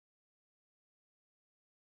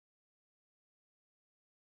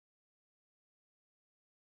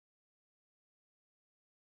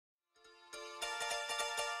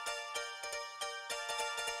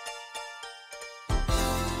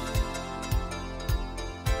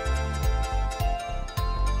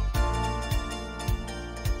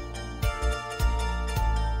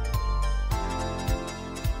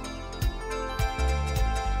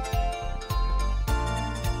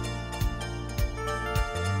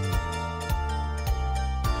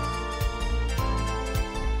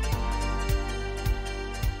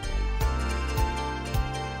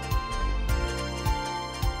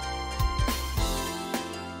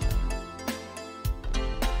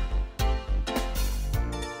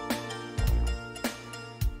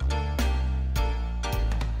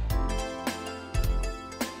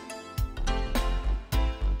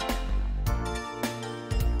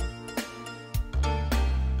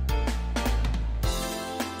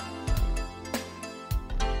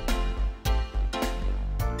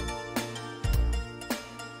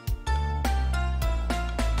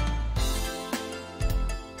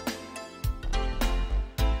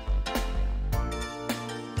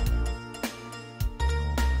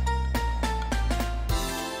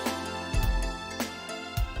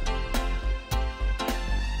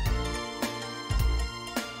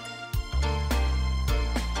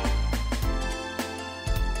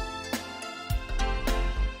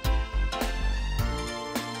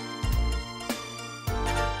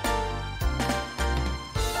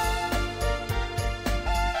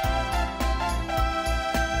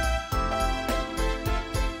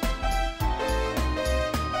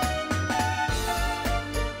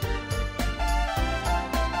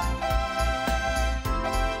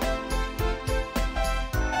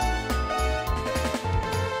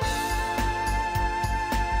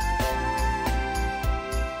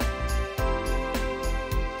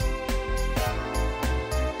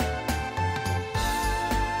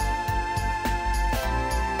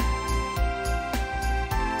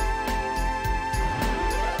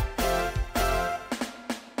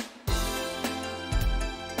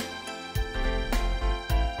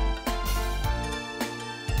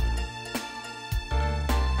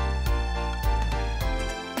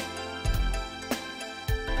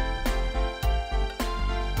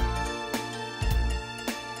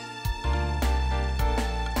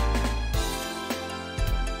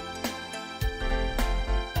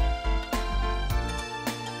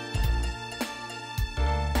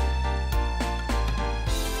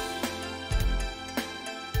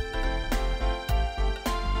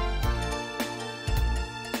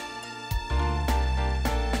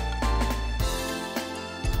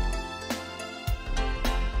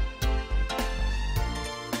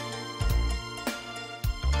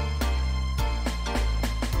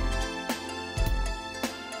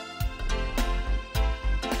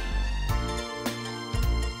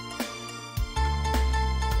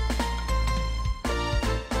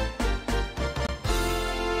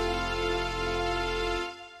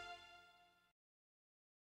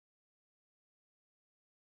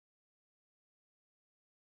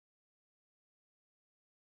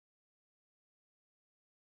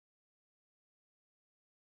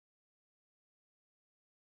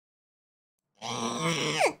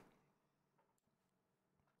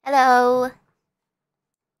Hello.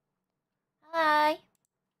 Hi.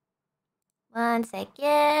 1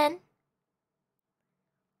 second.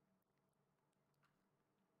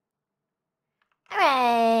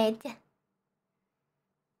 Alright.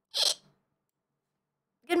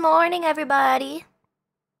 Good morning, everybody.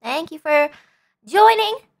 Thank you for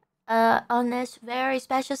joining on this very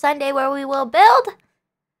special Sunday where we will build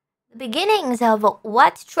the beginnings of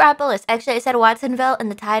Metropolis. Actually, I said Watsonville in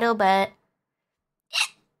the title, but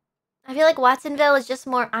I feel like Watsonville is just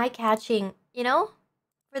more eye-catching, you know,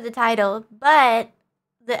 for the title. But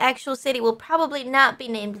the actual city will probably not be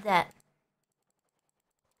named that.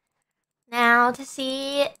 Now, to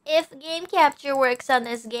see if game capture works on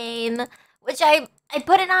this game, which I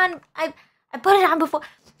put it on, I put it on before.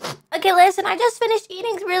 Okay, listen, I just finished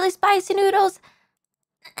eating really spicy noodles.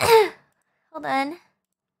 Hold on.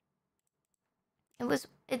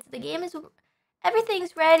 The game is,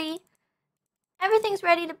 everything's ready. Everything's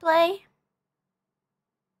ready to play.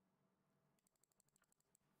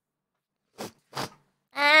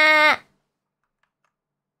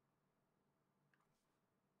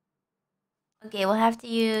 Okay, we'll have to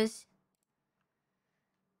use,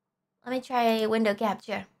 let me try window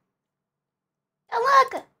capture. Oh,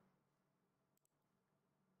 look!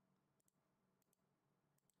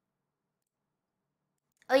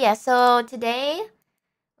 Oh yeah, so today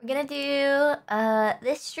we're gonna do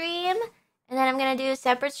this stream, and then I'm gonna do a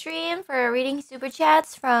separate stream for reading super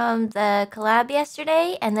chats from the collab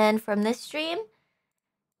yesterday, and then from this stream.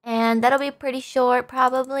 And that'll be pretty short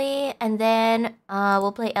probably, and then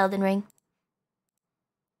we'll play Elden Ring.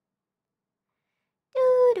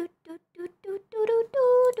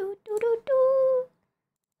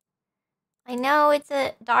 I know it's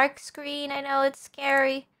a dark screen, I know it's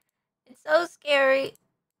scary. It's so scary.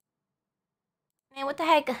 Man, what the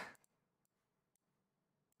heck? This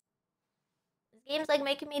game's like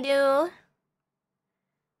making me do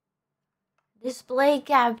display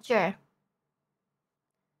capture.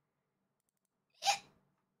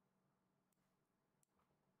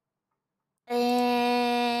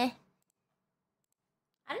 I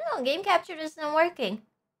don't know, game capture just isn't working.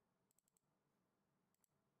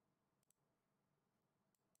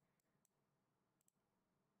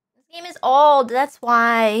 This game is old, that's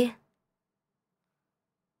why.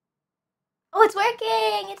 Oh, it's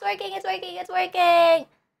working! It's working, it's working, it's working!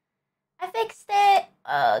 I fixed it!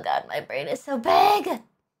 Oh god, my brain is so big!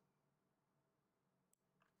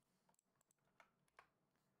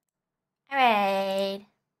 Alright.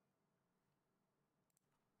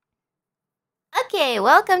 Okay,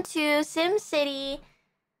 welcome to SimCity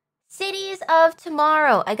Cities of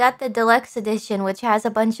Tomorrow. I got the deluxe edition, which has a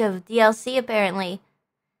bunch of DLC apparently.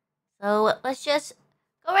 So let's just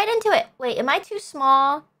go right into it. Wait, am I too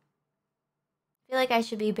small? I feel like I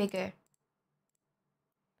should be bigger.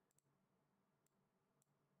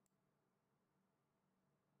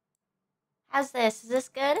 How's this? Is this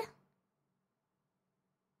good?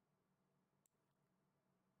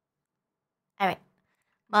 Alright.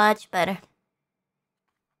 Much better.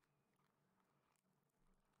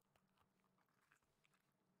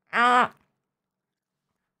 Ah.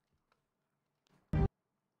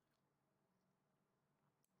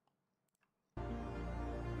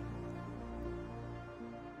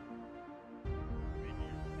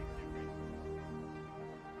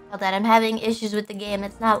 Hold on, I'm having issues with the game.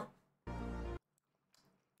 It's not...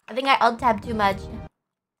 I think I alt-tabbed too much.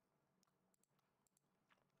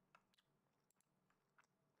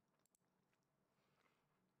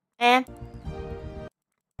 Eh.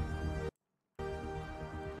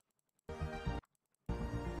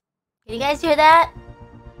 Can you guys hear that?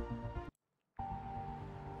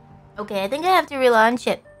 Okay, I think I have to relaunch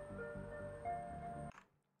it.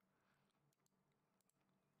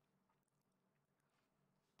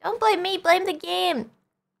 Don't blame me, blame the game.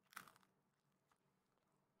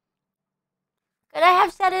 Could I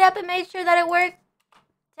have set it up and made sure that it worked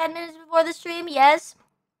 10 minutes before the stream? Yes.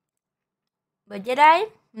 But did I?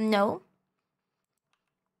 No.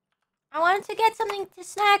 I wanted to get something to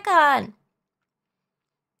snack on.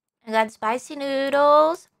 I got spicy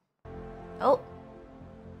noodles. Oh.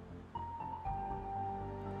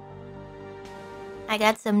 I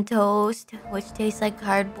got some toast, which tastes like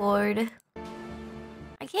cardboard.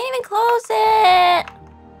 I can't even close it.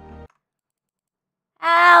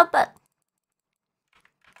 Help.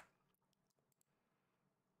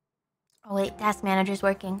 Oh wait, task manager's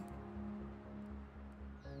working.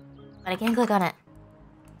 But I can't click on it.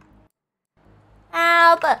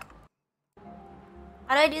 Help. How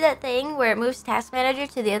do I do that thing where it moves task manager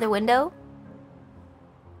to the other window?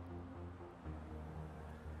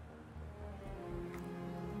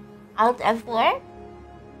 Alt F4?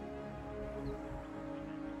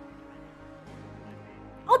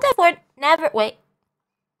 Alt F4 never... Wait.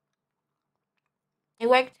 It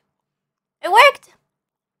worked. It worked!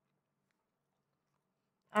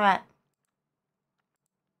 Alright.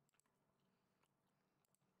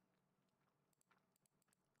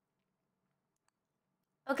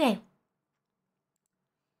 Okay.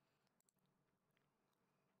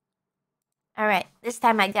 Alright, this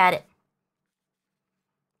time I got it.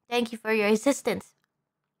 Thank you for your assistance.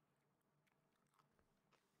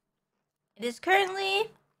 It is currently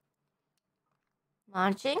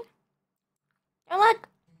launching. Oh look!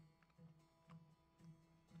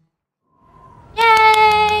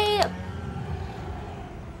 Yay!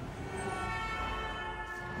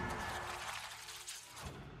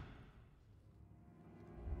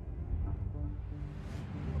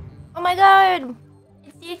 Oh my god!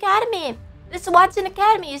 It's the academy! This is Watson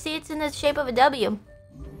Academy. You see, it's in the shape of a W.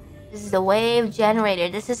 This is the wave generator.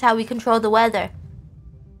 This is how we control the weather.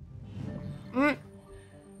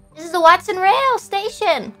 This is the Watson Rail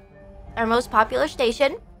Station. Our most popular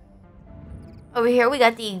station. Over here, we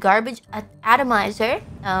got the garbage atomizer.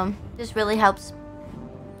 This really helps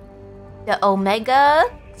the Omega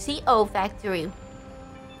CO factory.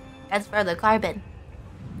 That's for the carbon.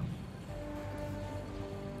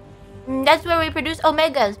 That's where we produce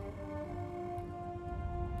Omegas.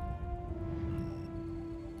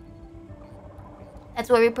 That's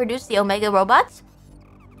where we produce the Omega robots.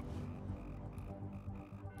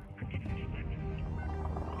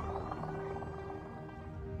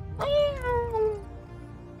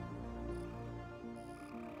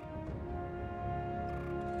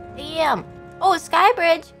 Damn. Oh, a sky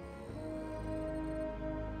bridge.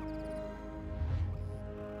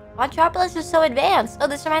 Metropolis is so advanced. Oh,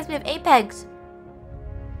 this reminds me of Apex.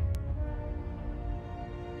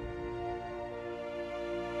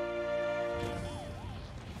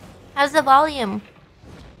 How's the volume?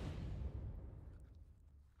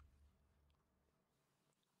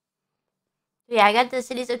 Yeah, I got the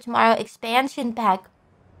Cities of Tomorrow expansion pack.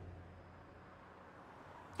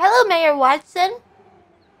 Hello, Mayor Watson.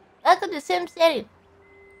 Welcome to SimCity.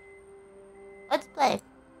 Let's play.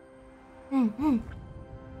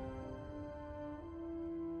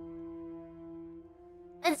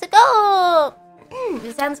 Let's go!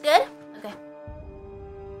 This sounds good? Okay.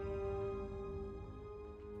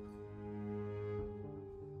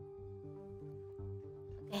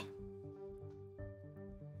 Okay.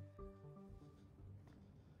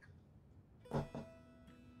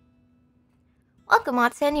 Welcome,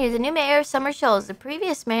 Watson. You're the new mayor of Summer Shoals. The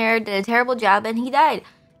previous mayor did a terrible job and he died.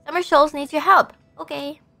 Summer Shoals needs your help.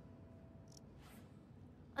 Okay.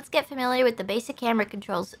 Let's get familiar with the basic camera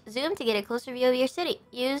controls. Zoom to get a closer view of your city.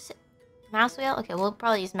 Use mouse wheel. Okay, we'll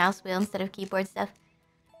probably use mouse wheel instead of keyboard stuff.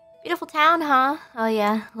 Beautiful town, huh? Oh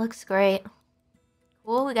yeah, looks great.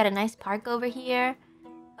 Cool, we got a nice park over here.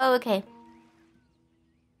 Oh, okay.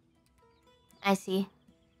 I see.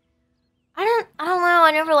 I don't know.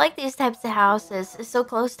 I never like these types of houses. It's so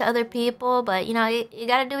close to other people, but you know, you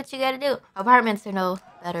gotta do what you gotta do. Apartments are no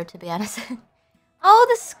better, to be honest. Oh,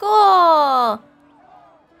 the school!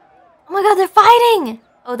 Oh my god, they're fighting!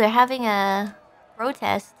 Oh, they're having a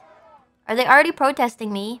protest. Are they already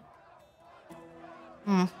protesting me?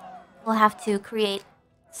 We'll have to create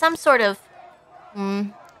some sort of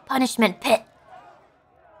punishment pit.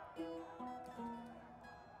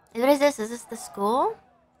 What is this? Is this the school?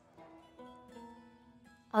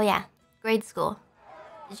 Oh yeah, grade school.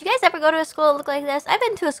 Did you guys ever go to a school that looked like this? I've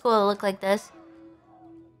been to a school that looked like this.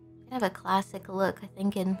 Kind of a classic look, I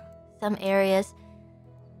think, in some areas.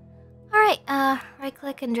 Alright, right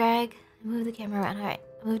click and drag. Move the camera around. Alright,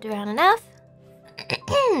 moved around enough.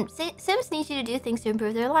 Sims need you to do things to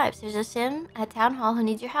improve their lives. There's a Sim at Town Hall who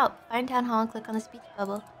needs your help. Find Town Hall and click on the speech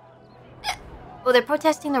bubble. Oh, they're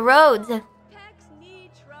protesting the roads.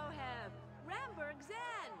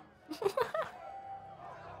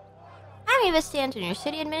 I'm Eva Stanton, your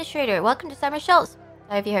city administrator. Welcome to Summer Shoals.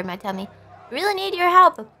 Sorry if you heard my tummy. We really need your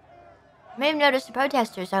help. You may have noticed the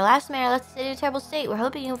protesters. Our last mayor left the city in a terrible state. We're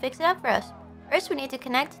hoping you'll fix it up for us. First, we need to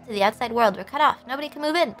connect to the outside world. We're cut off. Nobody can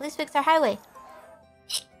move in. Please fix our highway.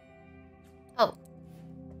 Oh.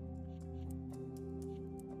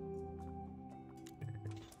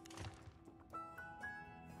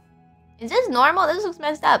 Is this normal? This looks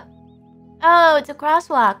messed up. Oh, it's a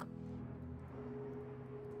crosswalk.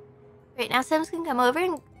 Great, now Sims can come over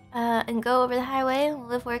and go over the highway and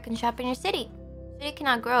live, work, and shop in your city. City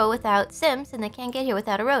cannot grow without Sims, and they can't get here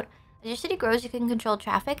without a road. As your city grows, you can control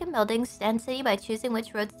traffic and buildings density by choosing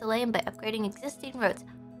which roads to lay and by upgrading existing roads.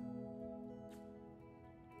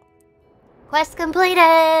 Quest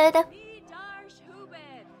completed!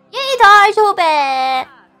 Yay, Darshubit!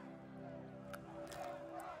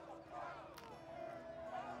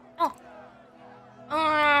 Oh.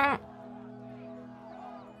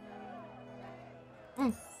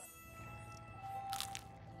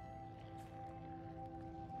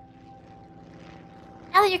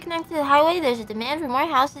 Now that you're connected to the highway, there's a demand for more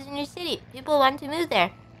houses in your city. People want to move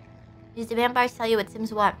there. These demand bars tell you what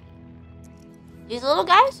Sims want. These little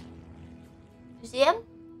guys? You see them?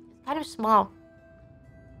 It's kind of small.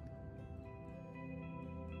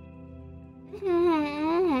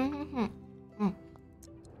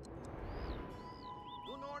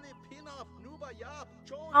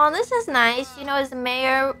 Oh, this is nice. You know, as the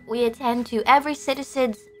mayor, we attend to every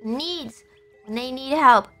citizen's needs when they need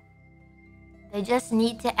help. They just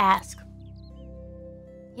need to ask.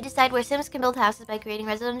 You decide where Sims can build houses by creating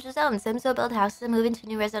residential zones. Sims will build houses and move into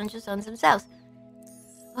new residential zones themselves.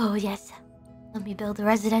 Oh, yes. Let me build a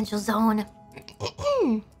residential zone.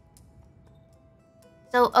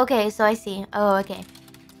 So, okay, so I see. Oh, okay.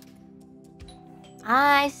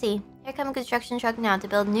 I see. Here come a construction truck now to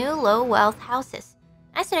build new low-wealth houses.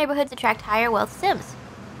 Nicer neighborhoods attract higher-wealth Sims.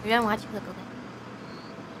 You're done watching? Look, okay.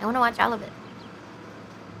 I want to watch all of it.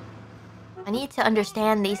 I need to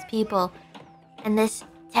understand these people and this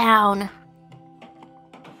town.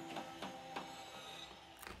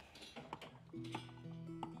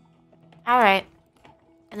 Alright.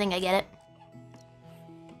 I think I get it.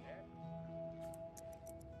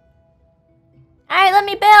 Alright, let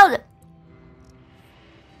me build!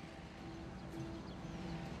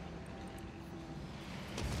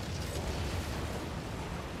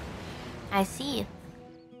 I see.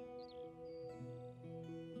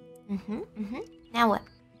 Now what?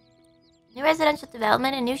 New residential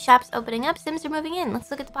development and new shops opening up. Sims are moving in. Let's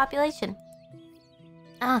look at the population.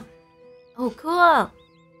 Ah. Oh, cool.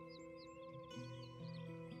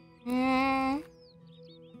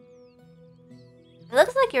 It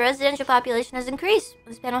looks like your residential population has increased.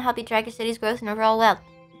 This plan will help you track your city's growth and overall wealth.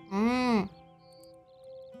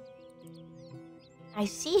 I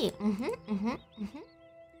see.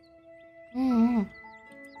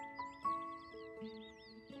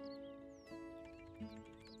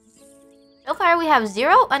 So far, we have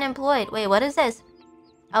 0 unemployed. Wait, what is this?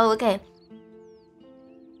 Oh, okay.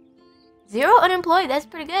 0 unemployed. That's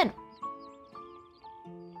pretty good.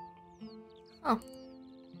 Oh.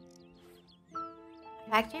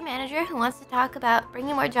 Factory manager who wants to talk about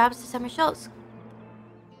bringing more jobs to summer shows.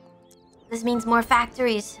 This means more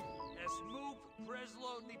factories.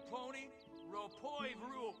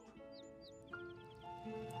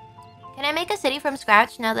 Can I make a city from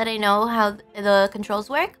scratch now that I know how the controls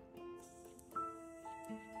work?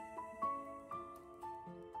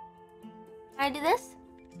 Can I do this?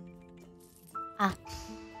 Ah.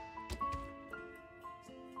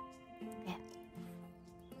 Okay.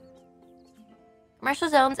 Commercial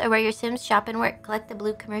zones are where your Sims shop and work. Collect the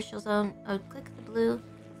blue commercial zone. Oh, click the blue.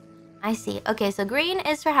 I see. Okay, so green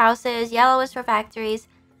is for houses. Yellow is for factories.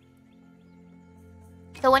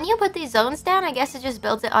 So when you put these zones down, I guess it just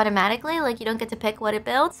builds it automatically? Like you don't get to pick what it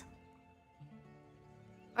builds?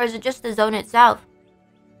 Or is it just the zone itself?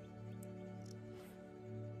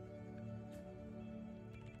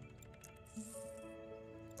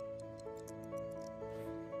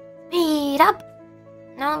 Speed up!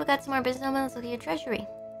 Now we got some more business. Let's look at your treasury.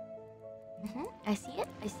 I see it.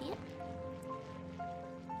 I see it.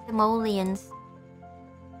 Simoleons. Is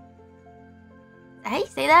that how you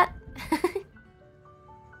say that?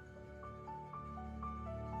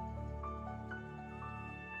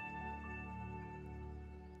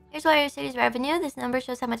 Here's why your city's revenue. This number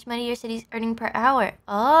shows how much money your city's earning per hour.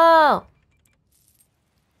 Oh!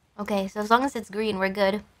 Okay, so as long as it's green, we're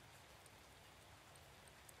good.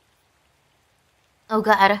 Oh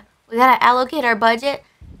god, we gotta allocate our budget.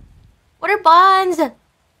 What are bonds? Here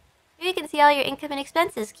you can see all your income and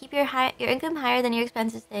expenses. Keep your income higher than your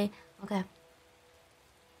expenses stay. Okay.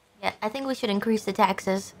 Yeah, I think we should increase the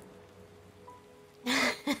taxes.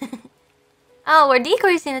 Oh, we're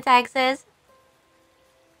decreasing the taxes.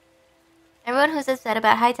 Everyone who's upset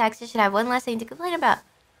about high taxes should have one less thing to complain about.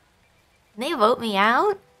 Can they vote me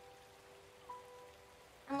out?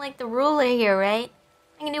 I'm like the ruler here, right?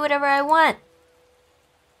 I can do whatever I want.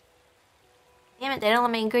 Damn it, they don't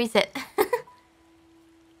let me increase it.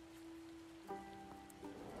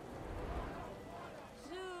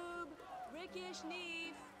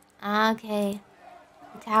 Okay.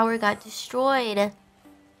 The tower got destroyed. I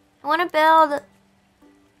want to build...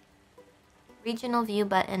 Regional view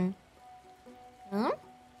button. Oh.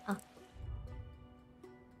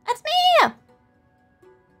 That's me!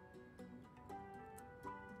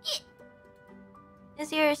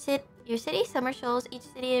 Is your city summer shows? Each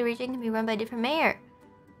city and region can be run by a different mayor,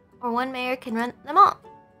 or one mayor can run them all.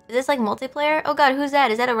 Is this like multiplayer? Oh god, who's that?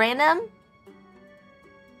 Is that a random?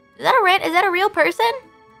 Is that a real person?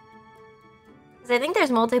 Because I think there's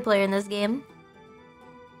multiplayer in this game.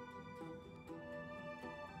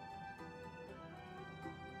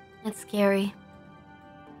 That's scary.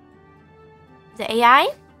 Is it AI?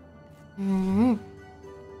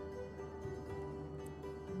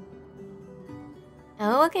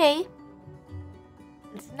 Oh, okay.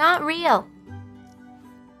 It's not real.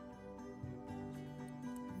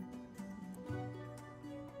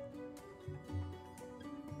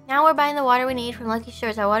 Now we're buying the water we need from Lucky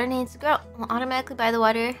Shores. Our water needs to grow. We'll automatically buy the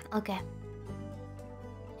water. Okay.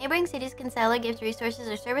 Neighboring cities can sell or give resources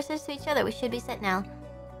or services to each other. We should be set now.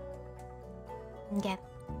 Okay.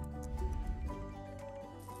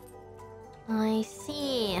 I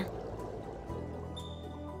see.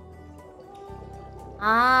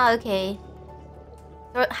 Ah, okay.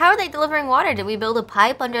 So how are they delivering water? Did we build a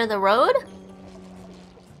pipe under the road?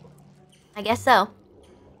 I guess so.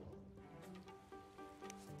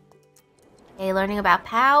 Okay, learning about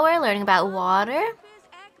power, learning about water.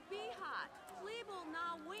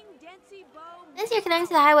 Since you're connected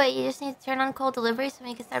to the highway, you just need to turn on cold delivery so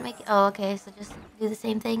we can start making... Oh, okay, so just do the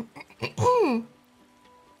same thing.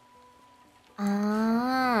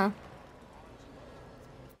 Ah.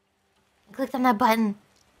 I clicked on that button.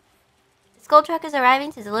 The coal truck is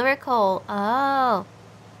arriving to deliver coal. Oh.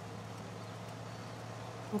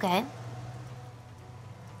 Okay.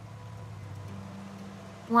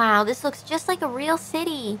 Wow, this looks just like a real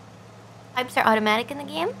city. Pipes are automatic in the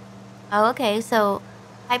game? Oh, okay, so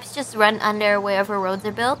pipes just run under wherever roads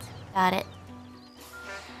are built? Got it.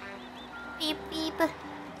 Beep, beep.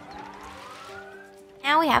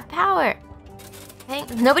 Now we have power. Okay,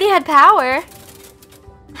 nobody had power.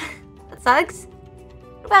 That sucks.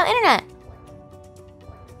 What about internet?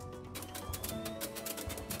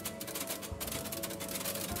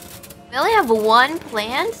 We only have one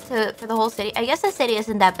planned for the whole city. I guess the city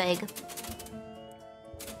isn't that big.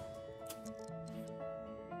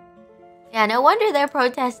 Yeah, no wonder they're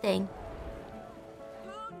protesting.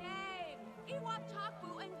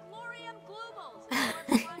 How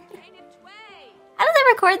do they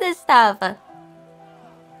record this stuff?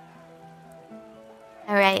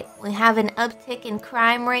 Alright, we have an uptick in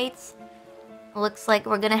crime rates. Looks like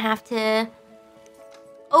we're gonna have to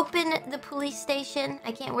open the police station.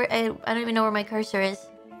 I can't I don't even know where my cursor is.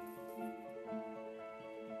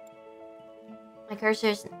 My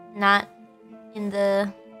cursor's not in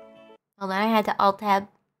the... Hold on, I had to alt-tab.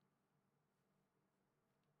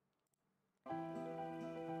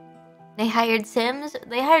 They hired Sims?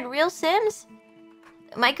 They hired real Sims?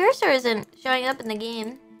 My cursor isn't showing up in the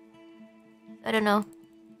game. I don't know.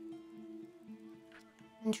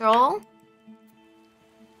 Control?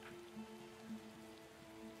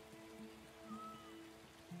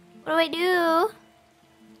 What do I do?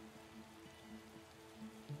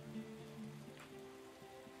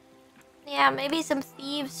 Yeah, maybe some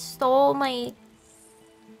thieves stole my...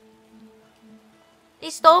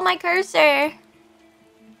 They stole my cursor.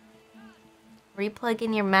 Replug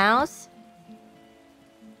in your mouse?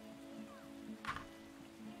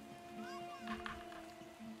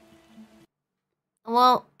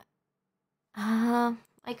 Well, my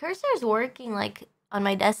cursor is working like on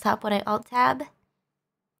my desktop when I alt tab.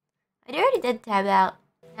 I already did tab out.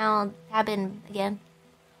 Now I'll tab in again.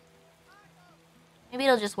 Maybe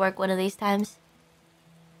it'll just work one of these times.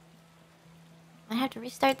 I have to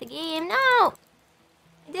restart the game. No!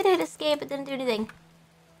 I did hit escape, but didn't do anything.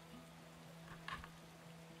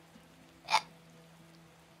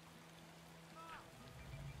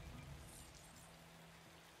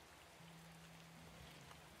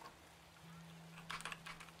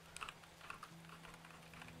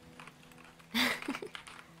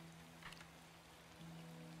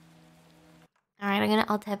 Alright, I'm gonna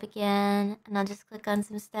alt tab again, and I'll just click on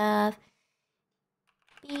some stuff.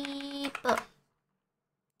 Beep. Now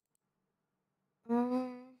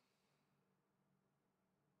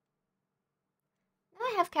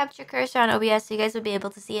I have capture cursor on OBS, so you guys would be able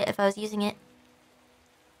to see it if I was using it.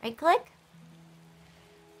 Right click.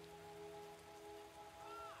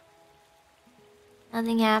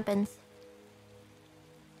 Nothing happens.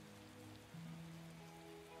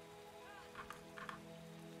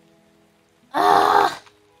 Ugh!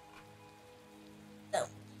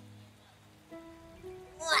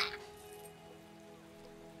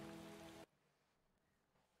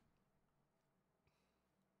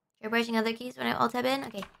 You're pressing other keys when I alt tab in?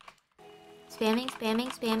 Okay. Spamming.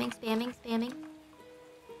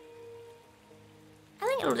 I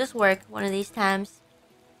think it'll just work one of these times.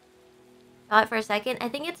 thought for a second. I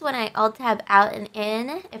think it's when I alt-tab out and in.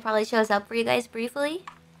 It probably shows up for you guys briefly.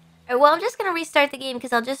 Alright, well, I'm just gonna restart the game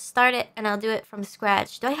because I'll just start it and I'll do it from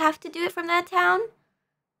scratch. Do I have to do it from that town?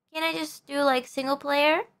 Can't I just do, like, single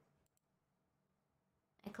player?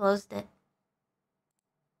 I closed it.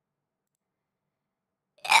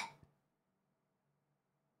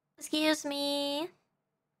 Excuse me.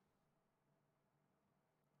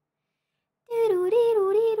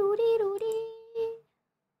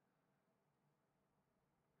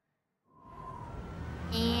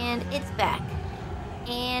 And it's back.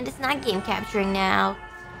 And it's not game capturing now.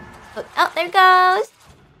 Oh, there it goes.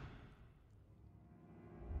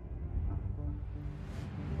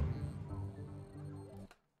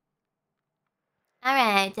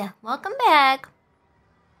 Alright, welcome back.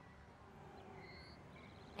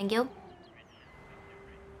 Thank you.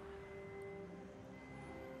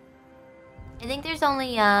 I think there's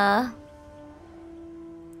only, Oh,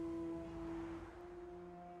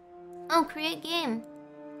 create game.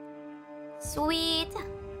 Sweet.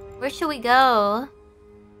 Where should we go?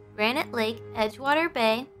 Granite Lake, Edgewater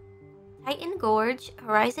Bay, Titan Gorge,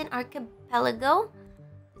 Horizon Archipelago,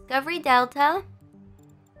 Discovery Delta,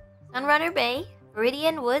 Sunrunner Bay,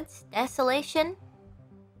 Viridian Woods, Desolation,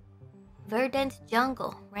 Verdant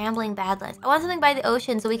Jungle, Rambling Badlands. I want something by the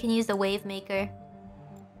ocean so we can use the wave maker.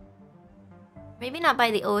 Maybe not by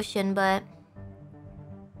the ocean, but...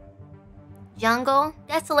 Jungle?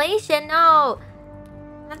 Desolation? No!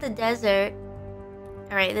 Not the desert.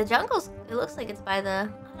 Alright, the jungle's... It looks like it's by the...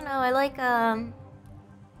 I don't know, I like, kinda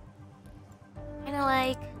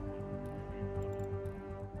like...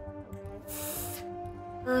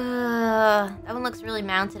 that one looks really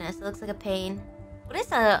mountainous. It looks like a pain. What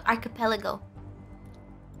is a archipelago?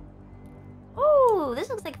 Ooh, this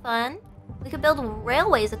looks like fun. We could build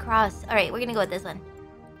railways across. Alright, we're gonna go with this one.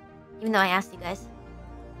 Even though I asked you guys.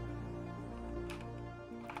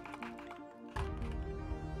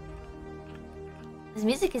 This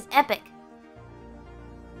music is epic.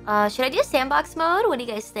 Should I do sandbox mode? What do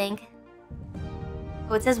you guys think?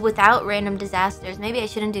 Oh, it says without random disasters. Maybe I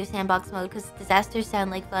shouldn't do sandbox mode because disasters sound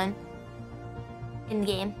like fun. In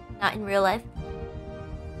game, not in real life.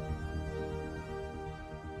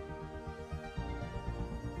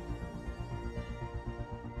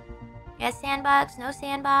 Yeah, sandbox, no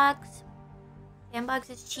sandbox. Sandbox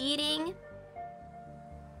is cheating.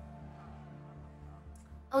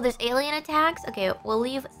 Oh, there's alien attacks? Okay, we'll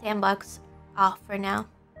leave sandbox off for now.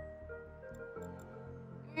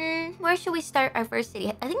 Where should we start our first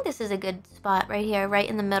city? I think this is a good spot right here, right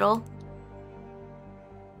in the middle.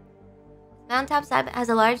 Mountaintop Side has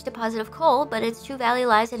a large deposit of coal, but its true value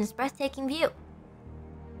lies in its breathtaking view.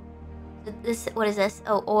 So this, what is this?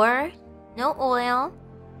 Oh, ore. No oil.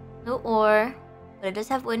 No ore. But it does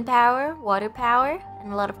have wind power, water power,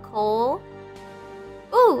 and a lot of coal.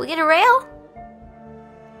 Ooh, we get a rail?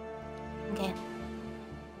 Okay.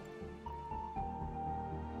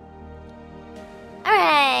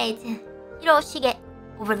 Alright. Hiroshige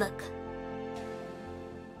Overlook.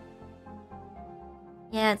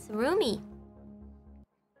 Yeah, it's roomy.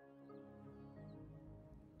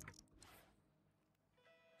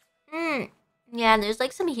 Yeah, there's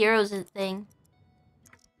like some heroes and thing.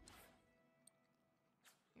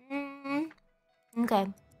 Okay.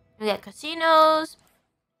 We got casinos.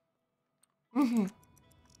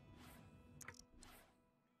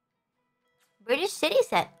 British city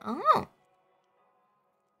set. Oh.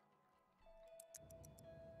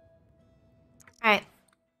 Alright.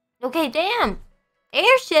 Okay, damn.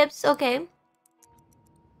 Airships, okay.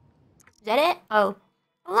 Is that it? Oh.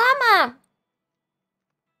 Llama!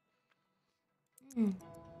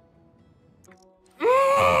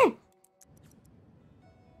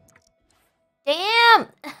 Damn!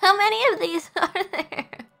 How many of these are there?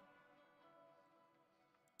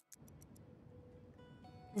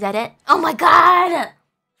 Is that it? Oh my god!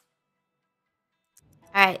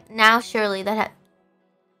 Alright, now surely that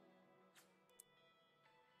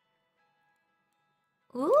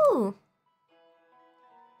Ooh.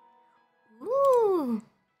 Ooh.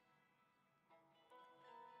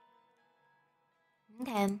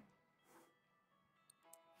 Okay.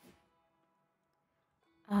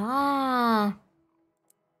 Ah.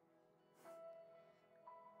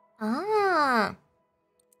 Ah.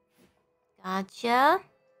 Gotcha.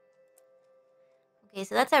 Okay,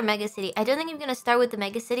 so that's our mega city. I don't think I'm gonna start with the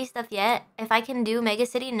mega city stuff yet. If I can do mega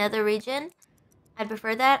city in another region, I'd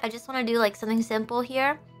prefer that. I just want to do like something simple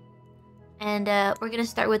here. And we're gonna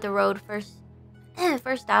start with the road first.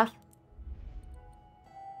 First off.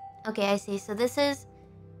 Okay, I see. So this is...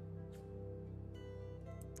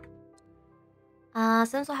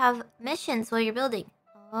 some will have missions while you're building.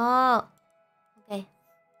 Oh.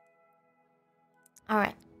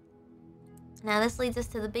 Alright. Now this leads us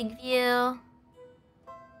to the big view.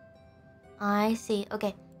 I see.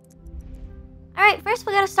 Okay. Alright, first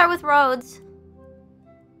we gotta start with roads.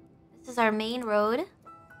 This is our main road.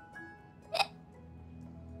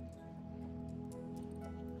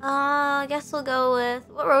 I guess we'll go with...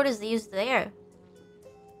 What road is used there?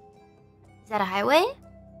 Is that a highway?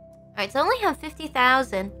 Alright, so I only have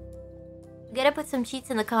 50,000. We gotta put some cheats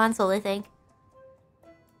in the console, I think.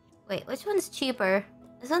 Wait, which one's cheaper?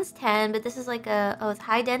 This one's 10, but this is like a... Oh, it's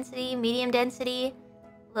high density, medium density,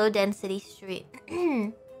 low density street.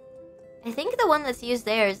 I think the one that's used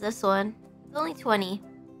there is this one. It's only 20.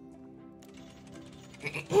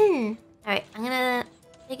 Alright, I'm gonna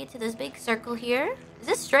take it to this big circle here. Is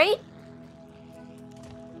this straight?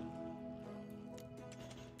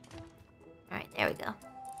 Alright, there we go.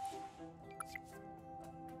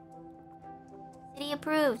 City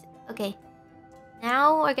approved. Okay.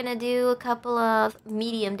 Now we're gonna do a couple of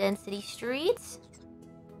medium density streets.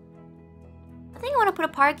 I think I want to put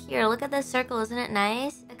a park here. Look at this circle, isn't it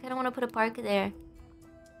nice? I kind of want to put a park there.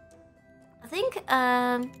 I think,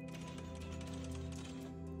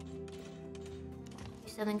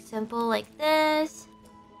 do something simple like this.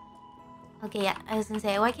 Okay, yeah, I was gonna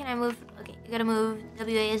say, why can't I move? Okay, you gotta move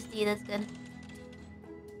WASD, that's good.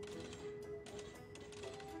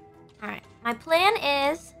 Alright, my plan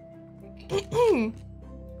is...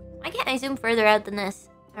 Why can't I zoom further out than this?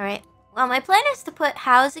 Alright, well, my plan is to put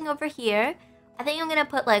housing over here. I think I'm gonna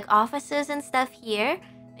put, like, offices and stuff here.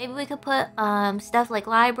 Maybe we could put, stuff like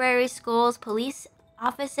libraries, schools, police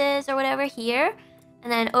offices, or whatever here.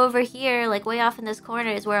 And then over here, like, way off in this corner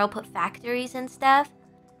is where I'll put factories and stuff.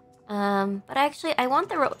 But actually, I want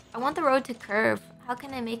the road to curve. How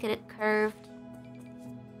can I make it curved?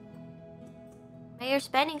 Mayor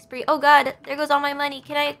spending spree. Oh god, there goes all my money.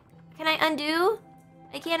 Can I undo?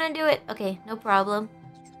 I can't undo it. Okay, no problem.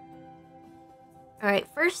 Alright,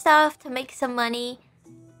 first off, to make some money,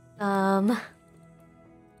 oh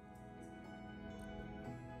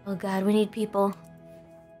god, we need people.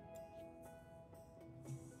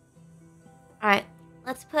 Alright,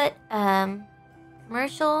 let's put,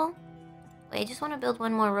 commercial. Wait, I just want to build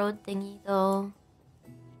one more road thingy, though.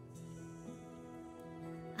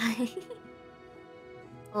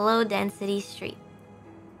 Low density street.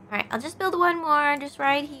 Alright, I'll just build one more, just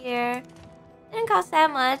right here. Didn't cost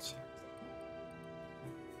that much.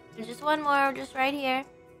 There's just one more, just right here.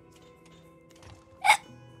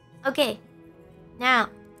 Okay. Now.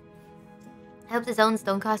 I hope the zones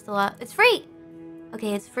don't cost a lot. It's free!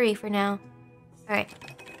 Okay, it's free for now. Alright.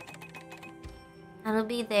 That'll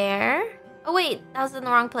be there. Oh wait, that was in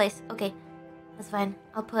the wrong place. Okay, that's fine.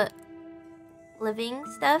 I'll put living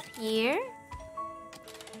stuff here.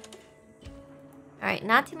 Alright,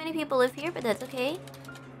 not too many people live here, but that's okay.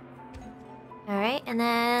 Alright, and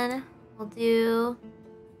then we'll do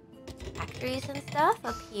factories and stuff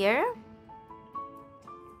up here.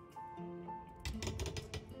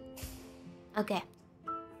 Okay.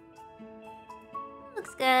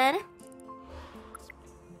 Looks good.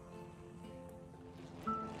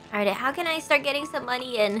 Alright, how can I start getting some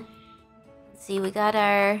money in? Let's see, we got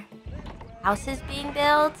our houses being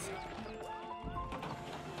built.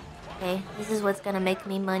 Okay, this is what's gonna make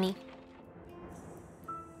me money.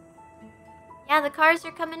 Yeah, the cars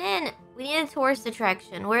are coming in. We need a tourist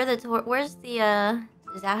attraction. Where's the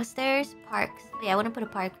disasters? Parks. Oh, yeah, I want to put a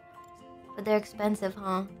park. But they're expensive,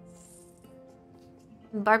 huh?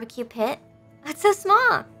 Barbecue pit? That's so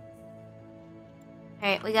small!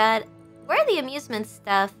 Alright, we got... Where are the amusement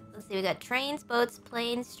stuff? Let's see, we got trains, boats,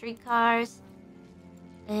 planes, streetcars.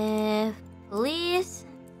 Police.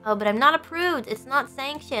 Oh, but I'm not approved. It's not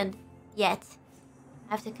sanctioned. Yet.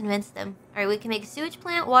 I have to convince them. Alright, we can make a sewage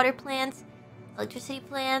plant, water plants, electricity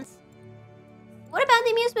plants. What about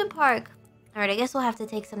the amusement park? Alright, I guess we'll have to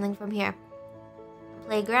take something from here.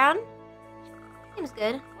 Playground? Seems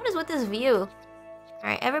good. What is with this view?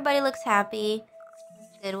 Alright, everybody looks happy.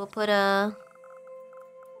 Good, we'll put a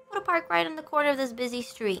park right in the corner of this busy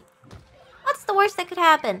street. What's the worst that could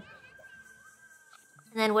happen?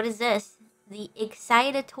 And then what is this? The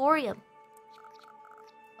Excitatorium.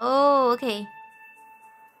 Oh, okay.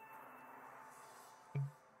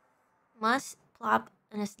 Must plop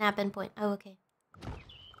and a snap endpoint. Oh, okay.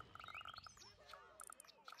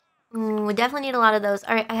 We definitely need a lot of those.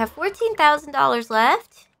 Alright, I have $14,000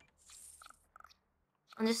 left.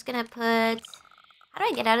 I'm just gonna put... How do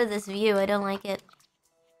I get out of this view? I don't like it.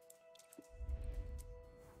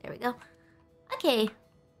 There we go. Okay.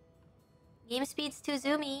 Game speed's too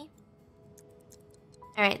zoomy.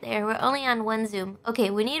 Alright, there. We're only on one zoom. Okay,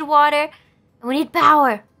 we need water. And we need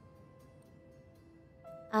power.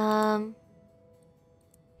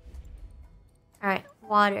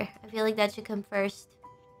 Water. I feel like that should come first.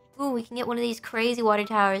 Ooh, we can get one of these crazy water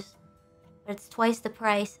towers. But it's twice the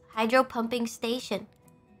price. Hydro pumping station.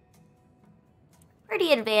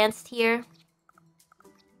 Pretty advanced here.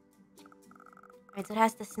 Alright, so it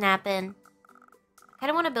has to snap in. I kind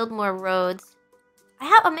of want to build more roads.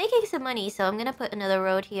 I'm making some money, so I'm gonna put another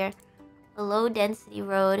road here. A low density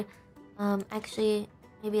road. Actually,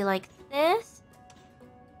 maybe like this.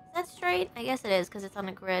 Is that straight? I guess it is, because it's on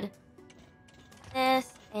a grid.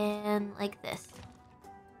 This, and like this.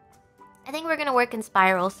 I think we're gonna work in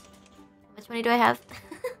spirals. How much money do I have?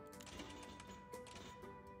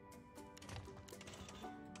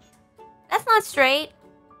 That's not straight.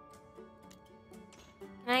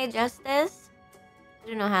 Can I adjust this? I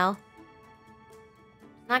don't know how.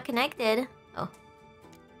 It's not connected. Oh.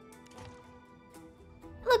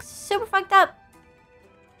 It looks super fucked up.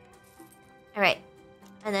 Alright.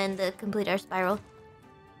 And then to complete our spiral.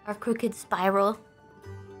 Our crooked spiral.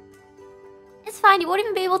 It's fine, you won't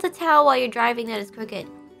even be able to tell while you're driving that it's crooked.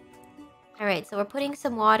 Alright, so we're putting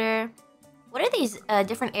some water. What do these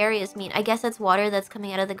different areas mean? I guess that's water that's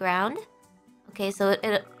coming out of the ground. Okay, so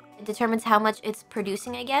it determines how much it's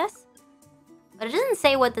producing, I guess. But it doesn't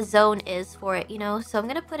say what the zone is for it, you know? So I'm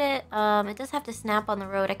gonna put it, it does have to snap on the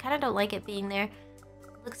road. I kind of don't like it being there.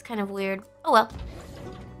 It looks kind of weird. Oh well.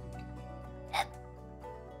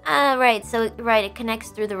 Right, so, right, it connects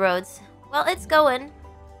through the roads. Well, it's going.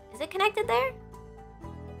 Is it connected there?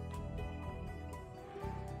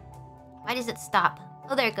 Why does it stop?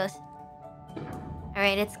 Oh, there it goes.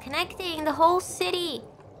 Alright, it's connecting the whole city.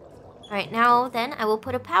 Alright, now then, I will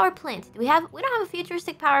put a power plant. We don't have a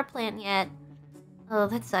futuristic power plant yet. Oh,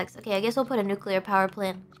 that sucks. Okay, I guess we'll put a nuclear power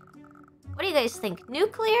plant. What do you guys think?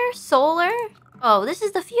 Nuclear? Solar? Oh, this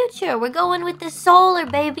is the future. We're going with the solar,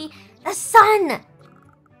 baby. The sun!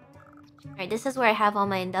 Alright, this is where I have all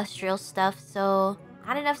my industrial stuff, so...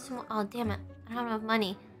 Not enough... Oh, damn it. I don't have enough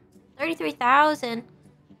money. 33,000.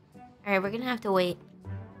 Alright, we're gonna have to wait.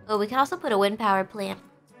 Oh, we can also put a wind power plant.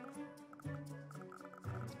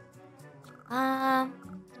 Alright,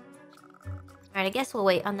 I guess we'll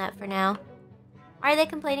wait on that for now. Why are they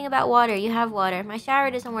complaining about water? You have water. My shower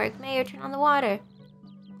doesn't work. Mayor, turn on the water.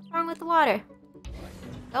 What's wrong with the water?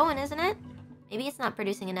 Going, isn't it? Maybe it's not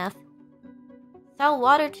producing enough. Sell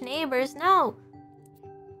water to neighbors? No!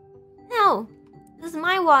 No! This is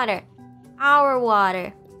my water. Our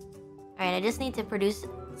water. Alright, I just need to produce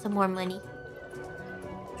some more money.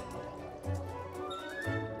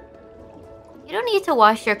 You don't need to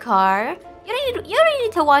wash your car. You don't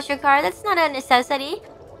need to wash your car. That's not a necessity.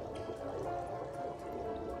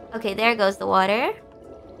 Okay, there goes the water.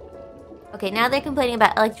 Okay, now they're complaining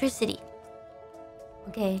about electricity.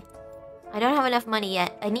 Okay. I don't have enough money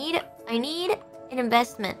yet. I need an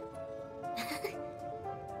investment.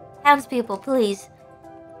 Townspeople, please.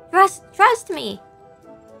 Trust me.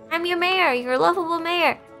 I'm your mayor, your lovable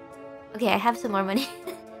mayor. Okay, I have some more money.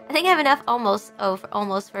 I think I have enough almost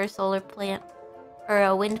for a solar plant. Or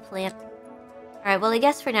a wind plant. Alright, well I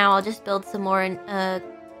guess for now I'll just build some more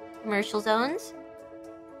commercial zones.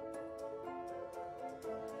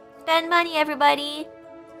 Spend money, everybody!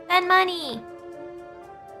 Spend money!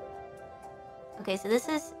 Okay, so this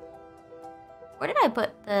is... Where did I put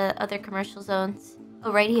the other commercial zones?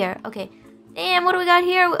 Oh, right here. Okay. Damn, what do we got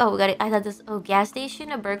here? Oh, we got it. I thought this... Oh, gas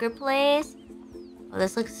station, a burger place. Oh,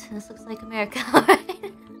 this looks like America.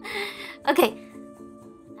 Okay.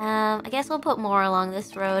 I guess we'll put more along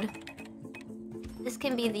this road. This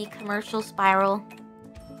can be the commercial spiral.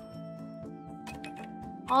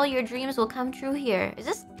 All your dreams will come true here. Is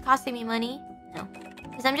this costing me money? No.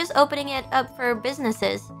 Because I'm just opening it up for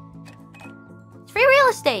businesses. It's free real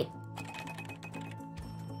estate!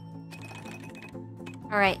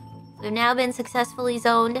 Alright. We've now been successfully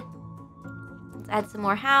zoned. Let's add some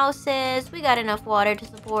more houses. We got enough water to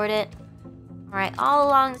support it. Alright, all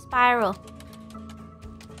along the spiral.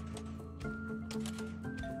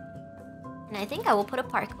 And I think I will put a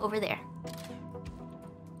park over there.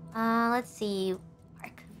 Let's see.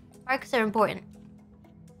 Park. Parks are important.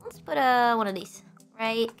 Let's put one of these.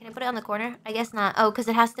 Right? Can I put it on the corner? I guess not. Oh, because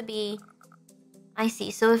it has to be... I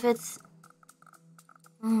see. So if it's...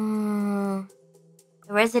 a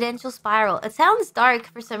residential spiral. It sounds dark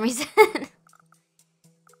for some reason.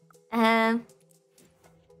 Yeah,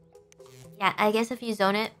 I guess if you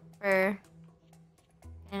zone it for...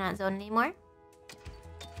 Can I not zone anymore?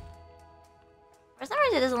 For some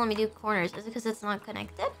reason it doesn't let me do corners. Is it because it's not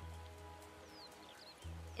connected?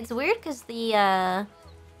 It's weird because the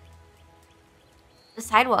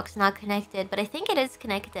sidewalk's not connected, but I think it is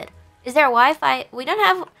connected. Is there Wi-Fi? We don't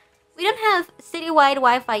have citywide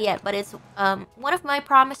Wi-Fi yet, but it's one of my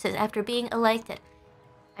promises after being elected.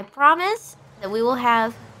 I promise that we will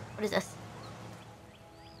have... What is this?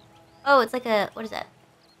 Oh, it's like a... What is that?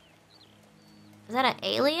 Is that an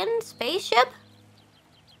alien spaceship?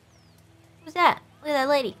 Who's that? Look at that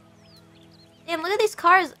lady. Damn, look at these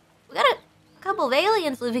cars. We got a couple of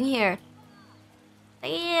aliens living here.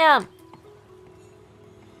 Damn.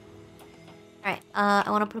 Alright, I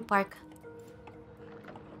want to put a park.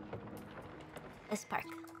 This park.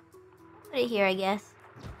 Put it here, I guess.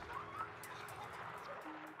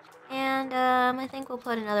 And, I think we'll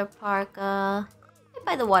put another park, right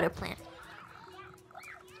by the water plant.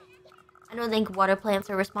 I don't think water plants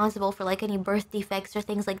are responsible for, like, any birth defects or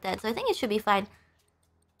things like that, so I think it should be fine.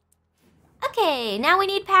 Okay, now we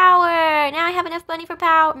need power! Now I have enough money for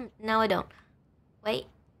power. No, I don't. Wait.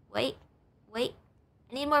 I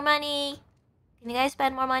need more money. Can you guys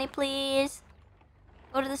spend more money, please?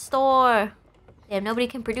 Go to the store. Damn, nobody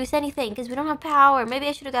can produce anything because we don't have power. Maybe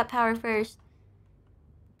I should have got power first.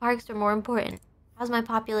 Parks are more important. How's my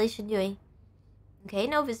population doing? Okay,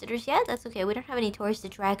 no visitors yet. That's okay. We don't have any tourist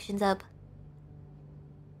attractions up.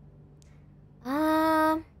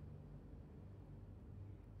 How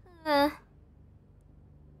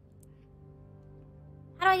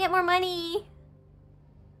do I get more money?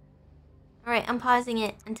 Alright, I'm pausing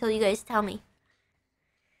it until you guys tell me.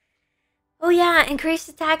 Oh yeah, increase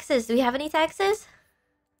the taxes. Do we have any taxes?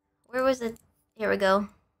 Where was it? Here we go.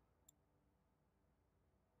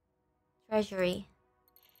 Treasury.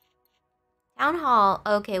 Town hall.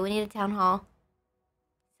 Okay, we need a town hall.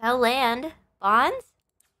 Sell land. Bonds?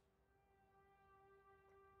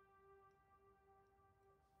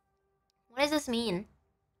 What does this mean?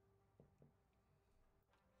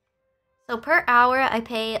 So per hour, I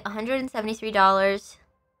pay $173,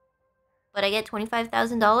 but I get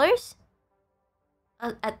 $25,000?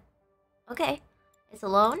 Okay. It's a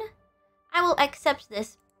loan? I will accept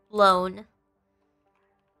this loan.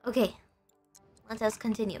 Okay. Let us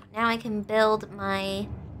continue. Now I can build my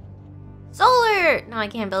solar! No, I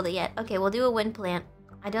can't build it yet. Okay, we'll do a wind plant.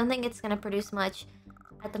 I don't think it's gonna produce much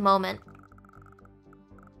at the moment.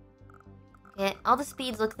 Okay, all the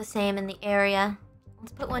speeds look the same in the area.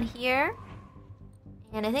 Let's put one here.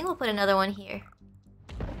 And I think we'll put another one here.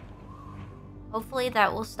 Hopefully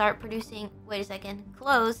that will start producing... Wait a second.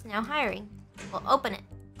 Closed. Now hiring. We'll open it.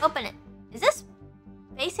 Open it. Is this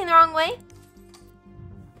facing the wrong way?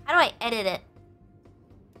 How do I edit it?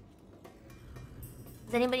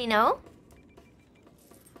 Does anybody know?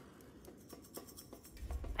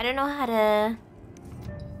 I don't know how to...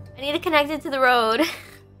 I need to connect it to the road.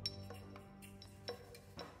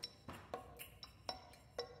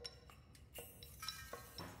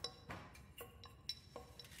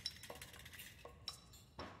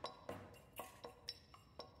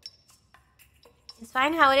 It's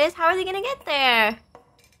fine how it is. How are they gonna get there?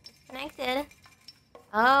 It's connected.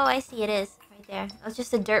 Oh, I see it is. Right there. Oh, it's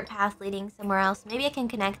just a dirt path leading somewhere else. Maybe I can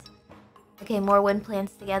connect. Okay, more wind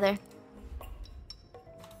plants together.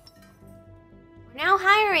 We're now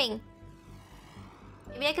hiring.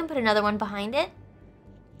 Maybe I can put another one behind it.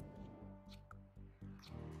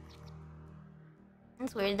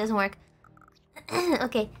 That's weird. It doesn't work.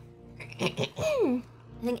 Okay. I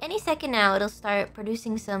think any second now it'll start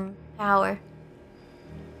producing some power.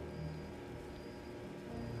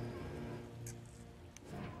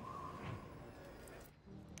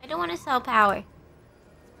 I don't want to sell power. I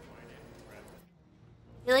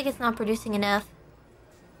feel like it's not producing enough.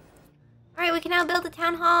 Alright, we can now build a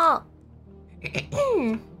town hall.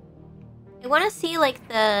 I want to see like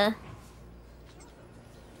the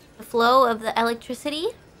flow of the electricity.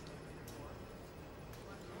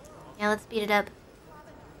 Yeah, let's speed it up.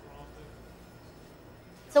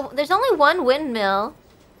 So there's only one windmill.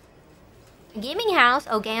 A gaming house.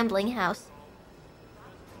 Oh, gambling house.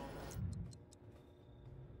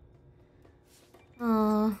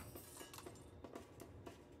 Oh.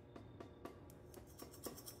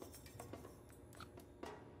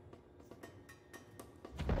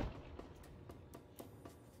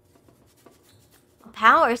 A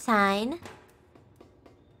power sign.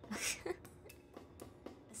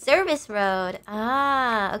 Service road.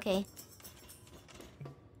 Ah, okay.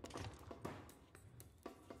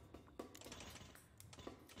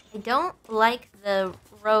 I don't like the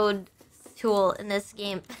road tool in this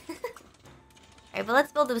game. Alright, but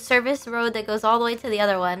let's build a service road that goes all the way to the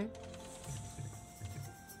other one.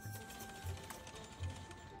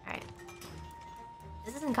 Alright.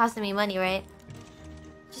 This isn't costing me money, right?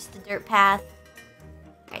 Just a dirt path.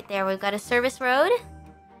 Right there, we've got a service road.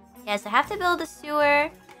 Yes, I have to build a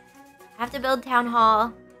sewer. I have to build town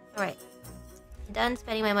hall. Alright. I'm done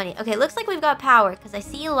spending my money. Okay, looks like we've got power, because I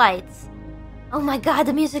see lights. Oh my god,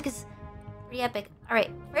 the music is pretty epic. Alright,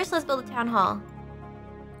 first let's build a town hall.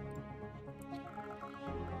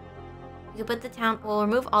 We can put the town... We'll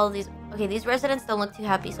remove all of these... Okay, these residents don't look too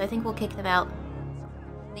happy, so I think we'll kick them out.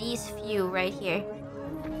 These few right here.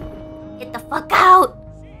 Get the fuck out!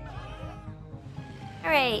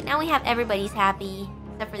 Alright, now we have everybody's happy.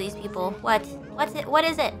 Except for these people. What? What's it? What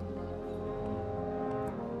is it?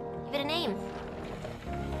 Give it a name.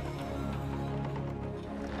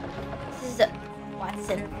 This is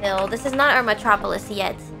Watsonville. This is not our metropolis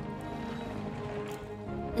yet.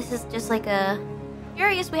 This is just like a...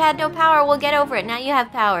 Furious, we had no power. We'll get over it. Now you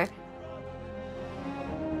have power.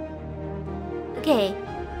 Okay.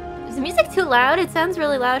 Is the music too loud? It sounds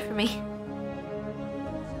really loud for me.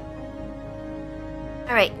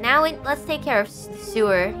 Alright, now let's take care of the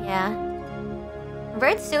sewer. Yeah.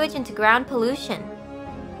 Convert sewage into ground pollution.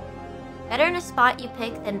 Better in a spot you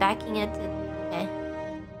pick than backing it to... Okay.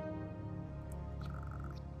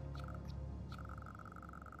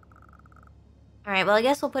 Alright, well I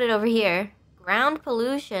guess we'll put it over here. Ground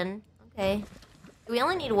pollution. Okay. Do we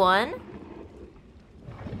only need one?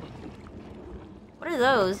 What are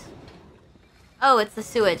those? Oh, it's the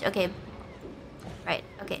sewage. Okay. Right,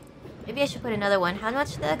 okay. Maybe I should put another one. How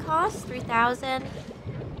much did that cost? 3,000?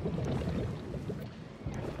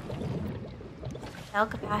 Cell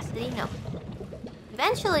capacity? No.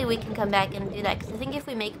 Eventually we can come back and do that, because I think if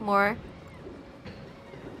we make more...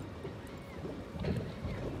 I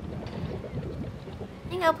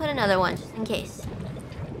think I'll put another one, just in case.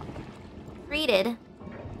 Treated.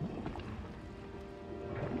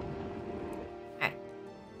 Alright.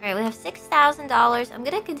 Alright, we have $6,000. I'm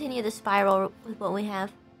gonna continue the spiral with what we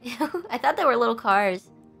have. I thought they were little cars.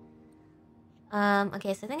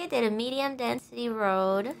 Okay, so I think I did a medium density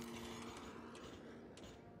road.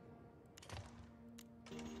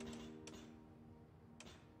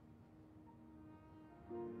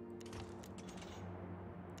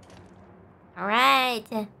 Alright.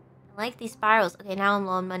 I like these spirals. Okay, now I'm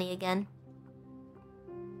low on money again.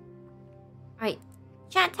 Alright.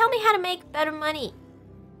 Chat, tell me how to make better money.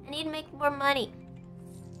 I need to make more money.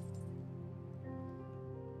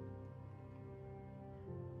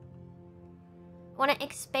 I want to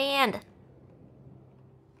expand.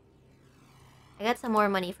 I got some more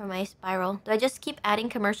money for my spiral. Do I just keep adding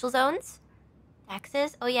commercial zones?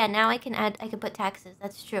 Taxes? Oh yeah, now I can put taxes.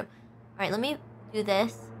 That's true. Alright, let me do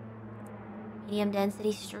this. Medium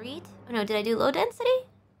density street. Oh no, did I do low density?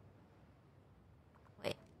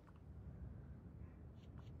 Wait.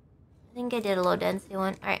 I think I did a low density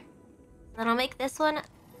one. Alright. Then I'll make this one...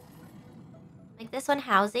 Make this one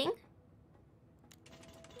housing.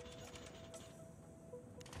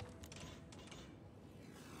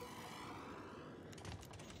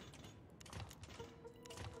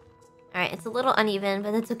 Alright, it's a little uneven,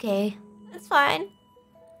 but that's okay. It's fine.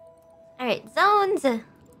 Alright, zones!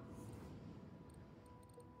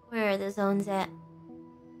 Where are the zones at?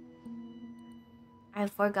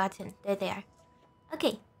 I've forgotten. There they are.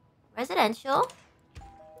 Okay. Residential.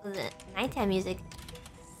 The nighttime music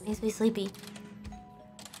makes me sleepy.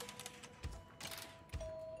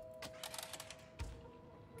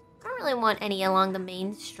 I don't really want any along the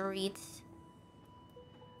main streets.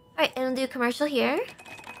 Alright, and we'll do commercial here.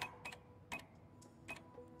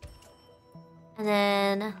 And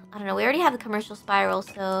then, I don't know, we already have a commercial spiral,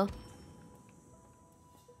 so...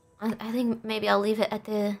 I think maybe I'll leave it at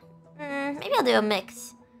the... maybe I'll do a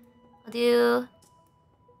mix. I'll do...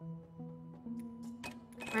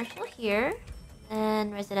 commercial here.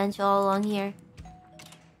 And residential along here.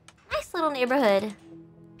 Nice little neighborhood.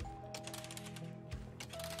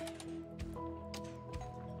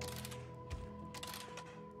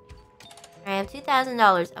 I have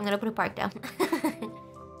 $2,000. I'm gonna put a park down.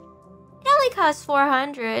 It only costs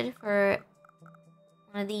 $400 for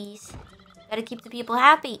one of these. Gotta keep the people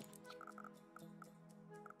happy.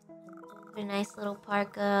 Put a nice little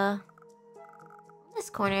park in this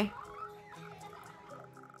corner.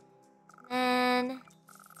 And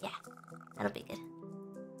yeah, that'll be good.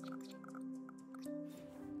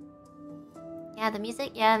 Yeah, the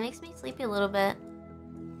music, yeah, it makes me sleepy a little bit.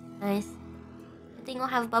 Nice. I think we'll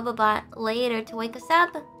have Bubba Bot later to wake us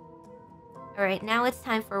up. Alright, now it's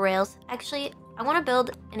time for rails. Actually, I want to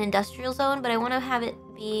build an industrial zone, but I want to have it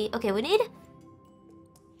be... Okay, we need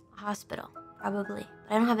a hospital, probably.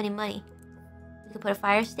 But I don't have any money. We could put a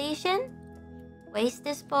fire station, waste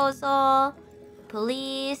disposal,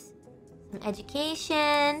 police, some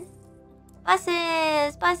education,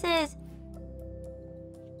 buses, buses,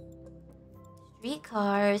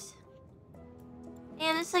 streetcars.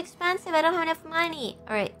 Damn, this is expensive. I don't have enough money.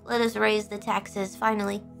 Alright, let us raise the taxes,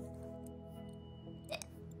 finally.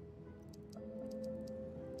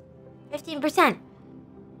 15%.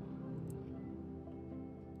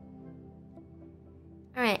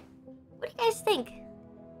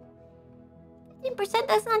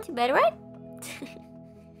 that's not too bad, right?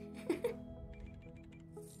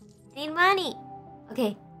 I need money.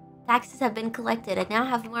 Okay, taxes have been collected. I now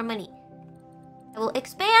have more money. I will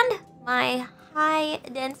expand my high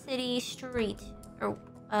density street. Or,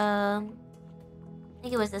 I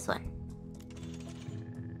think it was this one.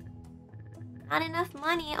 Not enough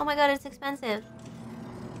money. Oh my god, it's expensive.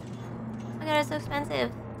 Oh my god, it's so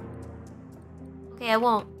expensive. Okay, I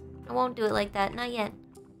won't do it like that. Not yet.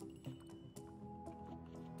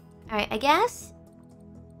 Alright, I guess.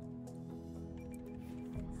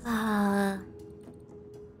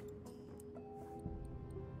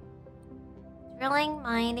 Drilling,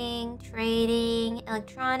 mining, trading,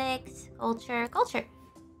 electronics, culture. Culture!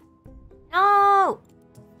 No!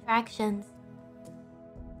 Attractions.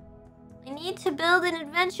 I need to build an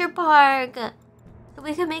adventure park so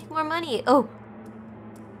we can make more money. Oh.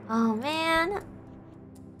 Oh, man.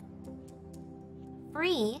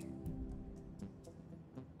 Free?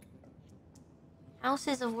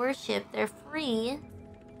 Houses of worship, they're free.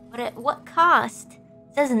 But at what cost?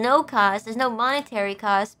 It says no cost. There's no monetary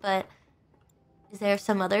cost, but is there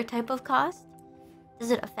some other type of cost?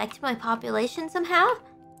 Does it affect my population somehow?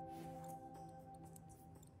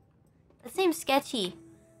 That seems sketchy.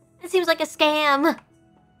 It seems like a scam.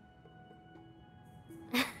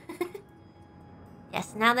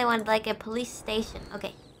 Yes, now they want like a police station.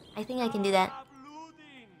 Okay, I think I can do that.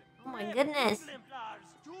 Oh my goodness.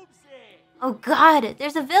 Oh god,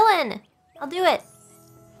 there's a villain. I'll do it.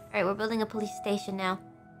 Alright, we're building a police station now.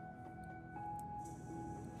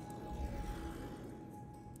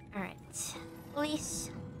 Alright.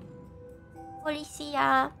 Police.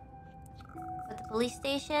 Policia. Put the police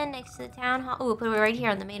station next to the town hall. Oh, put it right here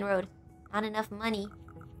on the main road. Not enough money.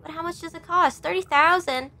 But how much does it cost?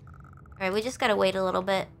 30,000. Alright, we just gotta wait a little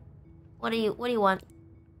bit. What do you want?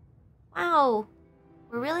 Wow.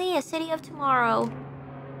 We're really a city of tomorrow.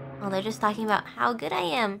 Oh, they're just talking about how good I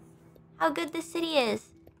am. How good this city is.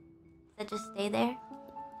 Does that just stay there?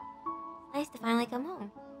 Nice to finally come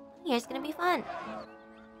home. Here's gonna be fun.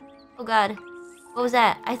 Oh god. What was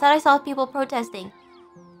that? I thought I saw people protesting.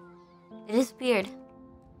 They disappeared.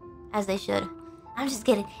 As they should. I'm just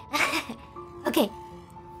kidding. Okay.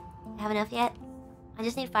 Have enough yet? I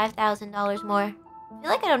just need $5,000 more. I feel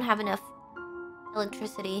like I don't have enough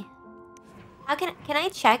electricity. How can I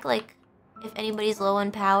check, like, if anybody's low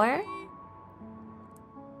on power?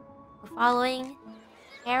 We're following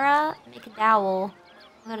Kara. Make a dowel.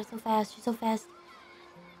 Oh god, it's so fast. You're so fast.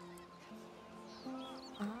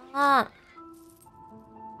 Ah.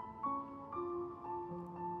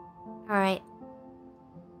 Alright.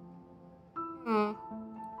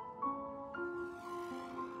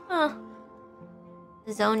 Huh.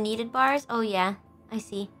 The zone needed bars? Oh yeah, I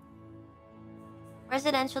see.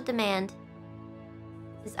 Residential demand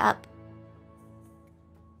is up.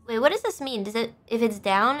 Wait, what does this mean? Does it, if it's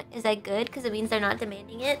down, is that good? Because it means they're not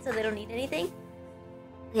demanding it, so they don't need anything?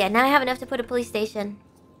 Yeah, now I have enough to put a police station.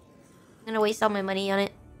 I'm gonna waste all my money on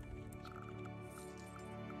it.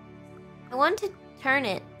 I want to turn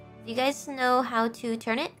it. Do you guys know how to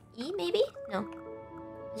turn it? E, maybe? No.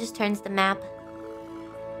 It just turns the map.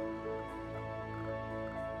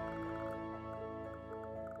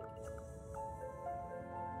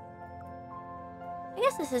 I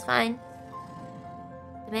guess this is fine.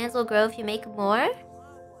 Demands will grow if you make more.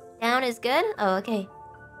 Down is good? Oh, okay.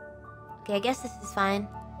 Okay, I guess this is fine.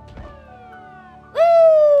 Woo!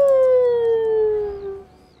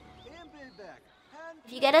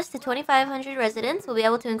 If you get us to 2,500 residents, we'll be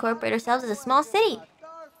able to incorporate ourselves as a small city.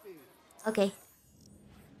 Okay.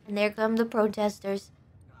 And there come the protesters.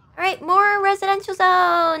 Alright, more residential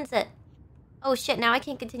zones! Oh shit, now I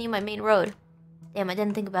can't continue my main road. Damn, I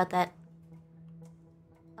didn't think about that.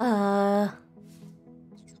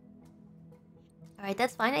 Alright,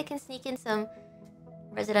 that's fine. I can sneak in some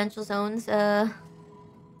residential zones. I don't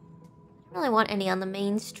really want any on the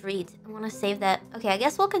main street. I want to save that. Okay, I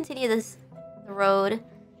guess we'll continue the road.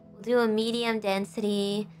 We'll do a medium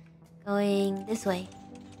density going this way.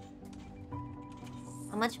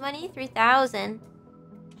 How much money? 3,000.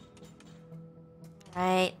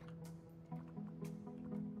 Alright.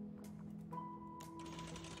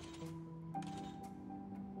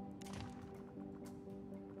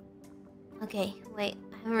 Okay, wait.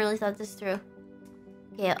 I haven't really thought this through.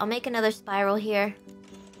 Okay, I'll make another spiral here.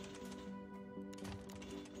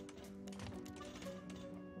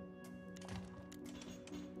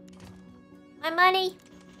 My money!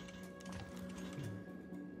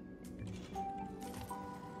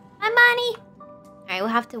 My money! Alright, we'll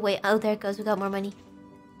have to wait. Oh, there it goes. We got more money.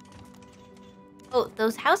 Oh,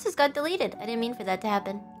 those houses got deleted. I didn't mean for that to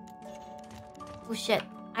happen. Oh, shit.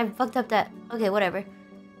 I fucked up that. Okay, whatever.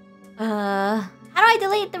 How do I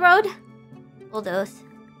delete the road? Bulldoze.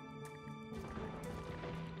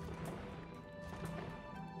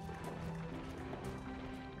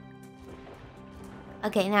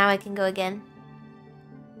 Okay, now I can go again.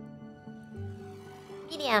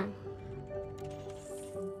 Medium.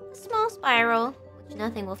 A small spiral, which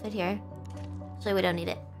nothing will fit here. Actually, we don't need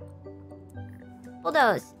it.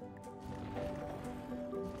 Bulldoze.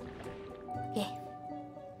 Okay.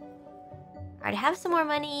 Alright, have some more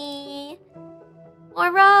money.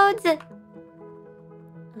 More roads. I'll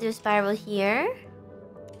do a spiral here.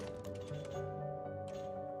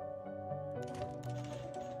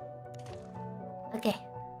 Okay.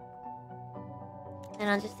 Then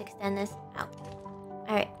I'll just extend this out.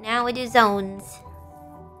 Alright, now we do zones.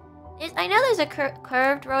 I know there's a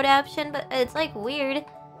curved road option, but it's like weird.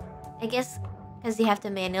 I guess because you have to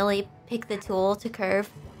manually pick the tool to curve.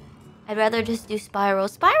 I'd rather just do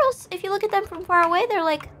spirals. Spirals, if you look at them from far away, they're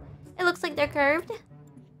like... It looks like they're curved.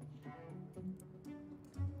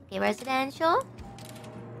 Okay, residential.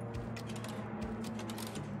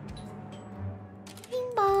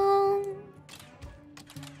 Bing bong.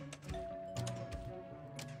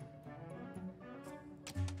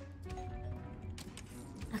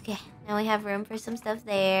 Okay, now we have room for some stuff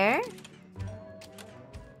there.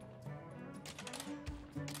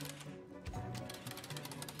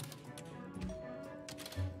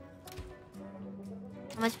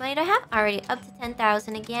 How much money do I have? Already up to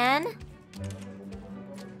 10,000 again.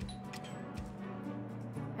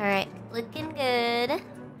 Alright, looking good. I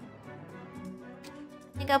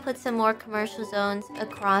think I'll put some more commercial zones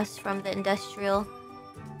across from the industrial.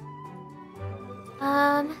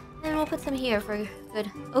 Then we'll put some here for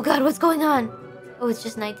good. Oh god, what's going on? Oh, it's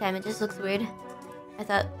just nighttime. It just looks weird. I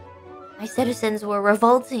thought my citizens were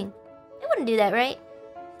revolting. They wouldn't do that, right?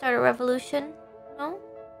 Start a revolution? No?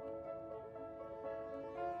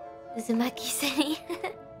 Uzumaki City.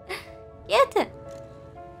 Get it!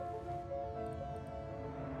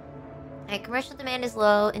 Alright, commercial demand is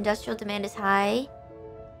low. Industrial demand is high.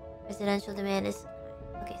 Residential demand is...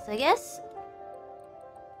 Okay, so I guess...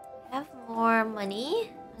 we have more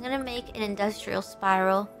money. I'm gonna make an industrial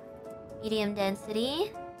spiral. Medium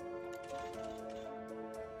density.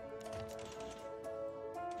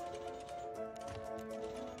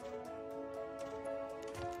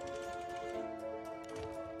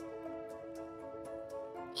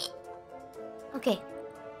 Okay.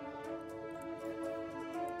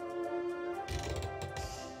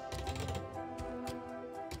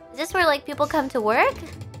 Is this where, like, people come to work?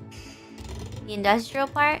 The industrial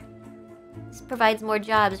part? This provides more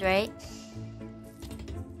jobs, right?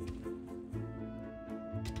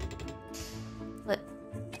 Put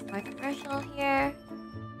more commercial here.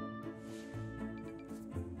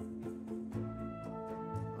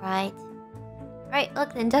 Right. Right,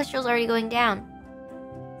 look, the industrial's already going down.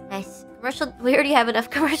 Nice. Commercial, we already have enough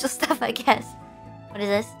commercial stuff, I guess. What is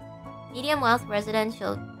this? Medium wealth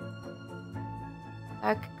residential.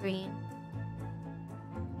 Dark green.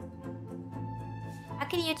 How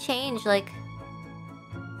can you change, like...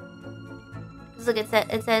 'cause look, it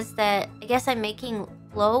says that... I guess I'm making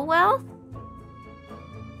low wealth?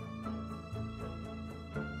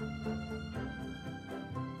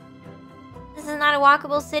 This is not a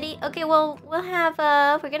walkable city? Okay, well, we'll have,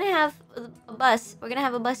 we're gonna have a bus. We're gonna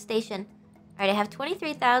have a bus station. Alright, I have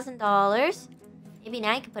 $23,000. Maybe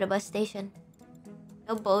now I can put a bus station.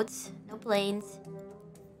 No boats, no planes,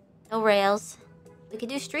 no rails. We could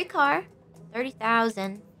do streetcar.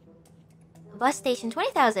 30,000. A bus station,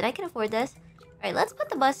 20,000. I can afford this. Alright, let's put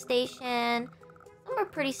the bus station somewhere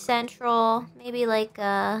pretty central. Maybe like,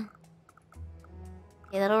 okay,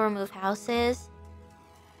 that'll remove houses.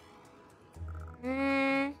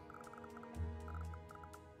 How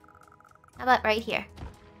about right here?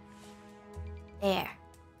 There.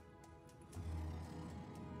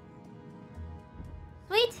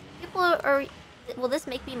 Sweet! People are... Will this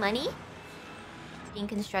make me money? It's being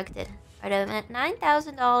constructed. Alright, I'm at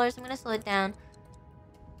 $9,000. I'm gonna slow it down.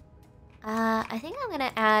 I think I'm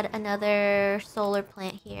gonna add another solar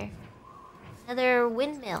plant here. Another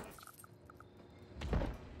windmill.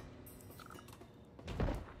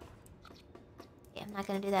 Okay, I'm not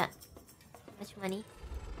gonna do that. Too much money.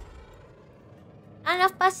 Not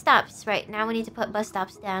enough bus stops. Right, now we need to put bus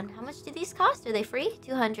stops down. How much do these cost? Are they free?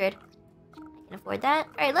 200. I can afford that.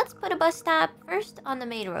 Alright, let's put a bus stop first on the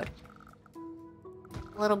main road.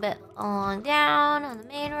 A little bit along down on the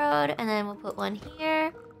main road. And then we'll put one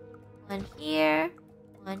here. One here.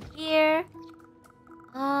 One here.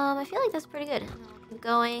 I feel like that's pretty good. I'll keep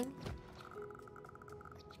going.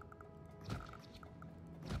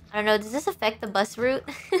 I don't know, does this affect the bus route?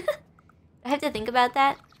 I have to think about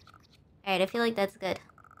that. Alright, I feel like that's good.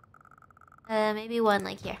 Maybe one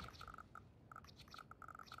like here.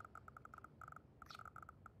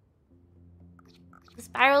 The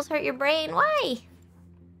spirals hurt your brain. Why?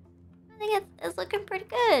 I think it's looking pretty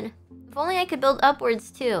good. If only I could build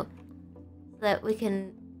upwards too. So that we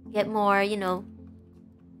can get more, you know,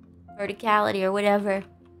 verticality or whatever.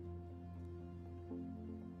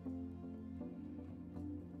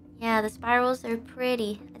 Yeah, the spirals are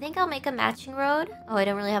pretty. I think I'll make a matching road. Oh, I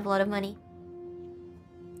don't really have a lot of money.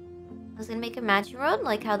 I was gonna make a matching road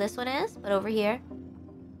like how this one is, but over here.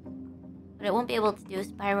 But it won't be able to do a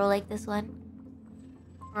spiral like this one.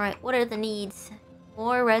 Alright, what are the needs?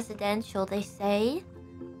 More residential, they say.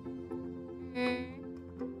 We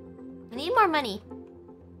need more money.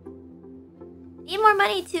 Need more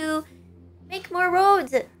money to make more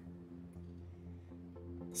roads.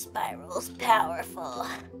 Spiral's powerful.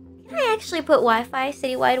 Can I actually put Wi-Fi?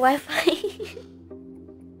 Citywide Wi-Fi?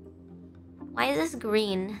 Why is this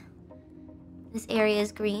green? This area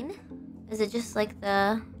is green? Is it just like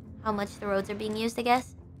the... how much the roads are being used, I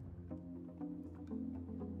guess?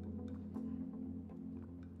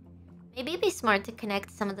 Maybe it'd be smart to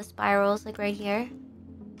connect some of the spirals, like right here.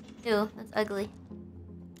 Ew, that's ugly.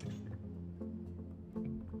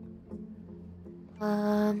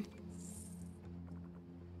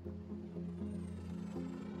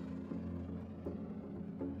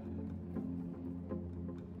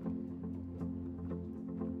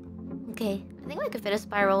 Okay, I think we could fit a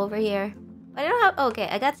spiral over here. But I don't have... oh, okay,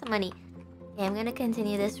 I got some money. Okay, I'm gonna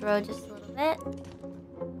continue this road just a little bit.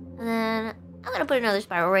 And then I'm gonna put another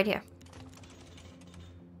spiral right here.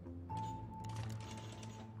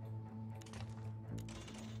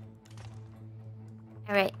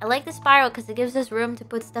 Alright, I like the spiral because it gives us room to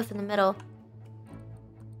put stuff in the middle.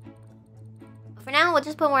 But for now, we'll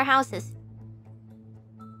just put more houses.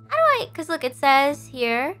 How do I... because look, it says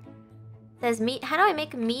here... it says, how do I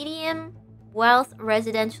make a medium wealth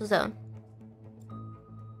residential zone?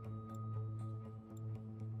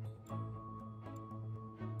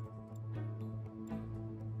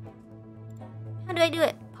 How do I do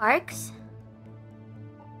it? Parks?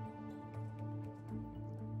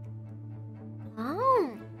 Oh.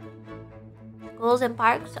 Schools and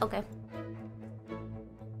parks? Okay.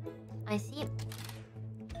 I see.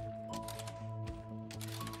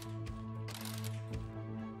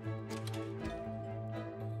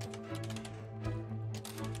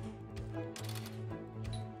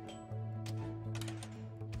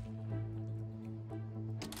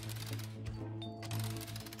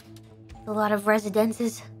 A lot of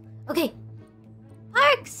residences. Okay.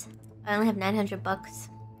 Parks! I only have 900 bucks.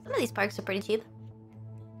 Some of these parks are pretty cheap.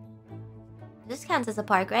 This counts as a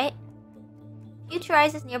park, right?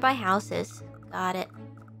 Futurizes nearby houses. Got it.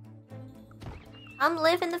 Come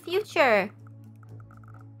live in the future.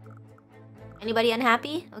 Anybody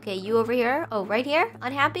unhappy? Okay, you over here. Oh, right here?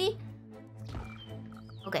 Unhappy?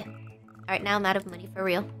 Okay. Alright, now I'm out of money for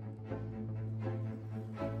real.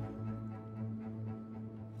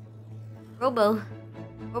 Robo,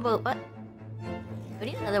 what? We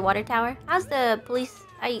need another water tower. How's the police?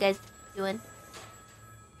 How you guys doing?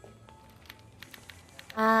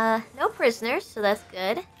 No prisoners, so that's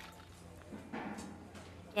good.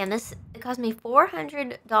 Damn, it cost me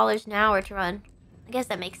 $400 an hour to run. I guess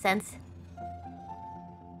that makes sense.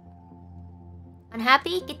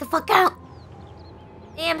 Unhappy? Get the fuck out!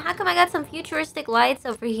 Damn, how come I got some futuristic lights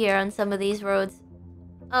over here on some of these roads?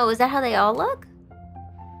 Oh, is that how they all look?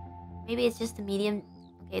 Maybe it's just a medium.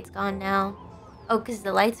 Okay, it's gone now. Oh, because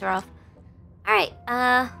the lights are off. Alright,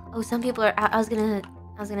 oh, some people are... I was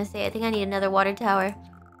gonna say, I think I need another water tower.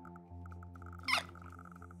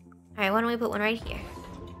 Alright, why don't we put one right here?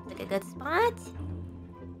 Like a good spot.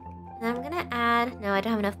 And then I'm gonna add... no, I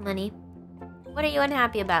don't have enough money. What are you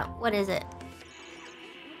unhappy about? What is it?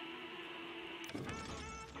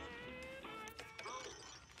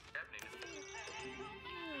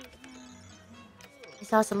 I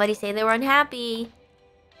saw somebody say they were unhappy.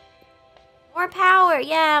 More power!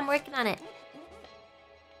 Yeah, I'm working on it.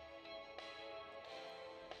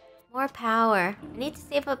 More power. I need to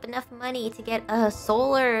save up enough money to get a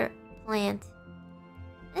solar plant.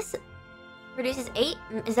 This produces 8...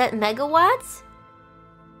 is that megawatts?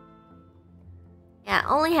 Yeah,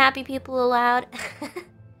 only happy people allowed.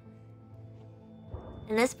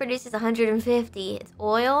 And this produces 150. It's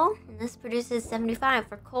oil. And this produces 75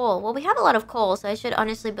 for coal. Well, we have a lot of coal, so I should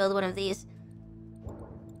honestly build one of these.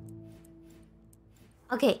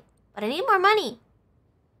 Okay, but I need more money.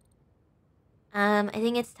 I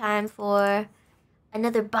think it's time for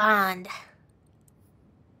another bond.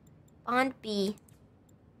 Bond B.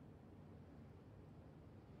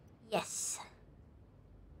 Yes.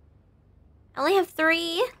 I only have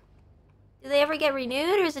 3. Do they ever get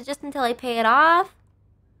renewed, or is it just until I pay it off?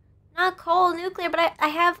 Not coal, nuclear, but I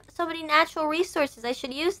have so many natural resources. I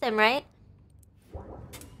should use them, right?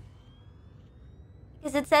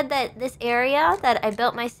 Because it said that this area that I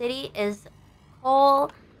built my city is coal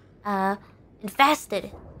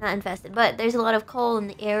infested. Not infested, but there's a lot of coal in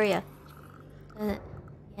the area.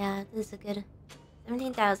 Yeah, this is a good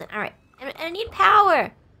 17,000. Alright. And I need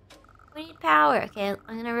power. We need power. Okay,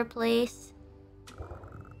 I'm gonna replace. I'll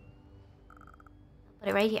put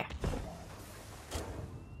it right here.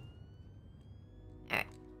 Alright.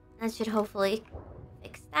 That should hopefully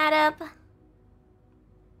fix that up.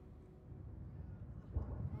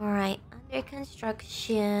 Alright, under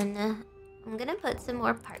construction. I'm gonna put some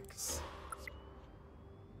more parks.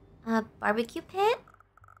 Barbecue pit?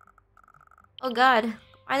 Oh god.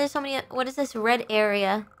 Why are there so many? What is this red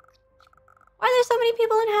area? Why are there so many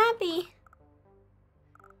people unhappy?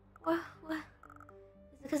 What? Is it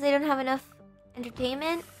because they don't have enough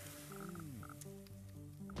entertainment?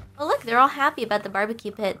 Oh look, they're all happy about the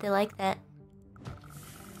barbecue pit. They like that.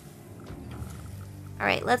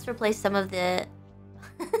 Alright, let's replace some of the...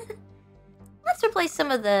 let's replace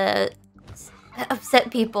some of the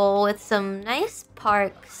upset people with some nice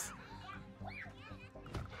parks.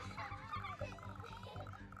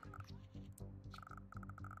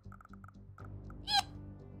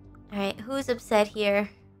 Alright, who's upset here?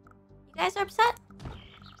 You guys are upset?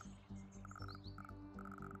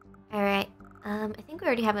 Alright, I think we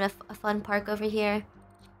already have a fun park over here.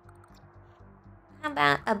 How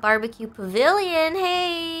about a barbecue pavilion?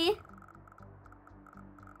 Hey!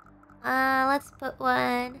 Let's put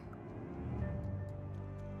one.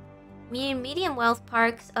 Medium wealth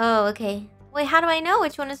parks. Oh, okay. Wait, how do I know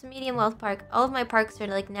which one is a medium wealth park? All of my parks are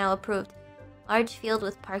like now approved. Large field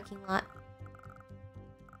with parking lot.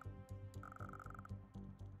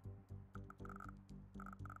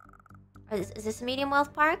 Is this a medium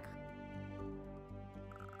wealth park?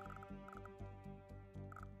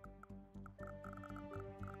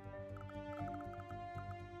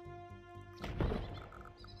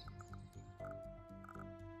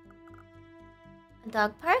 A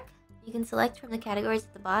dog park? You can select from the categories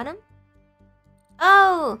at the bottom.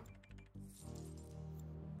 Oh!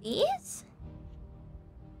 These?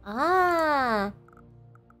 Ah!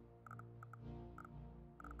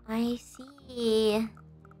 I see.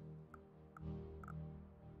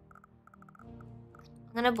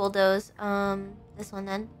 I'm gonna bulldoze, this one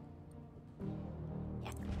then.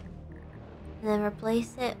 Yeah. And then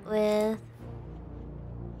replace it with...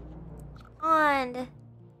 pond.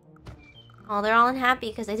 Oh, they're all unhappy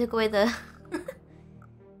because I took away the...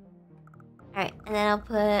 Alright, and then I'll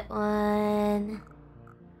put one...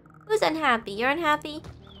 Who's unhappy? You're unhappy?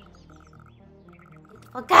 Get the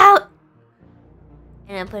fuck out!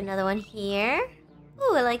 And I'll put another one here.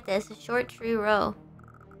 Ooh, I like this. A short tree row.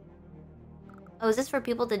 Oh, is this for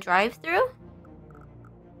people to drive through?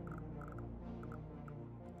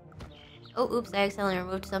 Oh, oops, I accidentally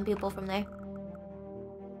removed some people from there.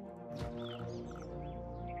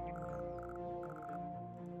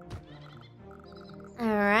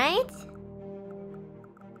 Alright.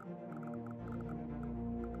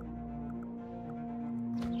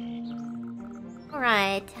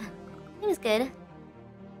 Alright. It was good.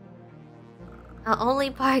 Only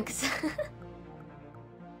parks.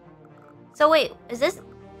 So wait, is this...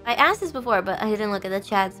 I asked this before, but I didn't look at the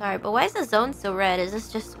chat, sorry. But why is the zone so red? Is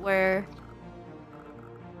this just where...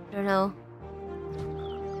 I don't know.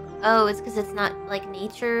 Oh, it's because it's not, like,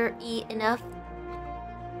 nature-y enough?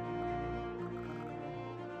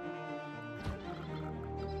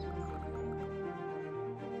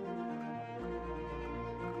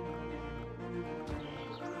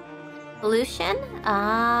 Pollution?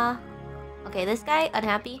 Okay, this guy,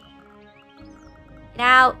 unhappy. Get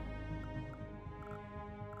out!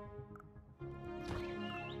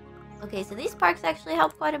 Okay, so these parks actually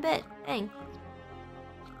help quite a bit. Dang.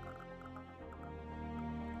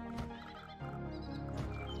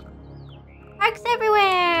 Parks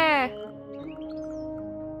everywhere!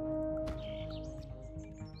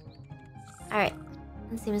 Alright,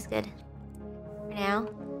 that seems good. For now.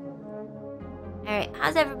 Alright,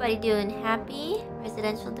 how's everybody doing? Happy?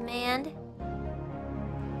 Residential demand?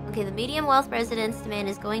 Okay, the medium wealth residence demand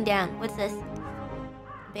is going down. What's this?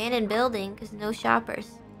 Abandoned building, because no shoppers.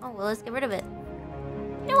 Oh, well, let's get rid of it.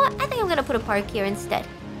 You know what? I think I'm gonna put a park here instead.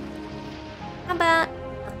 How about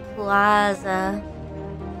a plaza?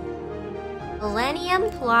 Millennium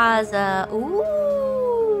Plaza.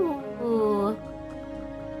 Ooh.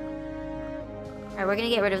 Alright, we're gonna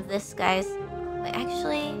get rid of this, guys. Wait,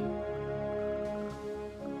 actually...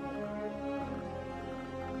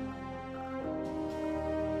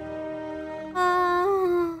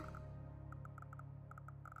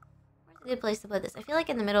 good place to put this. I feel like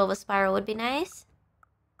in the middle of a spiral would be nice.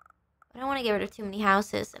 I don't want to get rid of too many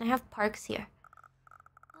houses. And I have parks here.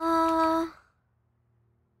 That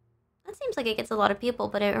seems like it gets a lot of people,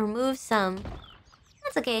 but it removes some.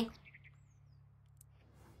 That's okay.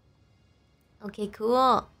 Okay,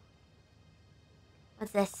 cool.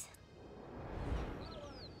 What's this?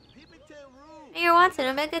 Mayor Watson,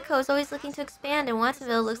 Omega Co. is always looking to expand, and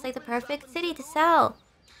Watsonville looks like the perfect city to sell.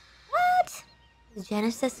 What? The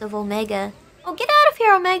genesis of Omega. Oh, get out of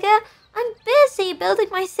here, Omega! I'm busy building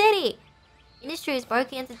my city! Industry is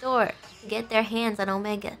barking at the door to get their hands on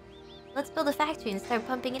Omega. Let's build a factory and start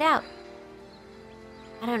pumping it out.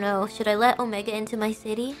 I don't know, should I let Omega into my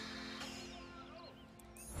city?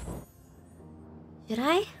 Should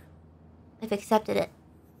I? I've accepted it.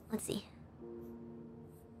 Let's see.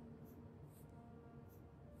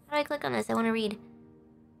 How do I click on this? I want to read.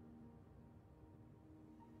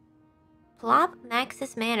 Plop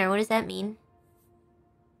Maxis Manor. What does that mean?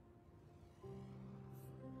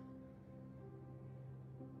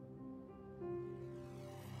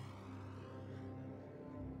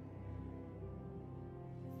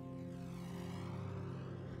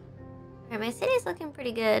 Alright, my city's looking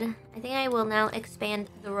pretty good. I think I will now expand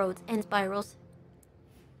the roads and spirals.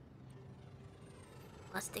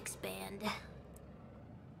 Must expand.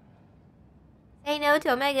 Say no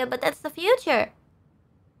to Omega, but that's the future.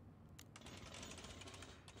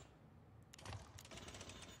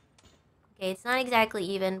 Okay, it's not exactly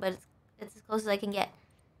even, but it's as close as I can get.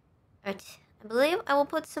 Alright, I believe I will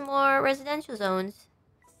put some more residential zones.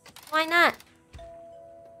 Why not?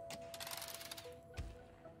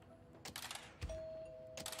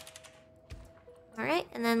 Alright,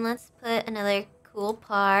 and then let's put another cool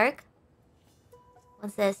park.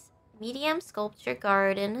 What's this? Medium sculpture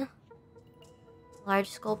garden. Large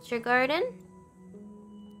sculpture garden.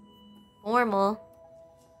 Formal.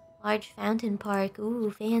 Large fountain park.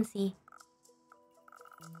 Ooh, fancy.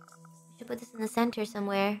 I should put this in the center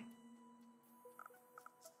somewhere.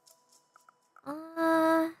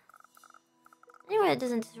 Anywhere that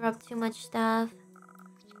doesn't disrupt too much stuff.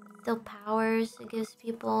 Still powers. It gives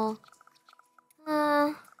people...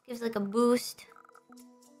 gives like a boost.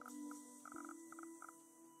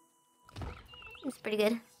 Seems pretty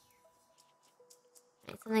good.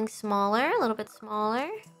 Right, something smaller, a little bit smaller.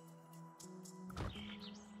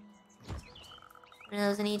 One of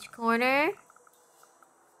those in each corner.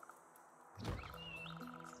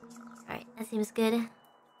 Alright, that seems good.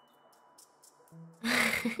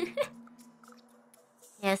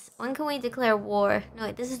 Yes, when can we declare war? No,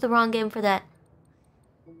 wait, this is the wrong game for that.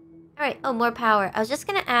 Alright, oh, more power. I was just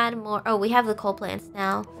gonna add more... Oh, we have the coal plants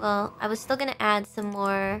now. Well, I was still gonna add some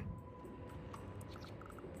more...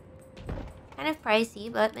 Kind of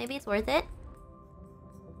pricey, but maybe it's worth it.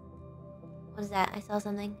 What is that? I saw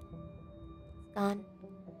something. It's gone.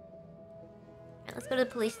 Alright, let's go to the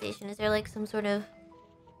police station. Is there like some sort of...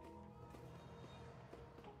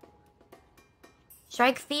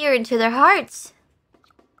 Strike fear into their hearts!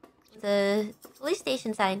 The police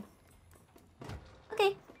station sign.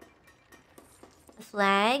 Okay. A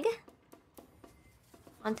flag.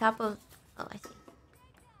 On top of... Oh, I see.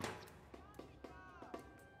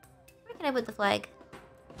 Where can I put the flag?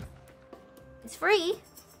 It's free.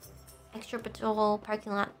 Extra patrol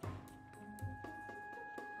parking lot.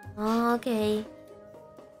 Okay.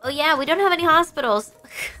 Oh yeah, we don't have any hospitals.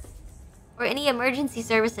 Or any emergency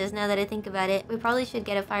services now that I think about it. We probably should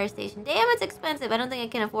get a fire station. Damn, it's expensive. I don't think I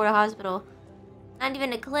can afford a hospital. Not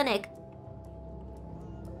even a clinic.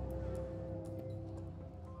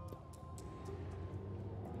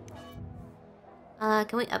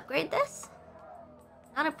 Can we upgrade this?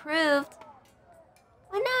 Not approved.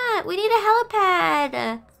 Why not? We need a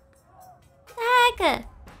helipad. What the heck?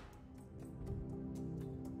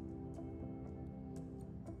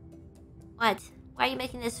 What? Why are you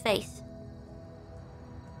making this face?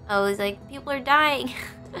 Oh, it's like, people are dying.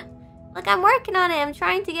 Look, I'm working on it. I'm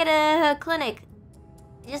trying to get a clinic.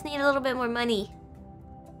 I just need a little bit more money.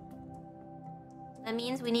 That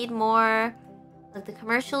means we need more... Like, the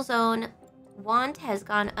commercial zone want has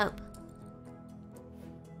gone up.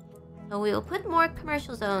 So we will put more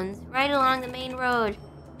commercial zones right along the main road.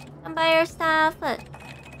 Come buy our stuff. Bye,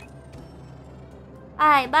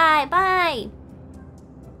 bye, bye.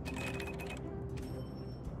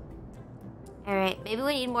 Alright, maybe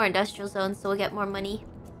we need more industrial zones so we'll get more money.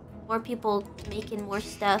 More people making more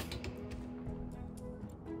stuff.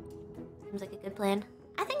 Seems like a good plan.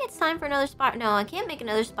 I think it's time for another spiral. No, I can't make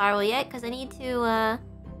another spiral yet because I need to, I'm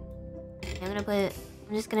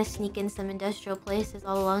just gonna sneak in some industrial places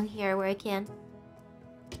all along here where I can.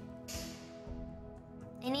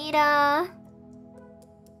 I need,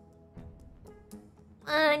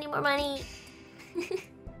 I need more money.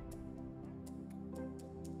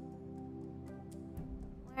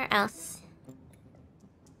 Where else?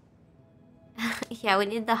 Yeah, we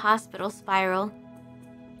need the hospital spiral.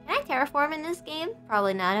 Can I terraform in this game?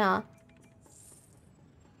 Probably not, huh?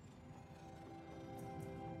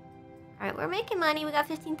 Alright, we're making money. We got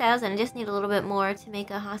 15,000. I just need a little bit more to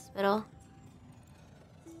make a hospital.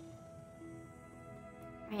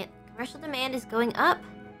 Alright, commercial demand is going up.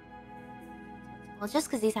 Well, just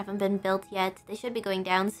because these haven't been built yet. They should be going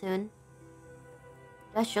down soon.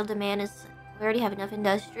 Industrial demand is... We already have enough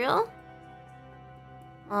industrial.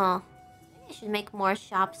 Oh, maybe I should make more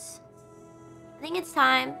shops. I think it's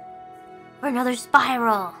time for another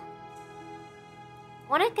spiral. I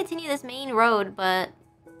want to continue this main road, but...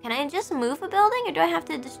 Can I just move a building, or do I have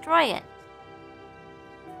to destroy it?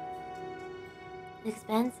 It's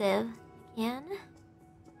expensive. I can?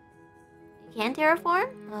 You can terraform?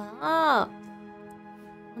 Oh.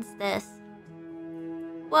 What's this?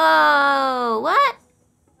 Whoa! What?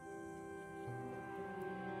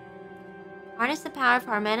 Harness the power of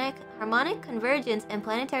harmonic convergence and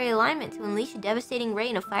planetary alignment to unleash a devastating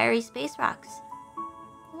rain of fiery space rocks.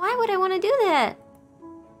 Why would I want to do that?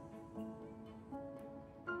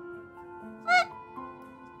 What?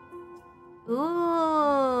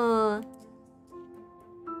 Ooh.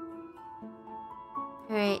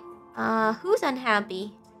 Alright. Who's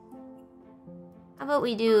unhappy? How about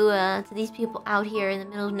we do, to these people out here in the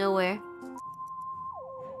middle of nowhere?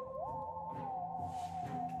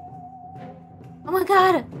 Oh my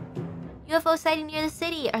god! UFO sighting near the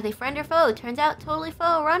city. Are they friend or foe? Turns out totally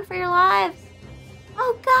foe. Run for your lives!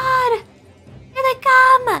 Oh god! Here they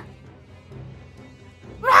come!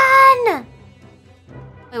 Run!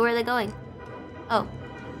 Wait, where are they going? Oh.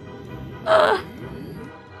 No!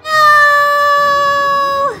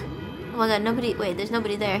 Oh my god, nobody... Wait, there's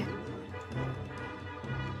nobody there.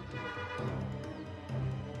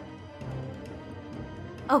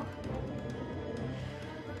 Oh.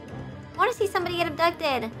 I want to see somebody get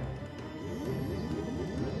abducted.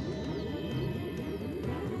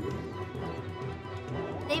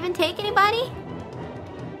 Did they even take anybody?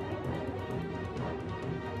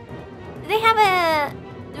 Do they have a...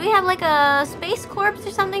 Do we have like a space corps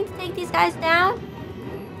or something to take these guys down?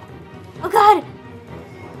 Oh god!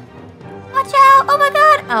 Watch out! Oh my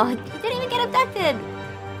god! Oh, he didn't even get abducted.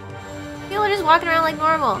 People are just walking around like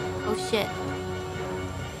normal. Oh shit.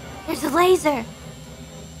 There's a laser!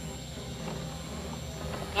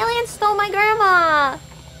 Aliens stole my grandma!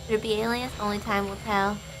 Could it be aliens? Only time will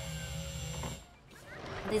tell.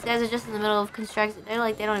 These guys are just in the middle of construction. They're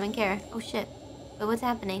like, they don't even care. Oh shit. But what's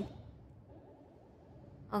happening?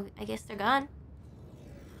 Oh, I guess they're gone.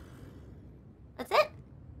 That's it?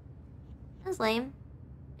 That's lame.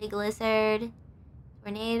 Big lizard.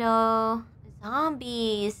 Tornado.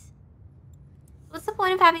 Zombies. What's the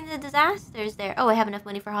point of having the disasters there? Oh, I have enough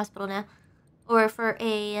money for a hospital now. Or for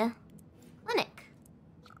a clinic.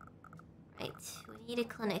 Right, we need a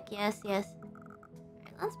clinic. Yes, yes.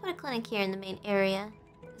 Alright, let's put a clinic here in the main area.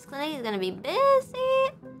 This clinic is gonna be busy.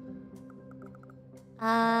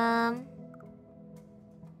 Yeah,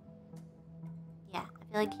 I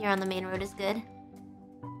feel like here on the main road is good.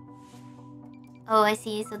 Oh, I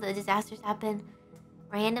see. So the disasters happen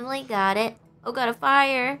randomly. Got it. Oh, got a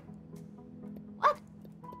fire. What?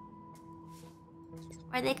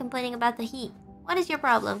 Why are they complaining about the heat? What is your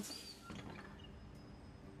problem?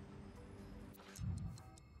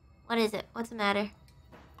 What is it? What's the matter?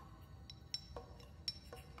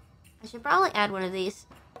 I should probably add one of these.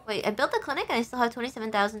 Wait, I built the clinic and I still have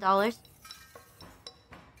 $27,000.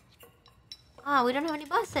 Ah, we don't have any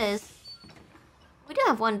buses. We do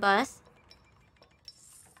have one bus.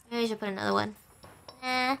 Maybe I should put another one.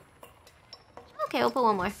 Eh. Okay, we'll put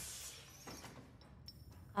one more.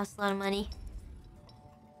 Costs a lot of money.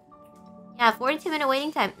 Yeah, 42-minute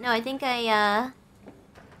waiting time. No, I think I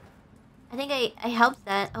helped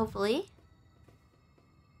that, hopefully.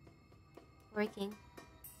 Working.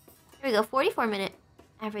 Here we go, 44-minute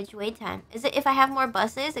average wait time. Is it if I have more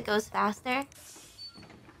buses, it goes faster?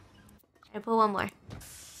 Try to put one more.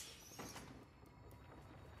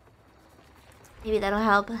 Maybe that'll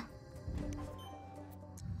help. Treating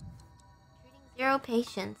 0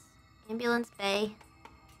 patients. Ambulance bay.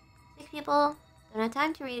 6 people. Don't have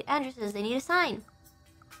time to read addresses. They need a sign.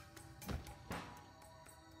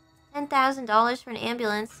 $10,000 for an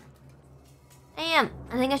ambulance. Damn.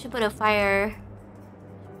 I think I should put a fire...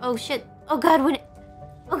 Oh shit. Oh god,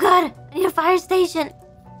 oh god! I need a fire station!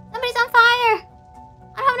 Somebody's on fire!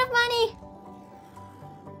 I don't have enough money!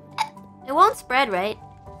 It won't spread, right?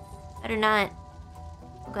 Better not.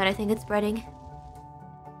 Oh god, I think it's spreading.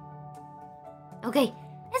 Okay,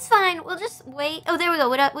 It's fine. We'll just wait. Oh, there we go.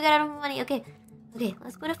 We got enough money. Okay. Okay,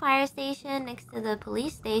 let's put a fire station next to the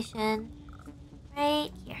police station. Right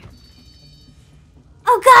here.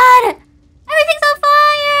 Oh, God! Everything's on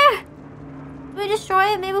fire! Do we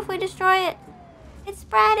destroy it? Maybe if we destroy it. It's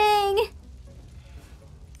spreading.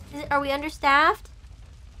 Are we understaffed?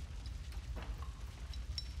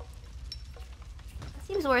 It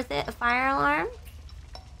seems worth it. A fire alarm.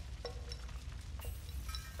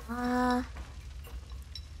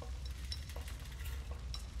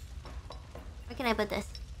 Where can I put this?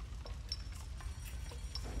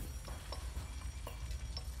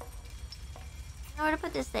 I know where to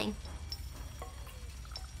put this thing.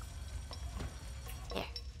 Here.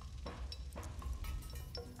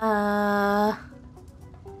 My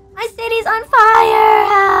city's on fire!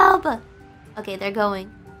 Help! Okay, they're going.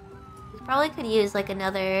 We probably could use like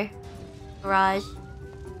another garage.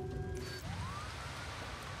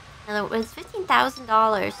 It's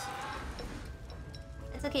 $15,000.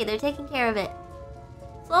 It's okay, they're taking care of it.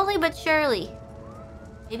 Slowly but surely.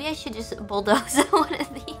 Maybe I should just bulldoze one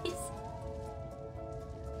of these.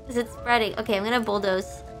 Because it's spreading. Okay, I'm gonna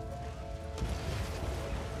bulldoze.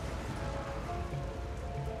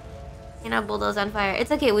 Cannot bulldoze on fire.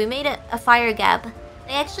 It's okay, we made a fire gap.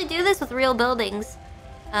 They actually do this with real buildings.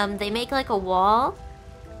 They make like a wall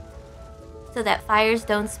so that fires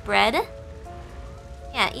don't spread.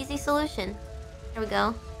 Yeah, easy solution. There we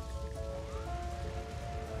go.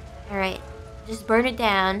 Alright. Just burn it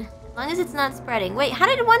down. As long as it's not spreading. Wait, how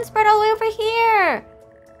did one spread all the way over here?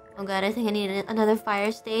 Oh god, I think I need another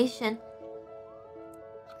fire station.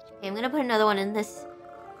 Okay, I'm gonna put another one in this.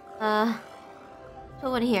 Put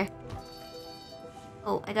one here.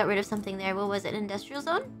 Oh, I got rid of something there. What was it? Industrial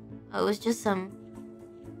zone? Oh, it was just some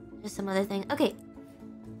other thing. Okay.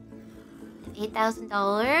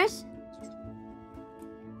 $8,000.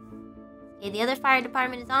 Okay, the other fire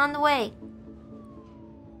department is on the way.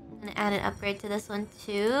 I'm gonna add an upgrade to this one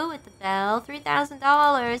too with the bell. $3,000.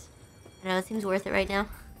 I know, it seems worth it right now.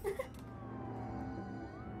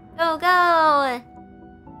 Go, go!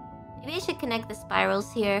 Maybe I should connect the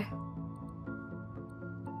spirals here.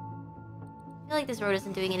 I feel like this road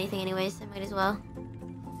isn't doing anything anyways, so I might as well.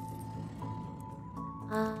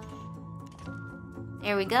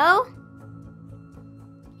 There we go.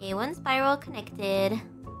 Okay, one spiral connected.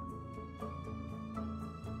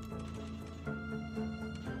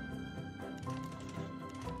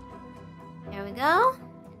 There we go.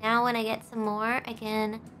 Now when I get some more, I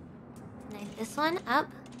can connect this one up.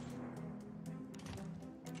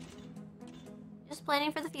 Just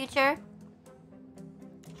planning for the future.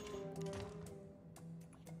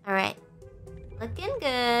 Alright. Looking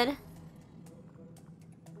good.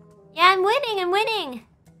 Yeah, I'm winning!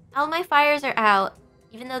 All my fires are out.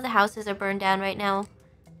 Even though the houses are burned down right now.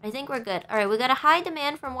 I think we're good. Alright, we got a high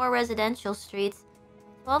demand for more residential streets.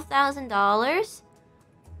 $12,000.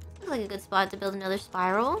 Looks like a good spot to build another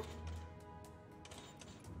spiral.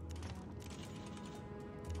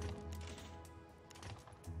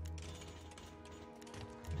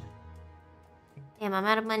 Damn, I'm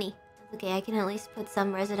out of money. Okay, I can at least put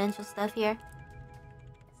some residential stuff here.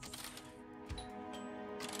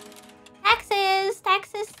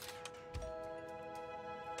 Taxes!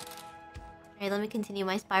 Alright, let me continue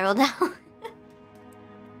my spiral down.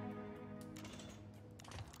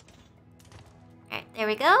 Alright, there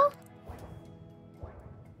we go.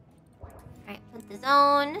 Alright, put the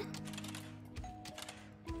zone.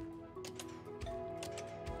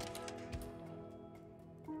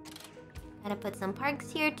 Gotta put some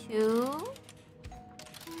parks here too.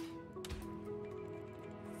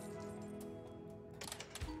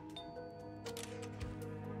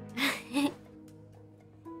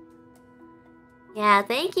 Yeah,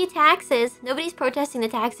 thank you, taxes. Nobody's protesting the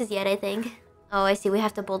taxes yet, I think. Oh, I see. We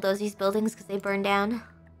have to bulldoze these buildings because they burned down.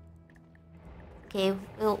 Okay,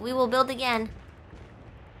 we will build again.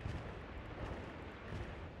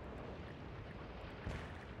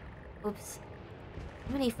 Oops.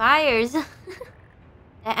 So many fires.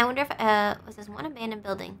 I wonder if, was this one abandoned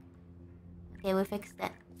building? Okay, we fixed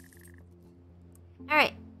it.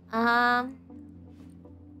 Alright,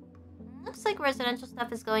 looks like residential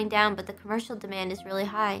stuff is going down, but the commercial demand is really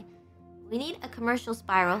high. We need a commercial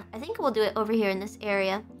spiral. I think we'll do it over here in this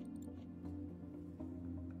area.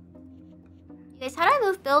 You guys, how do I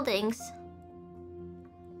move buildings?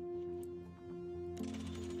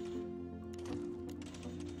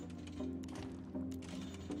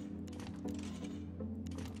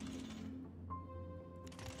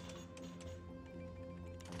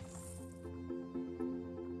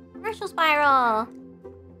 Commercial spiral!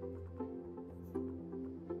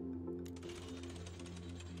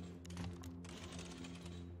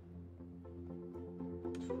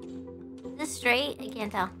 this straight? I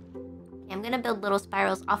can't tell. Okay, I'm gonna build little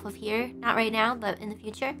spirals off of here. Not right now, but in the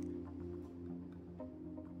future.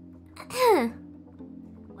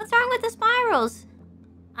 What's wrong with the spirals?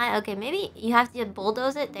 Okay, maybe you have to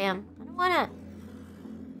bulldoze it? Damn. I don't wanna...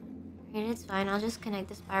 Okay, it's fine. I'll just connect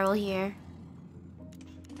the spiral here.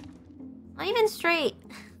 Not even straight.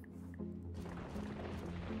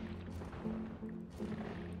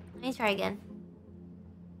 Let me try again.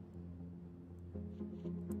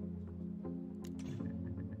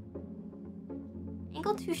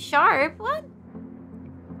 Angle too sharp? What?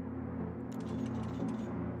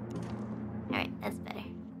 Alright, that's better.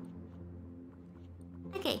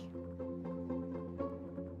 Okay.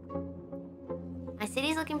 My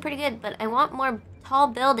city's looking pretty good, but I want more tall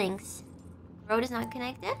buildings. Road is not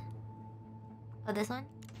connected? Oh, this one?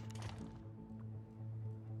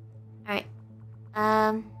 Alright.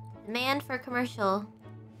 Demand for commercial.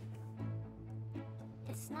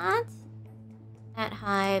 It's not that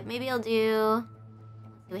high. Maybe I'll do...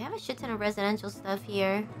 We have a shit ton of residential stuff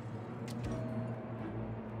here.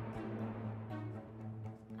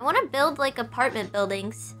 I want to build, like, apartment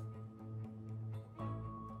buildings.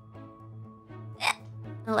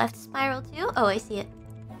 The left spiral, too? Oh, I see it.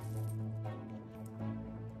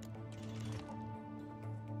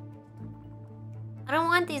 I don't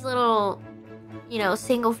want these little, you know,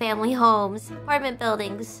 single-family homes. Apartment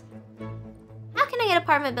buildings. How can I get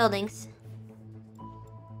apartment buildings?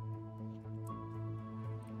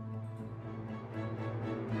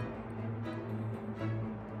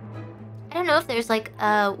 I don't know if there's, like,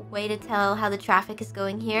 a way to tell how the traffic is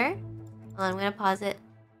going here. Hold on, I'm gonna pause it.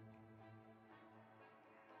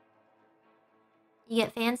 You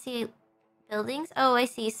get fancy buildings? Oh, I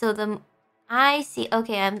see. So I see.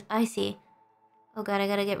 Okay, I see. Oh god, I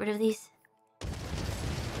gotta get rid of these.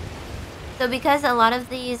 So because a lot of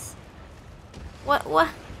these... What? Why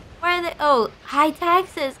are they... Oh, high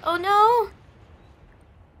taxes. Oh no!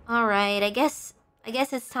 Alright, I guess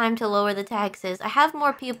it's time to lower the taxes. I have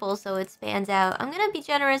more people, so it spans out. I'm gonna be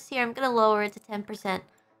generous here. I'm gonna lower it to 10%.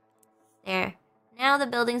 There. Now the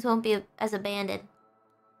buildings won't be as abandoned.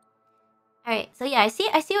 Alright, so yeah, I see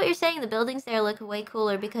what you're saying. The buildings there look way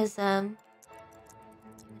cooler because, put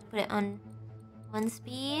it on 1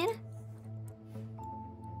 speed.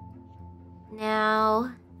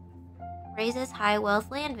 Now, raises high wealth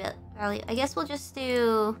land value. I guess we'll just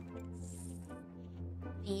do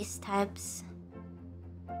these types.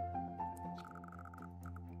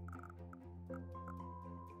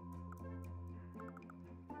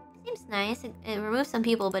 Seems nice. It removes some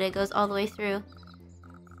people, but it goes all the way through.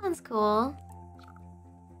 Sounds cool.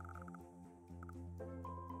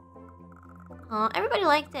 Aw, everybody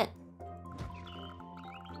liked it.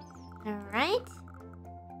 Alright.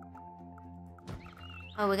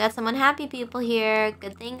 Oh, we got some unhappy people here.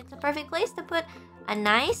 Good thing it's a perfect place to put a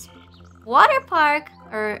nice water park.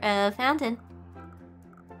 Or a fountain.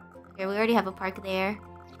 Okay, we already have a park there.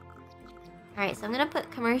 Alright, so I'm gonna put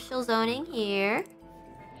commercial zoning here.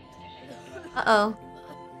 Uh-oh.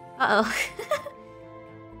 Uh-oh.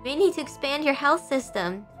 We need to expand your health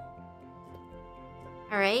system.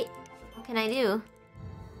 Alright. What can I do?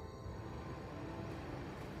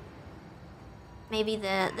 Maybe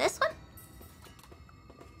this one?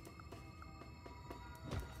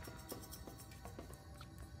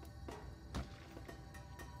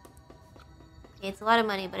 Okay, it's a lot of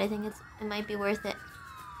money, but I think it might be worth it.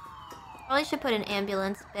 Probably should put an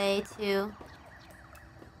ambulance bay too.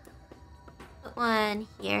 Put one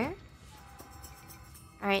here.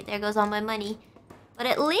 Alright, there goes all my money. But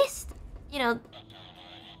at least, you know,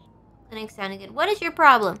 clinic sounded good. What is your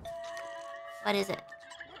problem? What is it?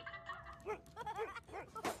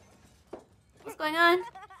 What's going on?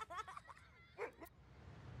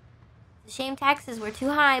 It's a shame taxes were too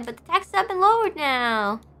high, but the taxes have been lowered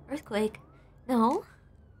now. Earthquake. No.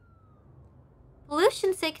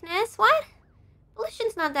 Pollution sickness? What?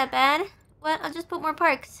 Pollution's not that bad. What? I'll just put more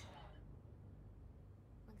parks.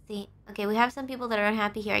 Let's see. Okay, we have some people that are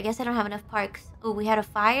unhappy here. I guess I don't have enough parks. Oh, we had a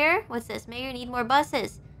fire? What's this? Mayor, need more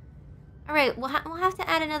buses. Alright, we'll have to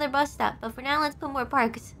add another bus stop. But for now, let's put more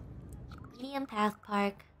parks. Medium Path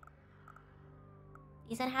Park.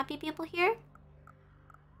 These unhappy people here?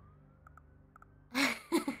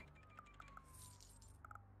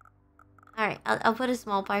 Alright, I'll put a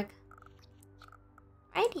small park.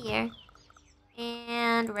 Right here.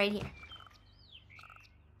 And right here.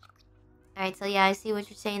 Alright, so yeah, I see what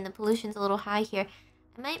you're saying. The pollution's a little high here.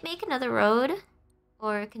 I might make another road.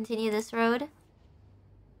 Or continue this road.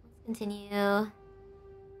 Let's continue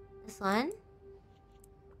this one.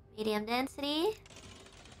 Medium density.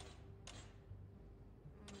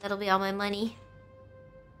 That'll be all my money.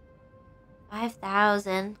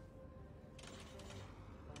 5,000.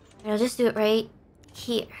 And I'll just do it right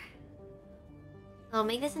here. I'll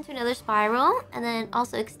make this into another spiral and then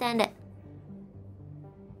also extend it.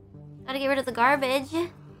 Gotta get rid of the garbage.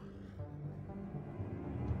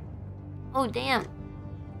 Oh, damn.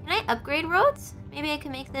 Can I upgrade roads? Maybe I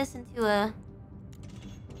can make this into a...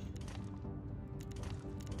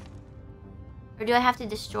 Or do I have to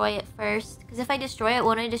destroy it first? Because if I destroy it,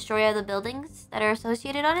 won't I destroy all the buildings that are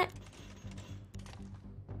associated on it?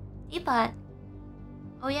 Teapot.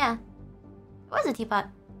 Oh, yeah. It was a teapot.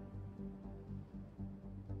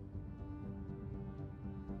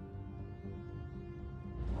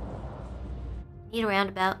 Need a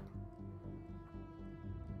roundabout.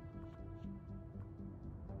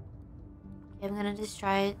 Okay, I'm gonna just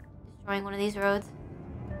try destroying one of these roads.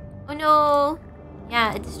 Oh no!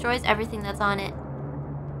 Yeah, it destroys everything that's on it.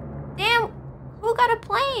 Damn! Who got a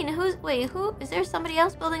plane? Wait, who? Is there somebody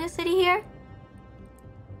else building a city here?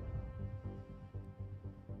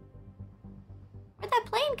 Where'd that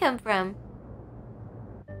plane come from?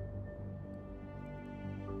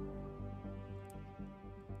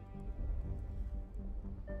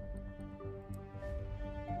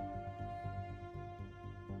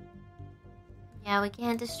 Yeah, we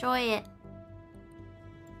can't destroy it.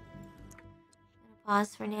 Gonna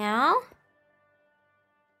pause for now.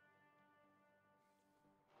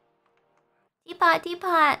 Teapot,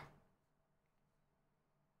 teapot!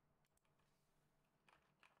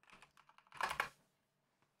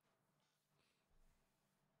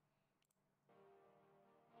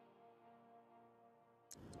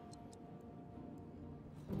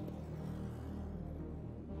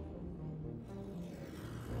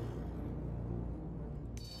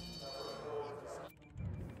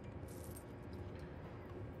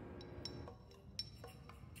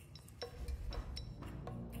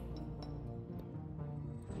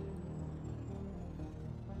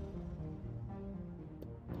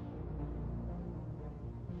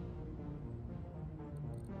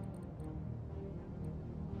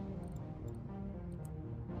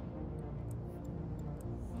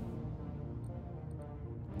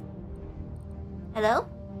 Hello?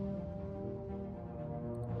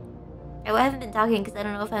 Oh, I haven't been talking because I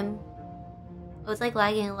don't know if I'm... Oh, it's like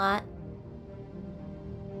lagging a lot.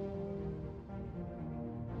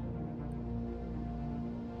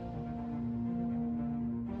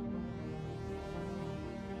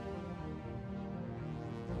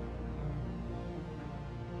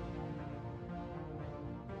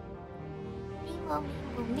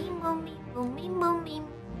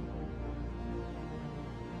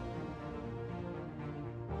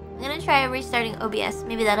 I'm gonna try restarting OBS.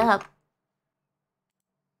 Maybe that'll help.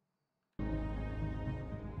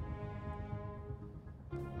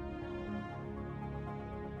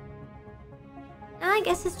 No, I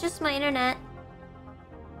guess it's just my internet.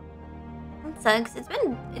 That sucks. It's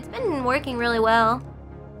been working really well.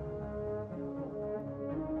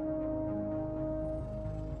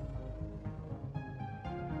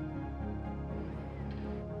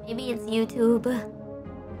 Maybe it's YouTube.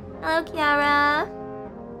 Hello, Kiara.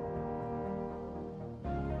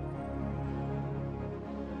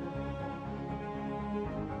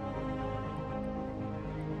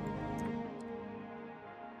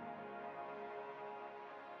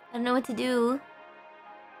 I don't know what to do.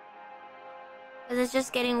 Because it's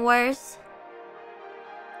just getting worse.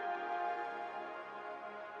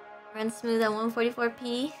 Run smooth at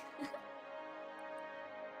 144p.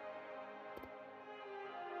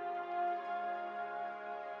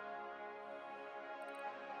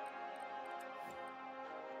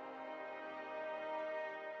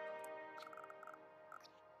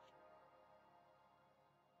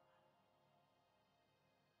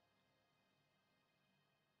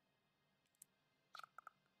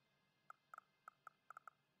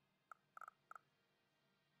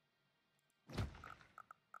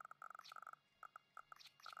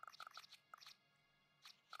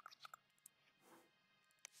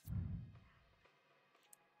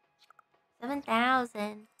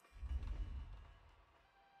 $7,000.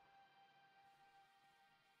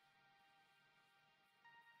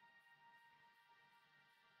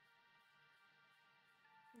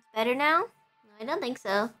 It's better now? No, I don't think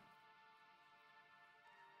so.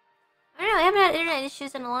 I don't know, I haven't had internet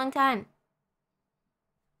issues in a long time.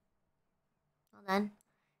 Hold on.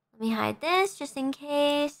 Let me hide this just in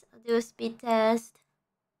case. I'll do a speed test.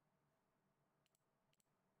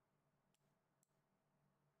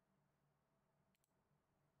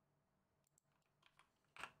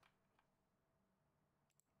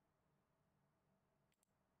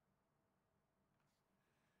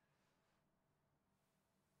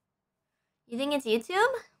 You think it's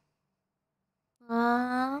YouTube?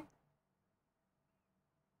 Uh,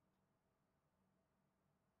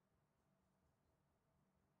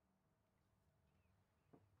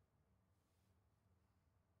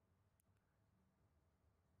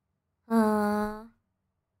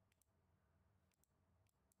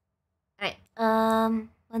 Alright,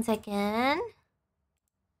 1 second.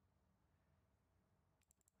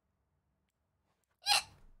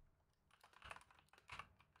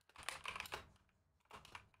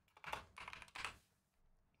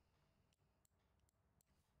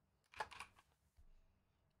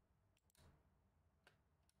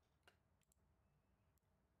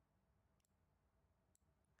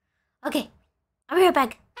 Okay, I'll be right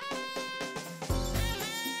back.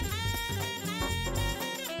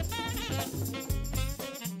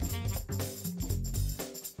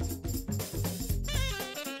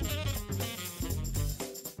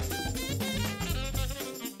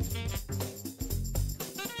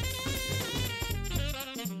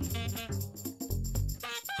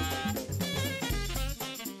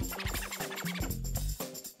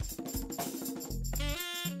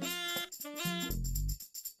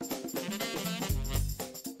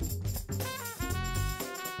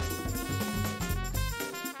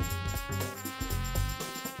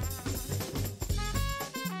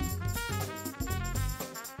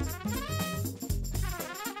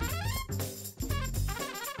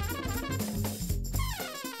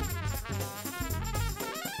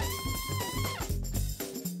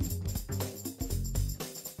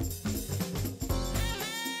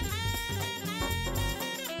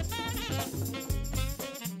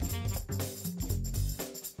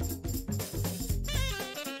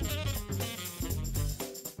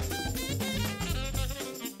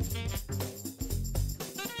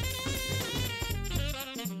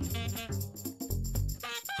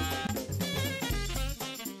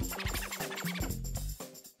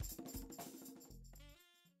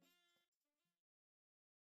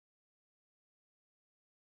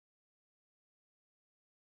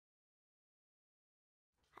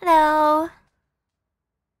 Hello.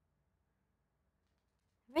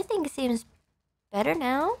 Everything seems better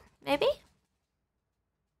now, maybe?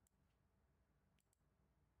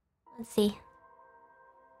 Let's see.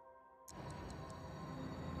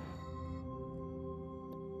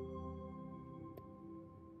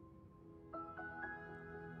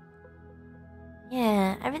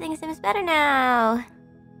 Yeah, everything seems better now.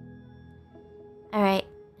 Alright.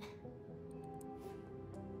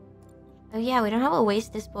 Oh yeah, we don't have a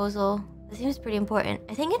waste disposal. That seems pretty important.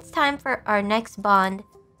 I think it's time for our next bond.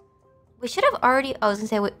 We should have already... I was gonna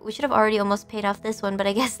say, we should have already almost paid off this one, but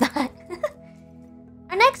I guess not.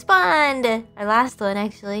 Our next bond! Our last one,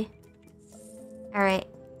 actually. Alright.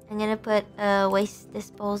 I'm gonna put a waste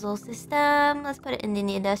disposal system. Let's put it in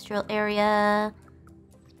the industrial area.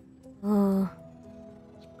 Ooh.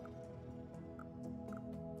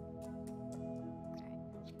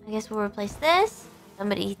 I guess we'll replace this.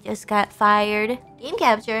 Somebody just got fired. Game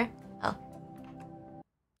capture. Oh.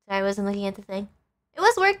 Sorry, I wasn't looking at the thing. It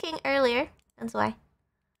was working earlier. That's why.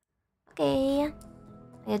 Okay.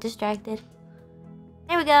 I got distracted.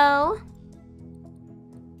 There we go.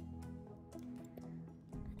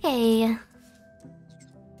 Okay.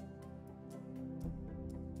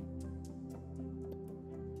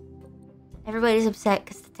 Everybody's upset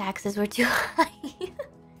because the taxes were too high.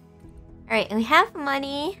 Alright, and we have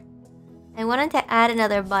money. I wanted to add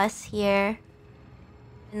another bus here.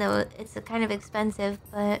 Even though it's kind of expensive,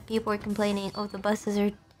 but people are complaining, oh, the buses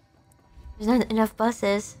are... There's not enough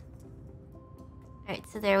buses. Alright,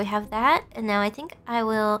 so there we have that. And now I think I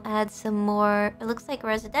will add some more... It looks like a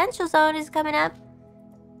residential zone is coming up.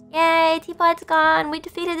 Yay, teapot's gone. We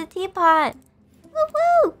defeated the teapot. Woo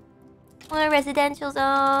woo! More residential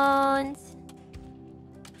zones.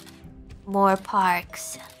 More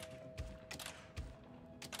parks.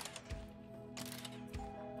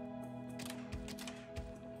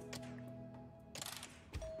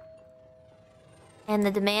 And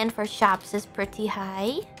the demand for shops is pretty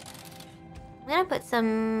high. I'm gonna put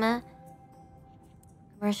some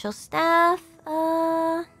commercial stuff.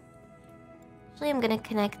 Actually, I'm gonna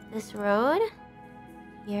connect this road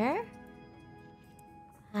here.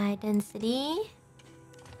 High density.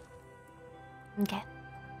 Okay.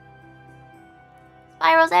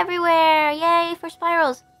 Spirals everywhere! Yay for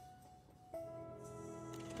spirals!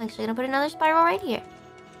 I'm actually gonna put another spiral right here.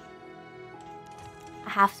 A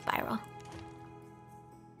half spiral.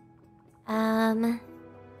 And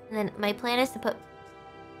then my plan is to put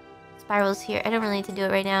spirals here. I don't really need to do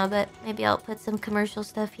it right now, but maybe I'll put some commercial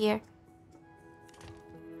stuff here.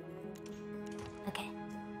 Okay.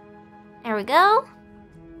 There we go.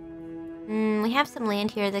 We have some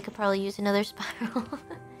land here that could probably use another spiral.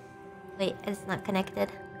 Wait, it's not connected.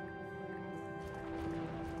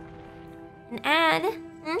 An ad?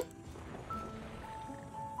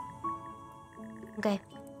 Okay.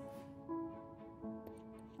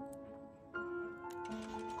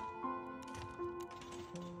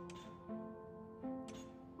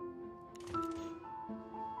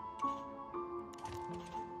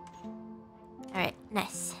 Alright,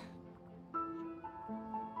 nice.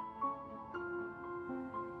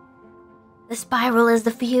 The spiral is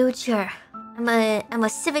the future. I'm a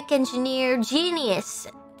civic engineer genius.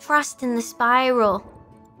 Trust in the spiral.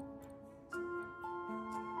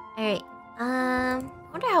 Alright. I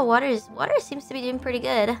wonder how water seems to be doing pretty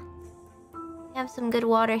good. We have some good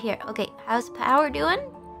water here. Okay, how's power doing?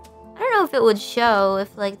 I don't know if it would show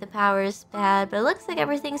if like the power is bad, but it looks like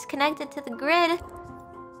everything's connected to the grid.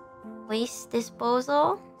 Waste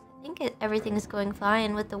disposal. I think everything's going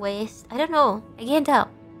fine with the waste. I don't know. I can't tell.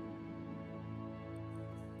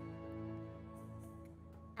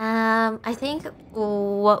 I think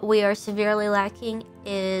what we are severely lacking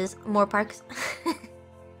is more parks.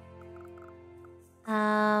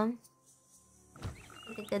 I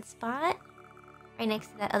think a good spot. Right next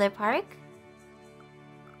to that other park.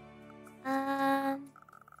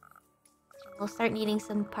 We'll start needing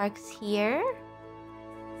some parks here.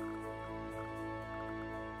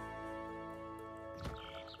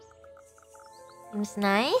 Seems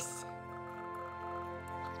nice.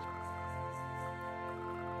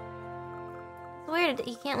 It's weird that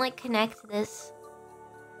you can't like connect this.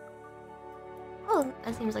 Oh,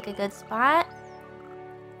 that seems like a good spot.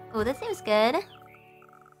 Oh, that seems good.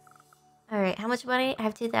 Alright, how much money? I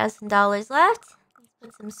have $2,000 left. Let's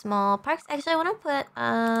put some small parks. Actually, I want to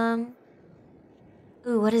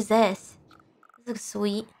put, Ooh, what is this? This looks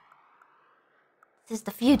sweet. This is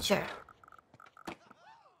the future.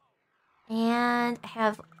 And I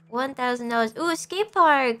have $1,000. Ooh, a skate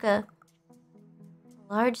park! A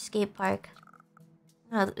large skate park.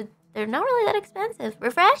 Oh, they're not really that expensive.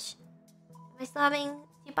 Refresh? Am I still having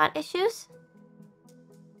teapot issues?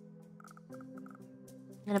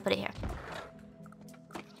 I'm gonna put it here.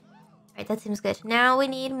 Alright, that seems good. Now we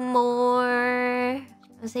need more... I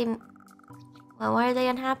was saying... Well, why are they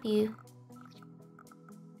unhappy? Is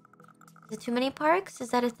it too many parks? Is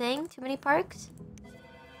that a thing? Too many parks?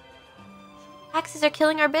 Taxes are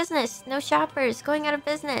killing our business. No shoppers. Going out of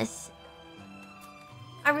business.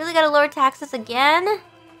 I really gotta lower taxes again?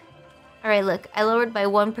 Alright, look. I lowered by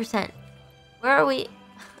 1%. Where are we?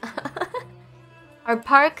 Our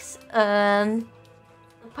parks,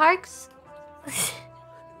 parks...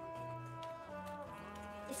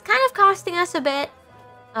 It's kind of costing us a bit.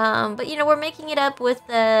 But you know, we're making it up with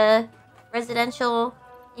the residential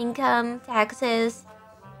income taxes.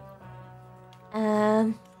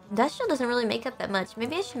 Industrial doesn't really make up that much.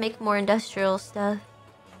 Maybe I should make more industrial stuff.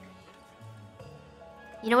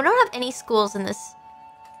 You know, we don't have any schools in this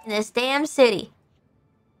damn city.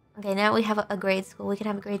 Okay, now we have a grade school. We can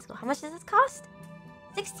have a grade school. How much does this cost?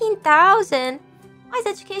 16,000. Why is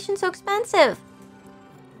education so expensive?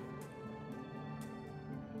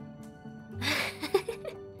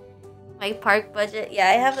 My park budget. Yeah,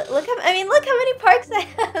 I have. Look how many parks I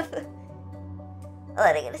have. I'll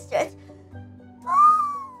let it get a stretch.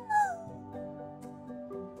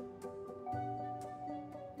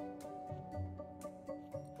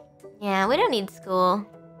 Yeah, we don't need school.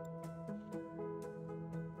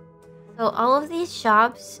 So all of these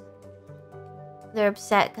shops, they're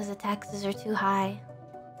upset because the taxes are too high.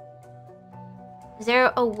 Is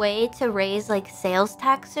there a way to raise like sales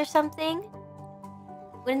tax or something?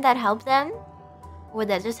 Wouldn't that help them? Or would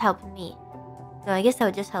that just help me? No, I guess that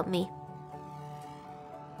would just help me.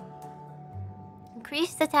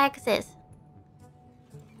 Increase the taxes.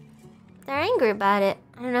 They're angry about it.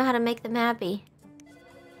 I don't know how to make them happy.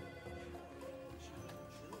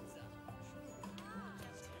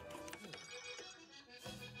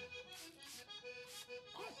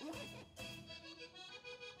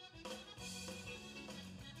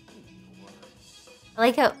 I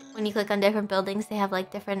like how when you click on different buildings, they have like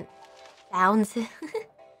different sounds.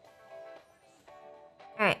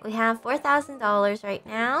 Alright, we have $4,000 right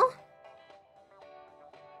now.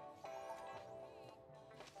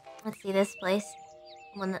 Let's see this place.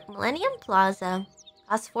 Millennium Plaza.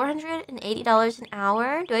 Costs $480 an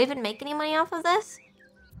hour. Do I even make any money off of this?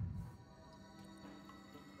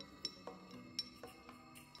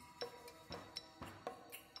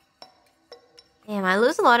 Damn, I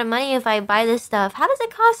lose a lot of money if I buy this stuff. How does it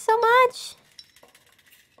cost so much?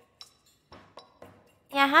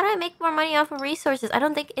 Yeah, how do I make more money off of resources? I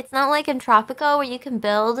don't think... It's not like in Tropico where you can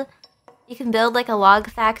build You can build like a log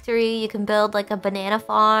factory. You can build like a banana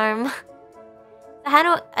farm.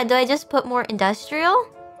 How do I just put more industrial?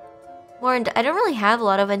 I don't really have a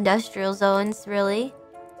lot of industrial zones, really.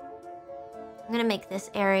 I'm gonna make this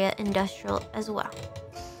area industrial as well.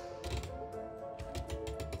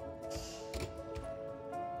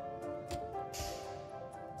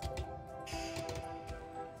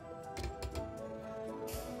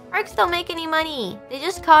 Parks don't make any money. They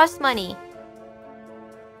just cost money.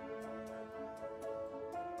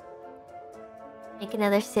 Make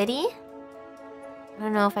another city? I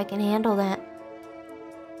don't know if I can handle that.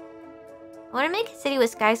 I want to make a city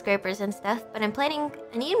with skyscrapers and stuff, but I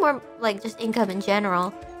need more, like, just income in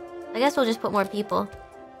general. I guess we'll just put more people.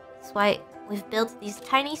 That's why we've built these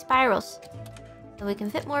tiny spirals. So we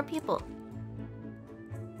can fit more people.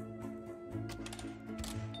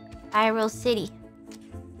 Spiral City.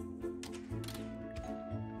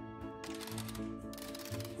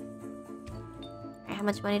 Alright, how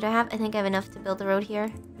much money do I have? I think I have enough to build the road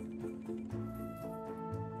here.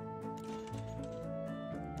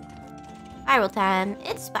 Spiral time.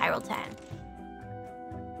 It's spiral time.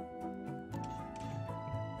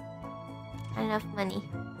 Not enough money.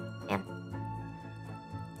 Damn.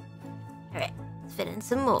 Alright, let's fit in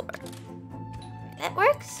some more. That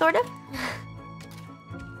works, sort of.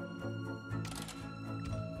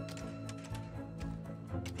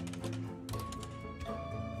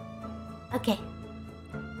 Okay.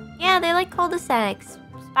 Yeah, they like cul-de-sacs.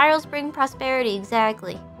 Spirals bring prosperity,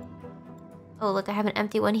 exactly. Oh, look, I have an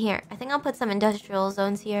empty one here. I think I'll put some industrial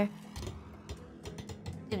zones here.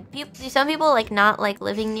 Do some people, like, not like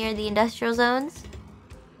living near the industrial zones?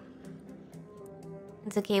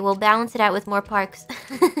 It's okay, we'll balance it out with more parks.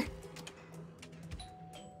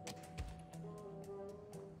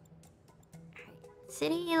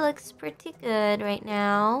 City looks pretty good right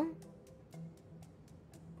now.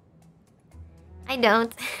 I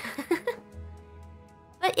don't.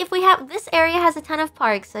 But if we have... This area has a ton of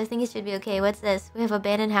parks, so I think it should be okay. What's this? We have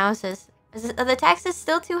abandoned houses. Are the taxes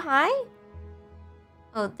still too high?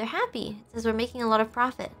 Oh, they're happy. It says we're making a lot of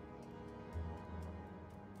profit.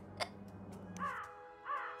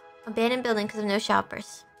 Abandoned building because of no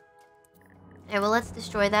shoppers. Alright, well, let's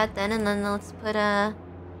destroy that then, and then let's put a...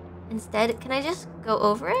 Instead, can I just go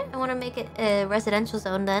over it? I want to make it a residential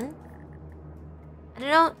zone then. I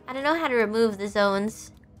don't know how to remove the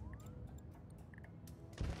zones.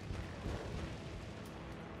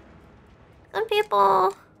 Some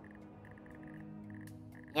people...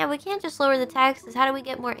 Yeah, we can't just lower the taxes. How do we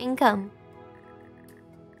get more income?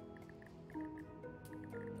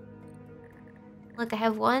 Look, I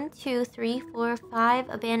have 1, 2, 3, 4, 5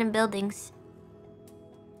 abandoned buildings.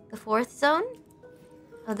 The 4th zone?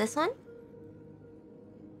 Oh, this one?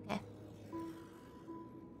 Okay.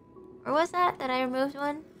 Or was that I removed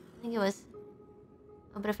one? I think it was...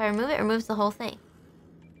 Oh, but if I remove it, it removes the whole thing.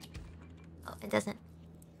 Oh, it doesn't.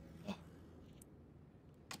 Okay.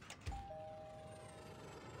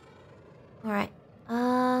 Alright.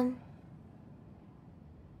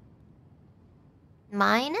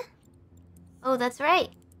 Mine? Oh, that's right.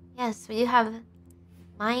 Yes, we do have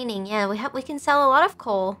mining. Yeah, we can sell a lot of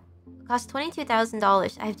coal. It costs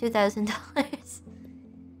 $22,000. I have $2,000. Is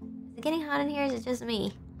it getting hot in here? Is it just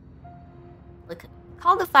me? Look,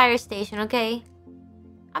 call the fire station, okay?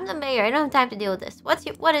 I'm the mayor. I don't have time to deal with this.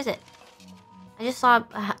 What is it? I just saw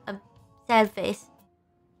a sad face.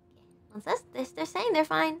 What's this? They're saying they're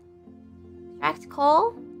fine. Extract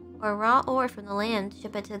coal or raw ore from the land.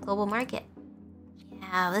 Ship it to the global market.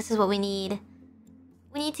 Yeah, this is what we need.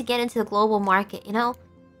 We need to get into the global market, you know?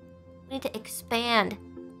 We need to expand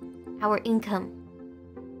our income.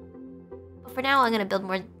 But for now, I'm gonna build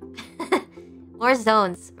more... more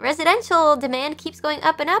zones. Residential demand keeps going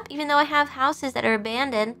up and up, even though I have houses that are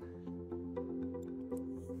abandoned.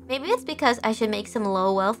 Maybe it's because I should make some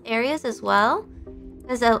low wealth areas as well.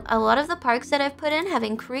 Because a lot of the parks that I've put in have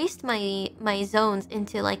increased my zones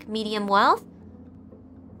into like medium wealth.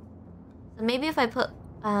 So maybe if I put...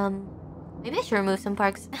 maybe I should remove some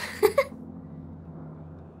parks.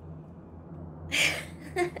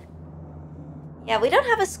 Yeah, we don't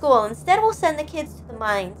have a school. Instead, we'll send the kids to the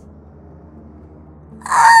mines.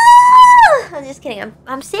 Ah! I'm just kidding.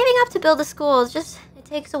 I'm saving up to build a school. It's just... It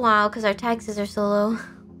takes a while because our taxes are so low.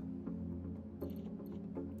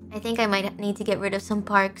 I think I might need to get rid of some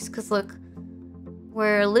parks. Because look,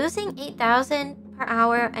 we're losing 8,000 per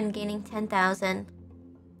hour and gaining 10,000.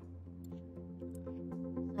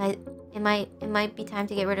 It might be time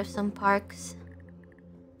to get rid of some parks.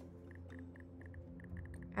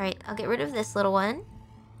 Alright, I'll get rid of this little one.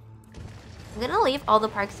 I'm gonna leave all the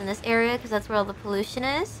parks in this area because that's where all the pollution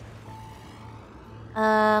is.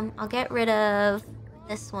 I'll get rid of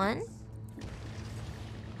this one.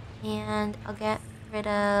 And I'll get rid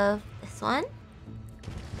of this one.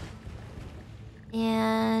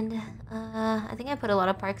 And, I think I put a lot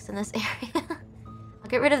of parks in this area. I'll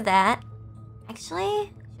get rid of that.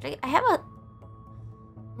 Actually, should I have a...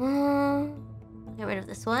 get rid of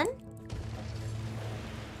this one. I don't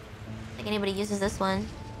think anybody uses this one.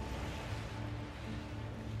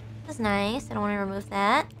 That's nice. I don't want to remove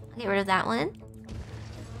that. I'll get rid of that one.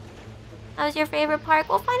 That was your favorite park?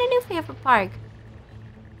 We'll find a new favorite park.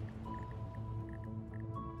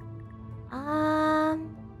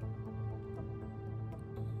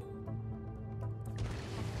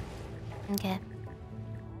 Okay.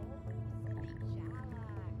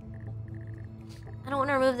 I don't want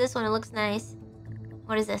to remove this one. It looks nice.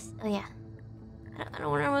 What is this? Oh, yeah. I don't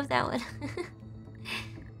want to remove that one.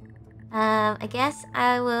 I guess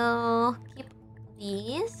I will keep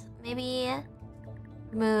these. Maybe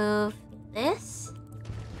remove this.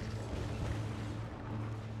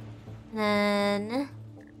 And then...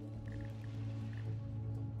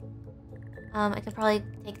 I could probably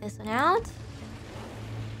take this one out.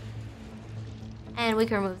 And we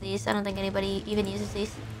can remove these. I don't think anybody even uses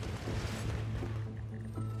these.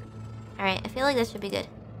 Alright, I feel like this should be good.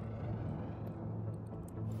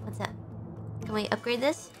 What's that? Can we upgrade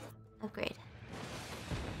this? Upgrade.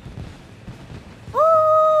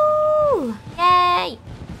 Woo! Yay!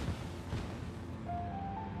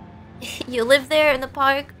 You live there in the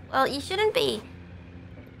park? Well, you shouldn't be.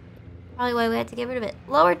 Probably why we had to get rid of it.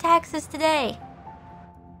 Lower taxes today.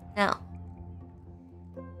 No.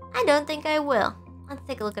 I don't think I will. Let's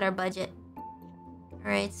take a look at our budget.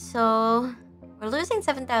 Alright, so... we're losing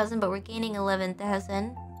 7,000, but we're gaining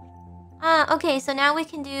 11,000. Okay, so now we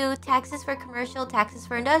can do taxes for commercial, taxes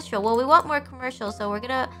for industrial. Well, we want more commercial, so we're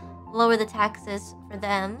gonna lower the taxes for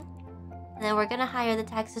them. And then we're gonna higher the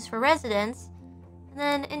taxes for residents. And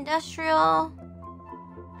then industrial...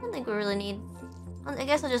 I don't think we really need... I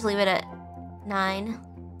guess I'll just leave it at 9.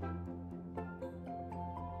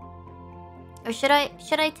 Or should I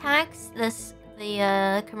tax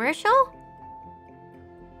the commercial?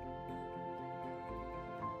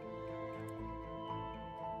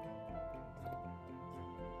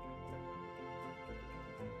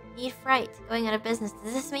 Need freight going out of business.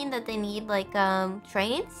 Does this mean that they need like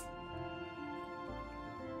trains?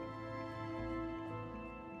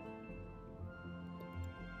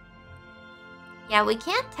 Yeah, we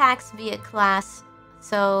can't tax via class,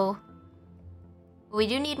 so we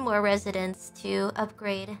do need more residents to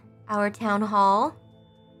upgrade our town hall.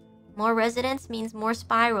 More residents means more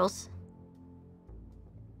spirals.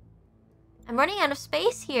 I'm running out of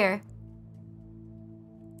space here.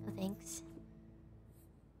 No thanks.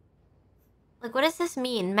 Like, what does this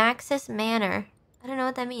mean? Maxis Manor. I don't know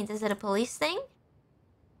what that means. Is it a police thing?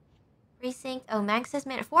 Precinct. Oh, Maxis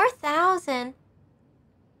Manor. 4,000.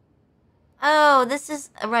 Oh, this is...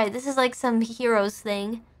 right, this is like some heroes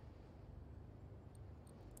thing.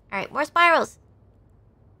 Alright, more spirals.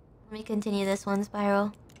 Let me continue this one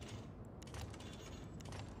spiral.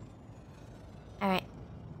 Alright.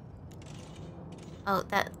 Oh,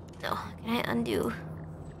 that... no. Can I undo?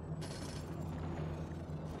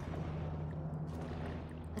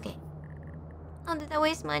 Okay. Oh, did that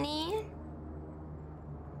waste money?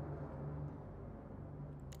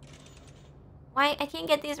 Why? I can't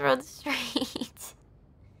get these roads straight.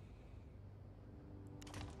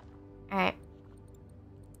 Alright.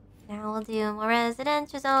 Now we'll do more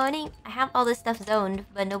residential zoning. I have all this stuff zoned,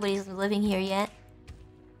 but nobody's living here yet.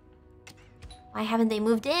 Why haven't they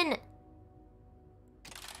moved in?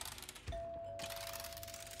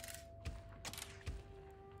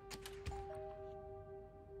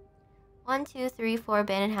 One, two, three, 4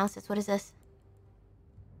 abandoned houses. What is this?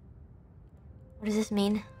 What does this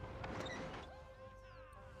mean?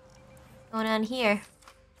 What's going on here?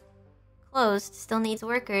 Closed. Still needs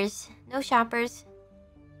workers. No shoppers.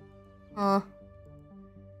 Oh.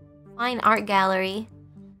 Fine art gallery.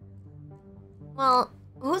 Well,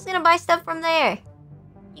 who's gonna buy stuff from there?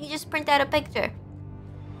 You can just print out a picture.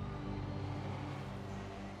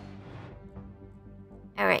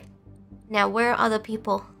 Alright. Now, where are the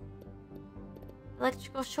people?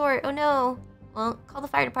 Electrical short. Oh no. Well, call the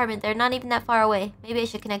fire department. They're not even that far away. Maybe I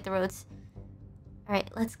should connect the roads. Alright,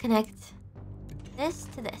 let's connect this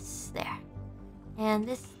to this. There. And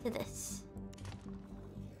this to this.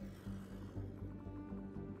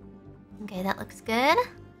 Okay, that looks good.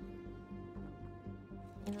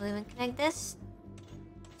 Maybe we'll even connect this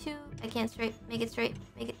to... I can't straight. Make it straight.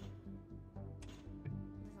 Make it...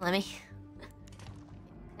 let me...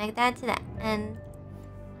 connect that to that. And...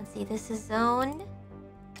 let's see, this is zoned.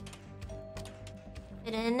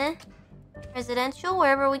 fit in residential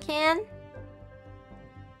wherever we can.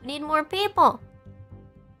 We need more people.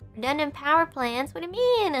 Redundant power plants? What do you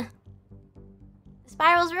mean? The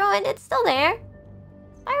spiral's ruined. It's still there.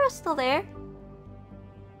 The spiral's still there.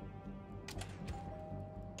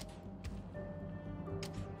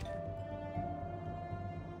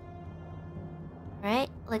 Alright,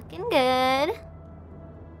 looking good.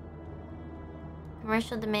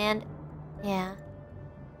 Commercial demand. Yeah.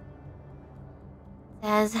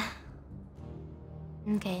 Says.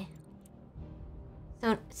 Okay.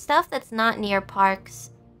 So, stuff that's not near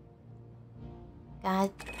parks.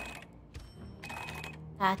 God.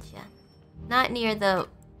 Gotcha. Not near the...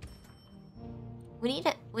 We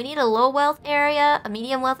need a low wealth area, a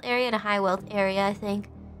medium wealth area, and a high wealth area, I think.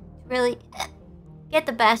 To really get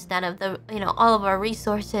the best out of the, all of our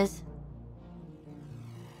resources.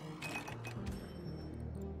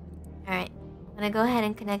 Alright. I'm gonna go ahead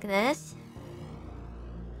and connect this.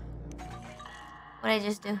 What'd I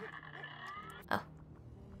just do? Oh.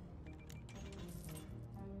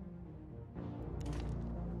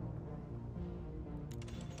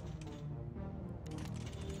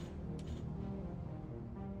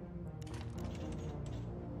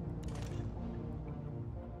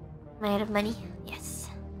 Am I out of money? Yes.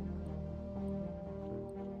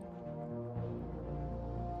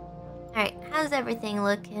 Alright, how's everything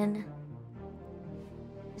looking?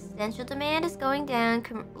 Residential demand is going down.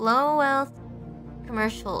 Low wealth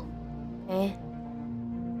commercial. Okay.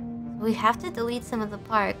 We have to delete some of the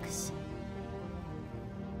parks.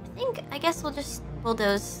 I guess we'll just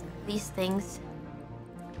bulldoze these things.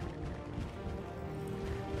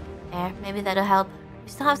 There, maybe that'll help. We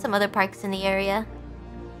still have some other parks in the area.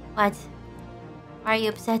 What? Why are you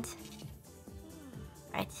upset?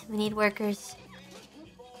 Right, we need workers.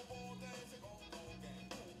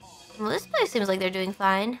 Well, this place seems like they're doing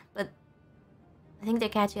fine, but I think they're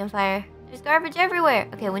catching on fire. There's garbage everywhere.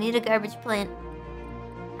 Okay, we need a garbage plant.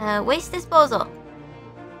 Waste disposal.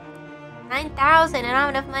 9,000. I don't have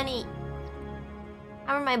enough money.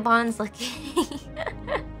 How are my bonds looking?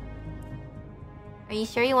 Are you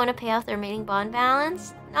sure you want to pay off the remaining bond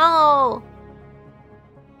balance? No.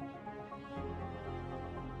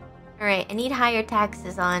 Alright, I need higher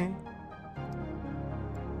taxes on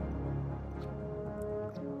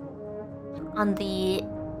the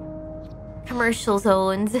commercial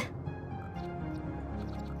zones.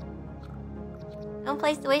 Don't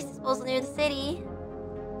place the waste disposal near the city.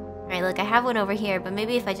 Alright, look, I have one over here, but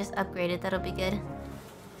maybe if I just upgrade it, that'll be good.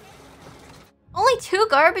 Only 2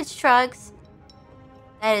 garbage trucks?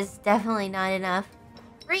 That is definitely not enough.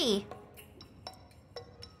 3.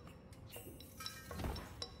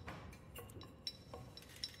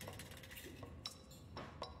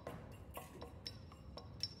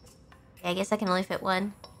 Yeah, I guess I can only fit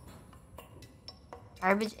 1.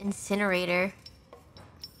 Garbage incinerator.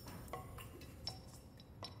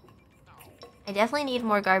 I definitely need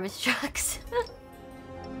more garbage trucks.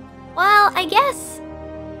 Well, I guess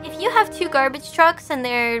if you have 2 garbage trucks and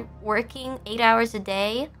they're working 8 hours a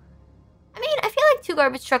day, I mean, I feel like 2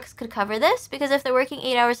 garbage trucks could cover this, because if they're working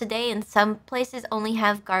 8 hours a day and some places only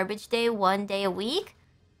have garbage day 1 day a week,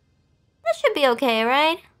 that should be okay,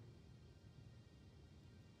 right?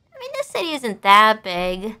 I mean, this city isn't that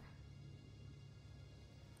big.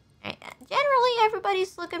 Generally,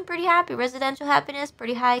 everybody's looking pretty happy. Residential happiness,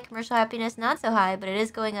 pretty high. Commercial happiness, not so high, but it is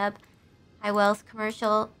going up. High wealth,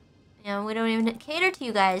 commercial. We don't even cater to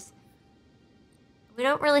you guys. We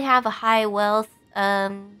don't really have a high wealth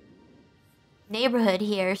neighborhood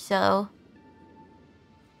here, so...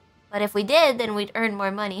 But if we did, then we'd earn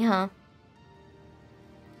more money, huh?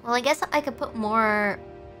 Well, I guess I could put more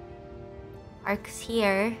parks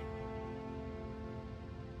here.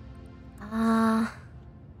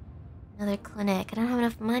 Another clinic. I don't have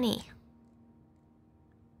enough money.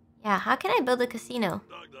 Yeah, how can I build a casino?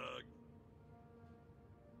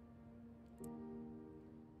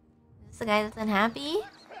 Is this the guy that's unhappy?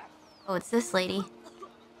 Oh, it's this lady.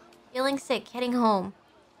 Feeling sick, heading home.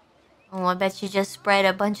 Oh, I bet you just spread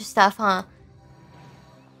a bunch of stuff, huh?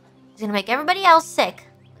 She's gonna make everybody else sick.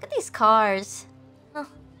 Look at these cars. Oh,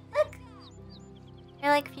 look.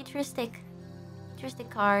 They're like futuristic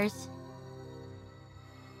cars.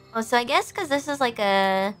 Oh, so I guess because this is like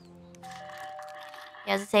a...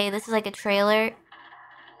 Yeah, as I say, this is like a trailer.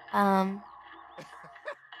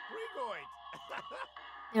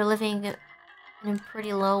 They're living in a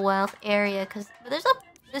pretty low wealth area, but there's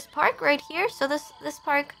this park right here. So this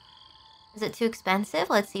park, is it too expensive?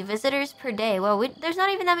 Let's see, visitors per day. Well, there's not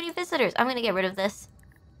even that many visitors. I'm gonna get rid of this.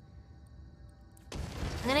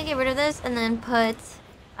 I'm gonna get rid of this and then put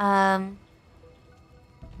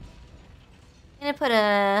I'm gonna put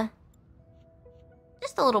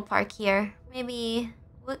just a little park here. Maybe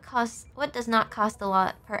what does not cost a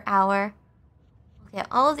lot per hour? Okay,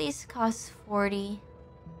 all of these cost 40.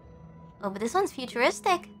 Oh, but this one's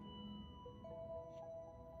futuristic.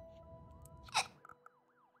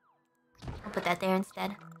 I'll put that there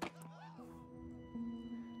instead.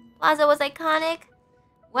 Plaza was iconic.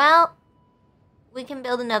 Well, we can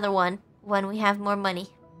build another one when we have more money.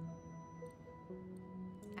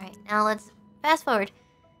 Alright, now let's fast forward.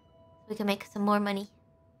 So we can make some more money.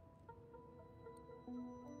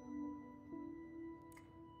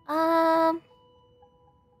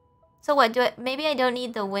 So what, maybe I don't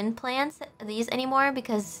need the wind plants, these anymore,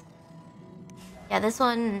 because... Yeah, this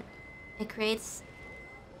one, it creates...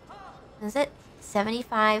 Is it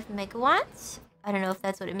 75 megawatts? I don't know if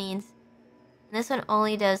that's what it means. And this one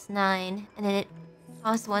only does 9, and then it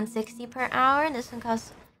costs 160 per hour, and this one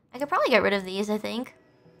costs... I could probably get rid of these, I think.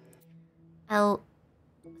 I'll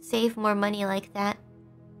save more money like that.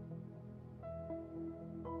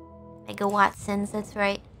 Megawatsons, that's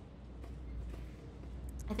right.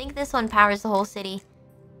 I think this one powers the whole city.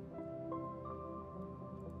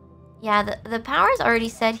 Yeah, the power's already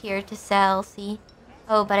set here to sell, see?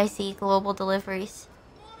 Oh, but I see global deliveries.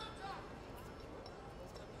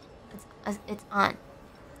 It's on.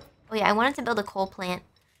 Oh yeah, I wanted to build a coal plant.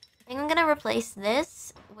 I think I'm gonna replace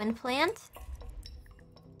this wind plant.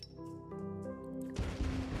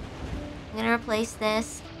 I'm gonna replace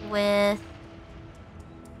this with...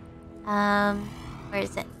 where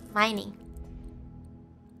is it? Mining.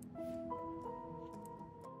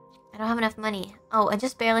 I don't have enough money. Oh, I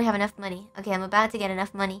just barely have enough money. Okay, I'm about to get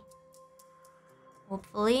enough money.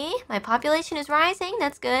 Hopefully, my population is rising.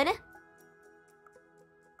 That's good.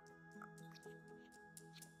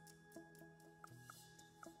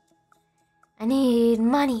 I need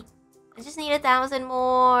money. I just need 1,000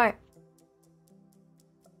 more.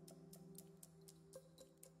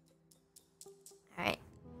 Alright,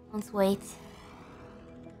 let's wait.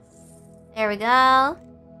 There we go.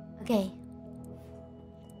 Okay.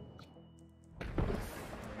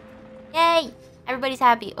 Yay! Everybody's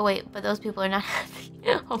happy. Oh wait, but those people are not happy.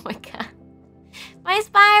 Oh my god. My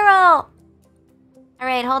spiral!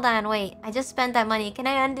 Alright, hold on, wait. I just spent that money. Can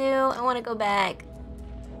I undo? I want to go back.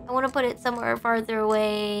 I want to put it somewhere farther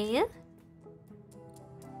away.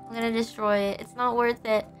 I'm gonna destroy it. It's not worth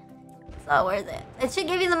it. It's not worth it. It should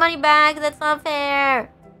give you the money back. That's not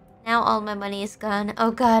fair. Now all my money is gone.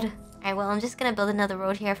 Oh god. Alright, well, I'm just gonna build another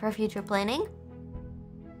road here for future planning.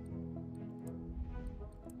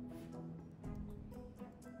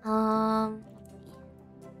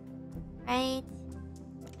 Right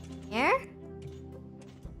here.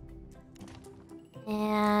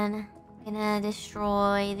 And I'm gonna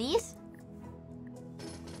destroy these.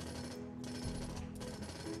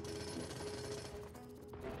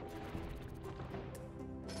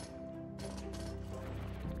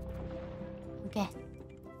 Okay.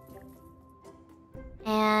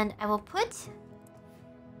 And I will put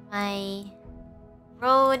my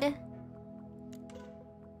road a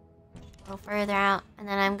little further out, and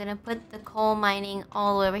then I'm gonna put the coal mining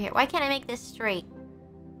all the way over here. Why can't I make this straight?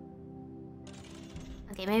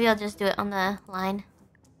 Okay, maybe I'll just do it on the line.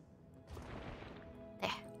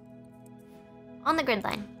 There. On the grid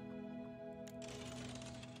line.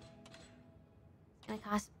 It's gonna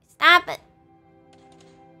cost me. Stop it!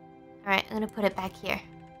 Alright, I'm gonna put it back here.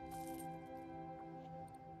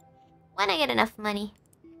 When I get enough money.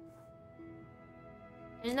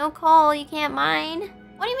 There's no coal, you can't mine.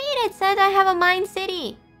 What do you mean? It said I have a mine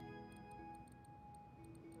city.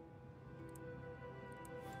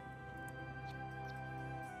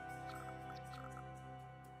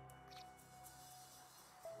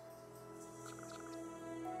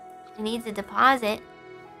 It needs a deposit.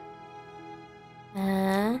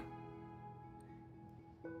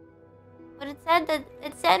 But it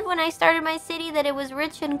said when I started my city that it was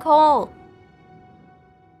rich in coal.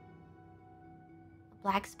 A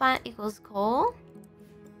black spot equals coal?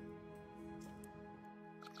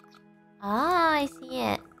 Ah, I see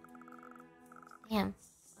it. Damn.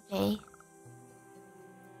 Okay.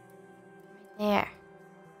 Right there.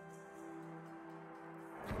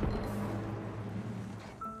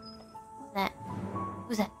 Who's that?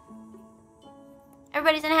 Who's that?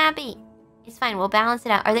 Everybody's unhappy. It's fine, we'll balance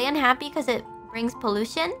it out. Are they unhappy because it brings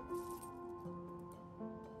pollution?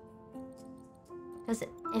 Because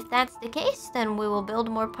if that's the case, then we will build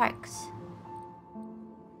more parks.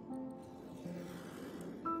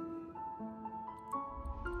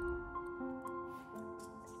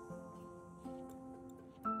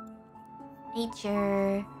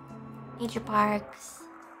 Nature parks.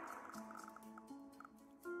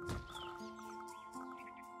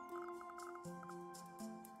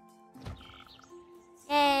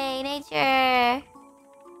 nature.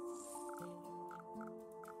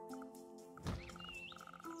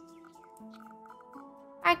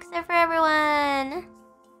 Parks are for everyone.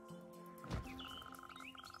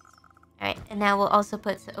 Alright, and now we'll also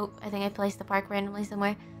put... Oh, I think I placed the park randomly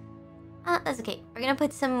somewhere. That's okay. We're gonna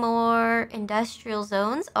put some more industrial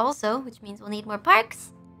zones also, which means we'll need more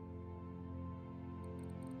parks.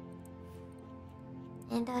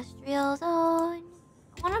 Industrial zone.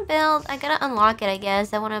 I wanna build... I gotta unlock it, I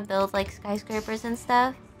guess. I wanna build, like, skyscrapers and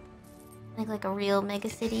stuff. Like a real mega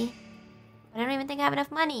city. But I don't even think I have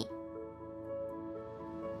enough money.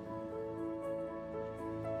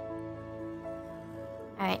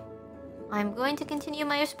 Alright. I'm going to continue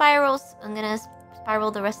my spirals. I'm gonna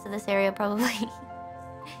spiral the rest of this area, probably. Let's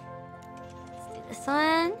do this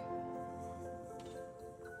one.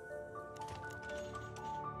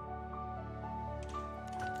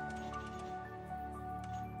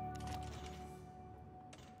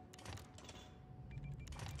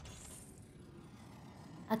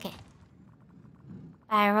 Okay.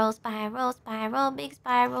 Spiral, spiral, spiral. Big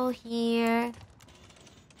spiral here.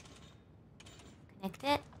 Connect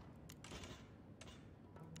it.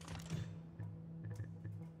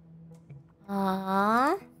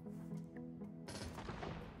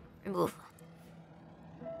 Remove.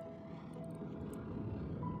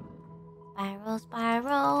 Spiral,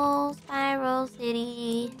 spiral, spiral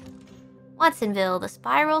city. Watsonville, the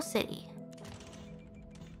spiral city.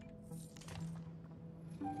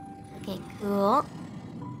 Okay, cool.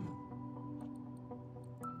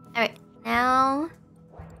 Alright, now...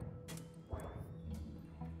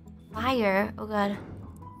 Fire. Oh god.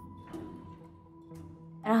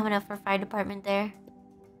 I don't have enough for fire department there.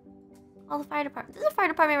 All the fire department. There's a fire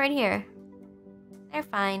department right here. They're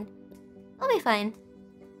fine. They'll be fine.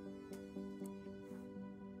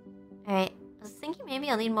 Alright. I was thinking maybe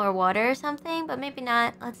I'll need more water or something, but maybe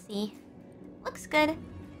not. Let's see. Looks good.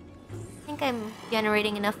 I think I'm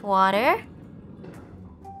generating enough water. I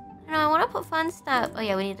don't know, I want to put fun stuff. Oh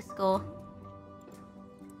yeah, we need a school.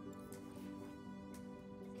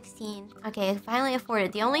 16. Okay, I finally afford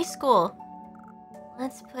it. The only school.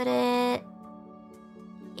 Let's put it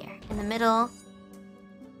here, in the middle.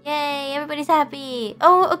 Yay, everybody's happy.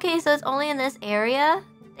 Oh, okay, so it's only in this area?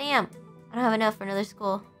 Damn, I don't have enough for another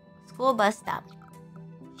school. School bus stop.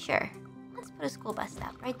 Sure, let's put a school bus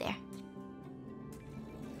stop right there.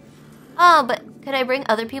 Oh, but could I bring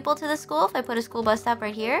other people to the school if I put a school bus stop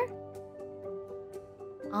right here?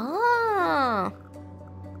 Oh.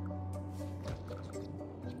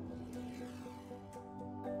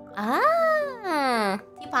 Ah.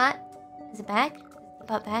 Teapot. Is it back? Is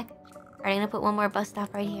Teapot back? Alright, I'm gonna put one more bus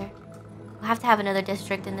stop right here. We'll have to have another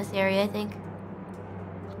district in this area, I think.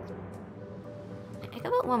 I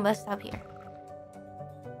can put one bus stop here.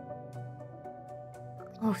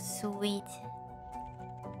 Oh, sweet.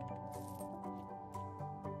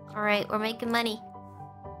 Alright, we're making money.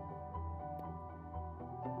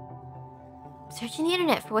 Searching the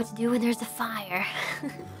internet for what to do when there's a fire.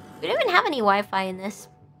 We don't even have any Wi-Fi in this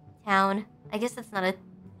town. I guess that's not a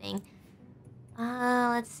thing.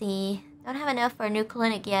 Let's see. Don't have enough for a new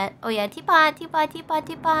clinic yet. Oh yeah, teapot, teapot, teapot,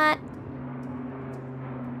 teapot.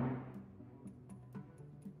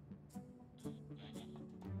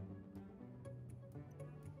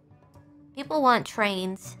 People want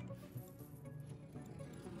trains.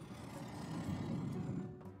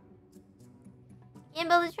 Can't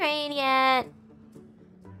build a train yet.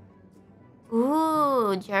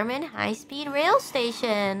 Ooh, German high-speed rail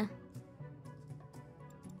station.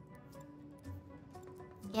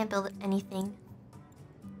 Can't build anything.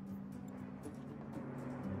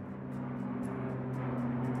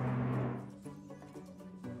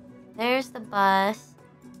 There's the bus.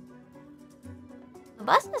 The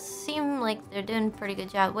buses seem like they're doing a pretty good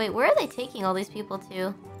job. Wait, where are they taking all these people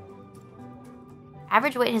to?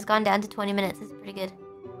 Average wait has gone down to 20 minutes. That's pretty good.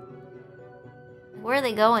 Where are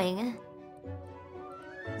they going?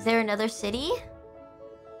 Is there another city?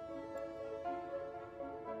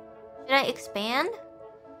 Should I expand?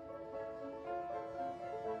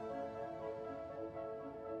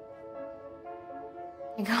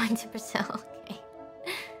 You're going to Brazil, okay.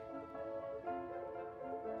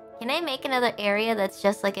 Can I make another area that's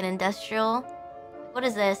just like an industrial? What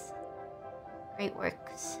is this? Great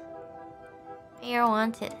works. Mayor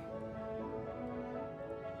wanted.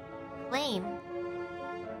 Lame.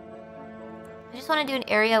 I just want to do an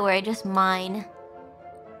area where I just mine.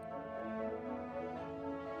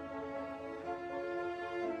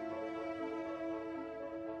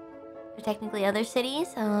 They're technically other cities,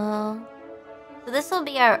 so this will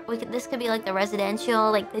be our. This could be like the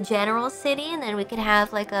residential, like the general city, and then we could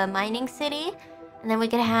have like a mining city, And then we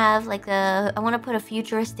could have like I want to put a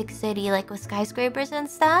futuristic city like with skyscrapers and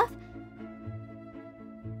stuff.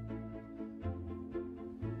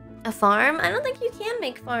 A farm? I don't think you can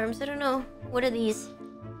make farms. I don't know. What are these?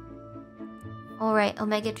 All right,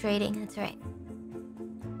 Omega Trading. That's right.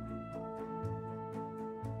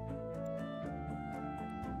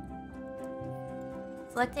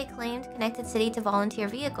 Select a claimed connected city to volunteer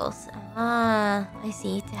vehicles. Ah, I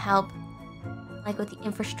see. To help. Like with the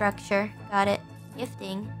infrastructure. Got it.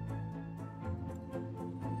 Gifting.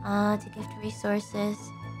 To gift resources.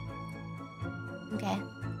 Okay.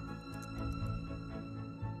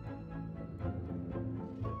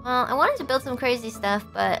 Well, I wanted to build some crazy stuff,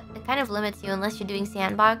 but it kind of limits you unless you're doing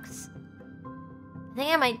sandbox. I think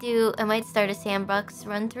I might start a sandbox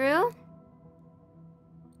run through.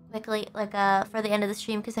 Quickly, like, for the end of the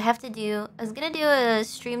stream, because I was gonna do a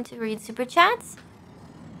stream to read super chats.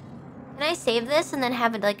 Can I save this and then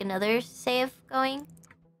have it, like, another save going?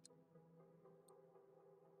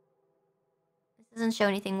 This doesn't show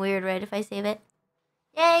anything weird, right, if I save it?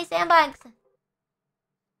 Yay, sandbox!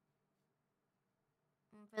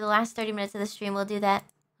 For the last 30 minutes of the stream, we'll do that.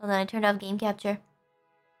 Hold on, I turned off game capture.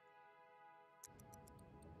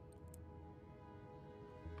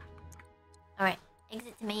 Alright,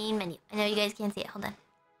 exit to main menu. I know you guys can't see it, hold on.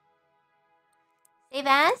 Save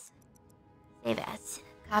as? Save as.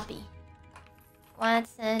 Copy.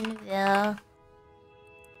 Watsonville.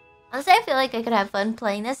 Honestly, I feel like I could have fun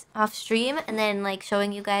playing this off stream and then, like,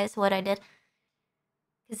 showing you guys what I did.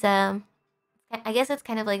 Because, I guess it's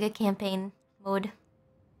kind of like a campaign mode.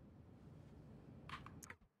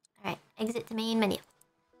 Alright, exit to main menu.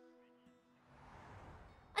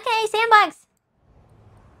 Okay, sandbox!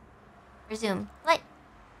 Resume. Play.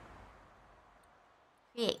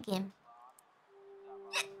 Create game.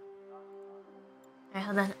 Alright,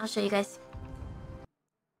 hold on. I'll show you guys.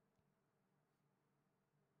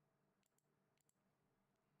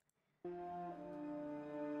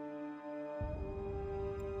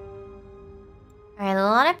 Alright, a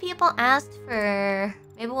lot of people asked for...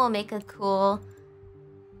 Maybe we'll make a cool...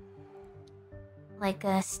 Like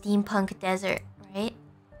a steampunk desert, right?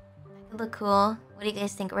 That could look cool. What do you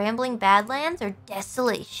guys think? Rambling Badlands or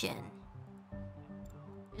Desolation?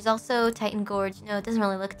 There's also Titan Gorge. No, it doesn't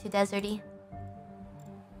really look too deserty.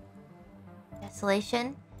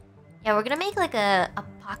 Desolation? Yeah, we're gonna make like a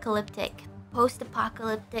apocalyptic,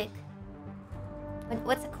 post-apocalyptic...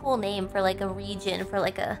 What's a cool name for like a region, for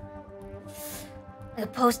like a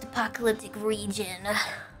post-apocalyptic region?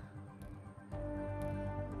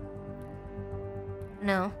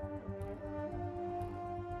 No.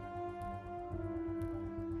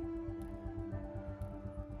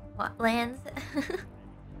 What lands?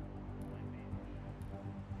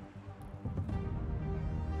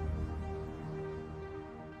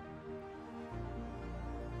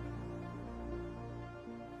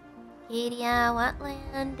 Acadia,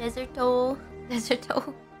 Wetland, Deserto.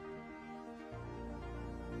 Deserto.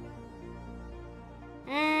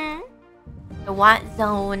 The Wat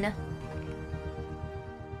Zone.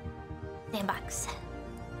 Sandbox.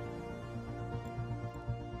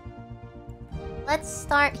 Let's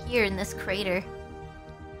start here in this crater.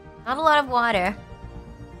 Not a lot of water.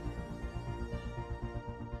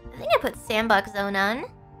 I think I put sandbox zone on.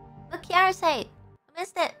 Look, Kiara's site. I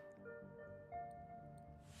missed it.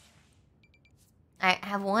 Alright, I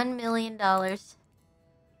have $1 million. Alright,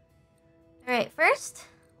 first,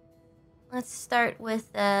 let's start with,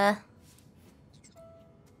 what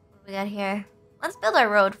do we got here? Let's build our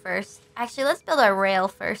road first. Actually, let's build our rail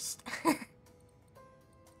first.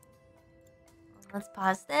 Let's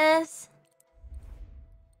pause this.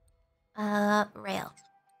 Rail.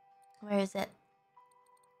 Where is it?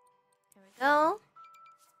 Here we go.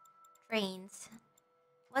 Trains.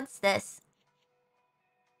 What's this?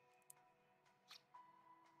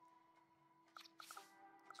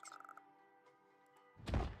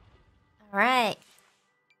 Alright.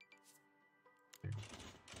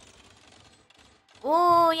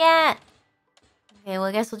 Oh, yeah! Okay, well,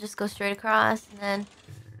 I guess we'll just go straight across and then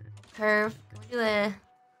curve. Can we do a...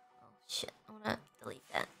 Oh, shit. I wanna delete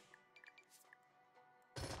that.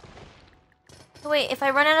 So wait, if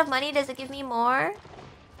I run out of money, does it give me more?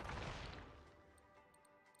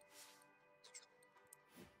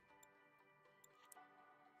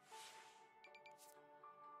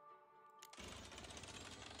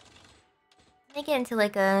 Make it into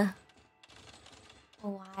like a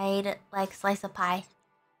wide, like, slice of pie.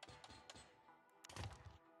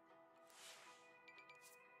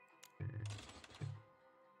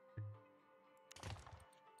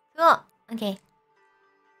 Cool. Okay.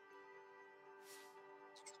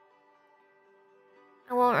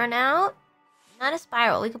 I won't run out. Not a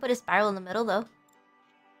spiral. We could put a spiral in the middle, though.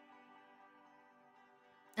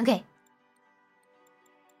 Okay.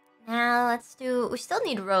 Now, let's do... We still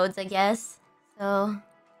need roads, I guess. So...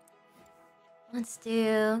 Let's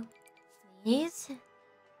do... these.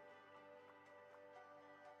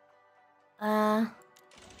 Can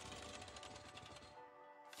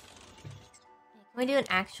we do an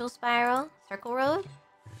actual spiral? Circle road?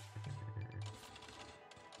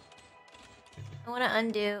 I want to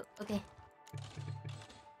undo... Okay.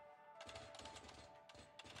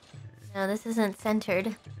 No, this isn't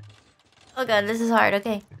centered. Oh god, this is hard.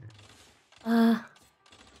 Okay. I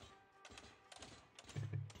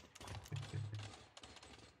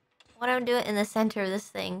want to do it in the center of this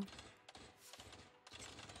thing.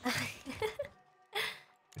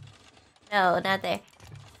 No, not there.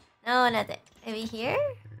 No, not there. Maybe here?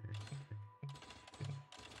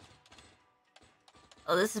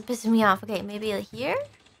 Oh, this is pissing me off. Okay, maybe here?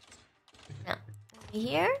 No. Maybe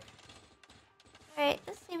here? Alright,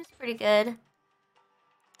 this seems pretty good.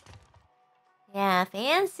 Yeah,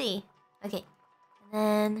 fancy. Okay.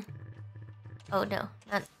 And then... Oh, no.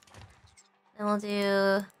 Not... Then we'll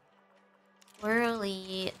do...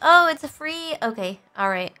 Whirly... Oh, it's a free... Okay,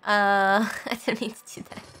 alright. I didn't mean to do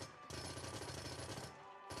that.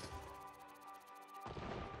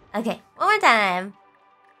 Okay, one more time.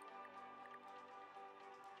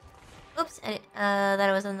 Oops, I thought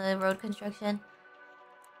it was on the road construction.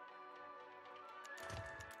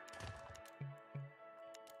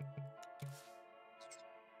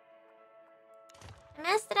 I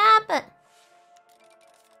messed it up!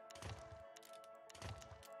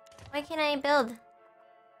 Why can't I build?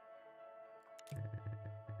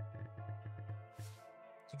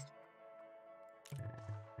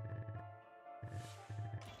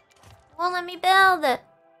 It won't let me build!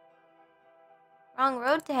 Wrong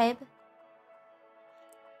road type. Is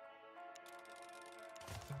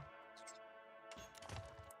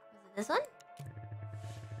it this one?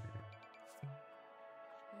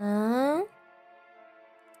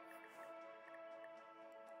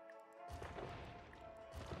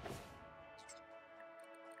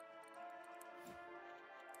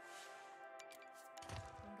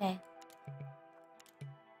 Okay.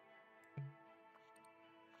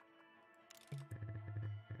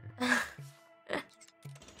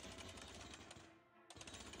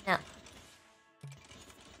 No.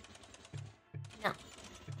 No.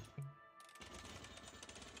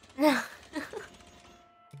 No.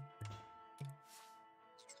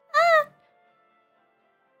 Ah!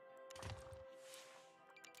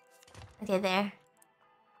 Okay, there.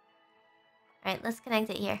 Alright, let's connect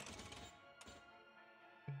it here.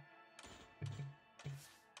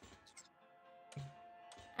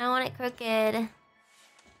 I don't want it crooked.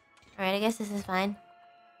 Alright, I guess this is fine.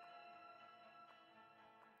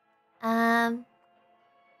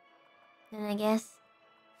 Then I guess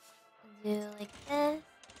we'll do like this.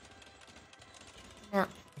 No.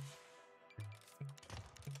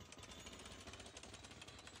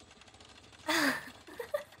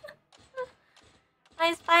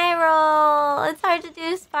 My spiral! It's hard to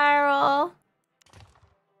do spiral.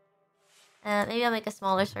 Maybe I'll make a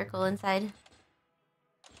smaller circle inside.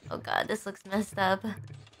 Oh god, this looks messed up. That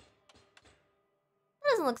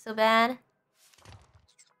doesn't look so bad.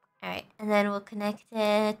 Alright, and then we'll connect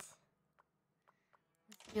it.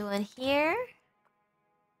 Let's do one here.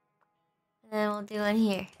 And then we'll do one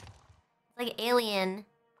here. It's like alien.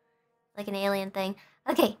 Like an alien thing.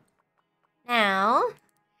 Okay. Now...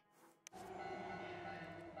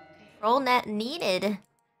 Control net needed.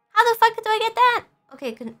 How the fuck do I get that?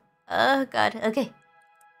 Okay, oh god, okay.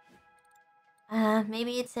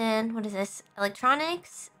 Maybe it's in... What is this?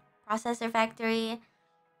 Electronics? Processor factory?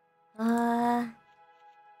 Mega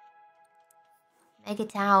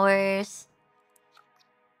towers.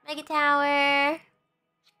 Mega tower.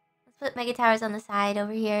 Let's put mega towers on the side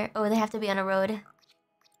over here. Oh, they have to be on a road.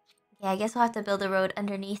 Yeah, I guess we'll have to build a road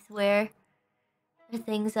underneath where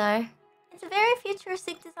things are. It's a very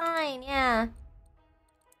futuristic design, yeah.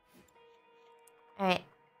 Alright.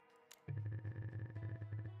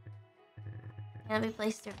 Can't be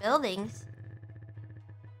placed through buildings.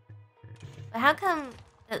 But how come...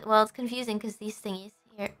 Well, it's confusing because these thingies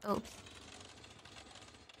here... Oops.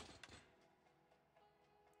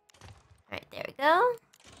 Alright, there we go.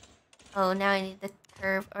 Oh, now I need the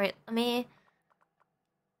curve. Alright, let me...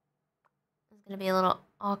 It's gonna be a little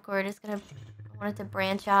awkward. It's gonna... I want it to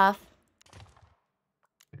branch off.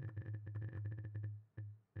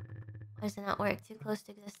 Why does it not work? Too close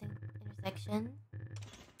to existing intersection.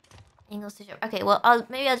 Angles to show. Okay, well,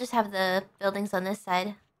 maybe I'll just have the buildings on this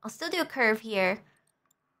side. I'll still do a curve here.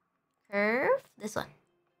 Curve? This one.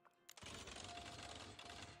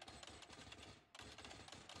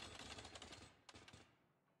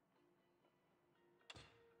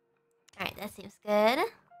 Alright, that seems good.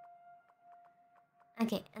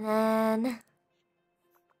 Okay, and then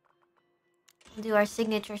we'll do our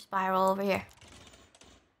signature spiral over here.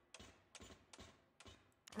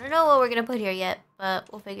 I don't know what we're gonna put here yet,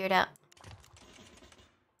 but we'll figure it out.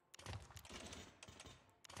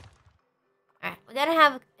 Alright, we gotta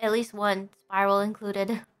have at least one spiral included.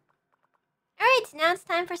 Alright, now it's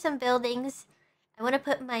time for some buildings. I want to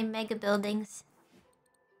put my mega buildings.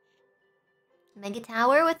 Mega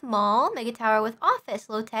tower with mall, mega tower with office,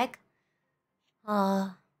 low tech.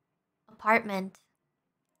 Apartment.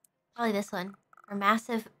 Probably this one. For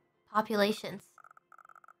massive populations.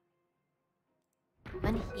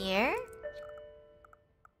 One here.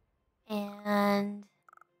 And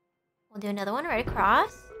we'll do another one right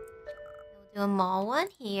across. We'll do a mall one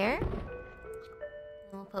here.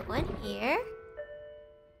 And we'll put one here.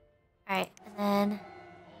 Alright, and then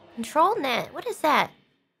control net. What is that?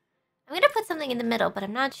 I'm gonna put something in the middle, but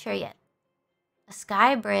I'm not sure yet. A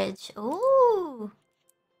sky bridge. Ooh.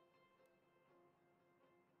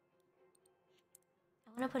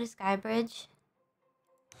 I wanna put a sky bridge.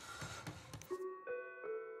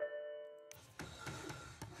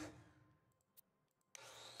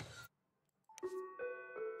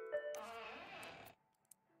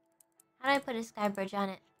 How do I put a sky bridge on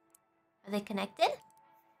it? Are they connected?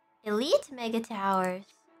 Elite mega towers.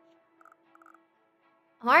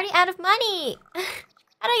 I'm already out of money!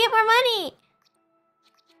 How do I get more money?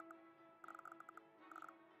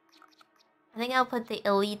 I think I'll put the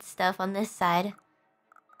elite stuff on this side.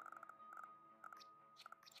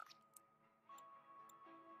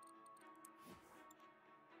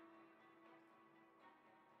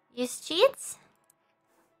 Use cheats?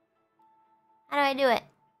 How do I do it?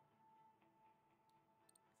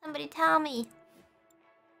 Somebody tell me.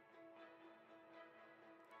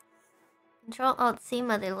 Control Alt C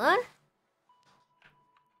motherload.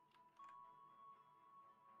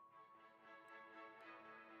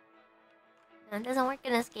 No, it doesn't work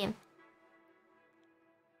in this game.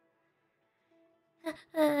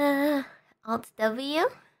 Alt W.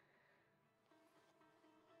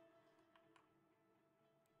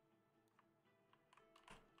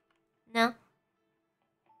 No.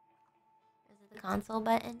 Is it the console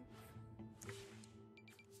button?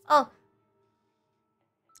 Oh.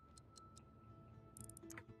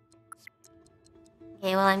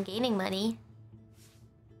 Okay, well, I'm gaining money.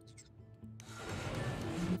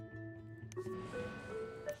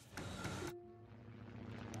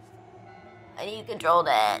 I need to control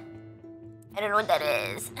that. I don't know what that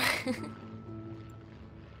is.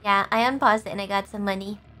 Yeah, I unpaused it and I got some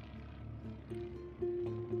money.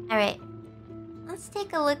 Alright. Let's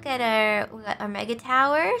take a look at we got our mega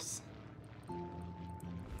towers.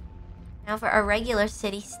 Now for our regular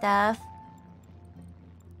city stuff.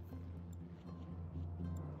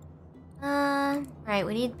 Right,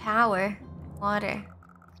 we need power. Water.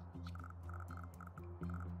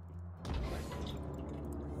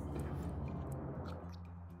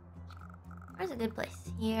 Where's a good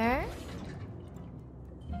place? Here.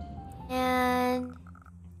 And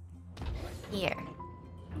here.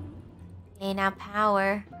 Okay, now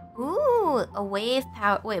power. Ooh, a wave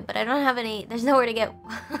power. Wait, but I don't have any. There's nowhere to get.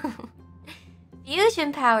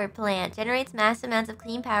 Fusion power plant generates massive amounts of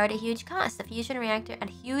clean power at a huge cost. A fusion reactor at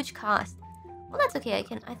a huge cost. Well, that's okay. I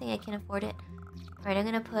think I can afford it. All right, I'm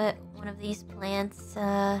gonna put one of these plants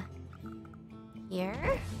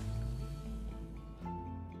here.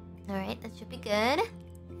 All right, that should be good.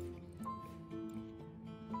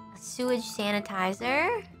 A sewage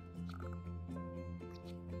sanitizer.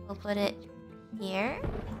 We'll put it here.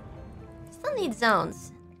 Still need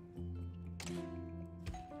zones.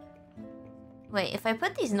 Wait, if I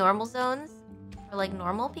put these normal zones, or like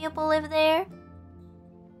normal people live there?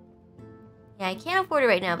 Yeah, I can't afford it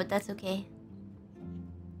right now, but that's okay.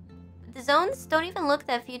 But the zones don't even look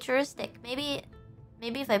that futuristic. Maybe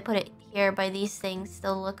if I put it here by these things,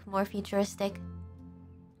 they'll look more futuristic.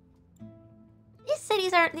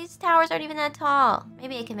 These towers aren't even that tall.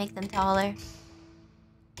 Maybe I can make them taller.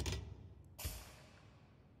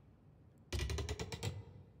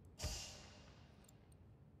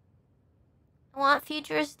 I want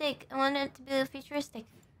futuristic. I want it to be futuristic.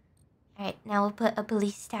 Alright, now we'll put a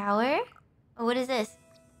police tower. Oh, what is this?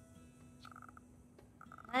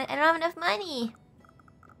 I don't have enough money.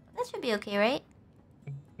 That should be okay, right?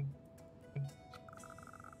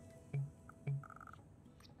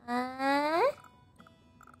 I'm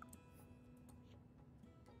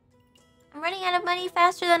running out of money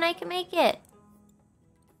faster than I can make it.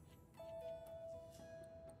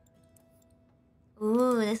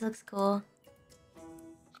 Ooh, this looks cool.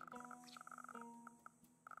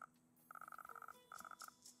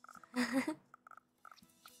 Oh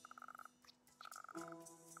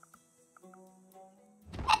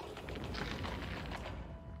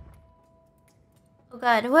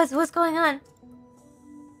god, what's going on?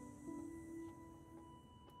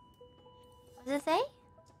 What does it say?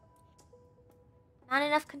 Not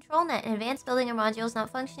enough control net. An advanced building or module is not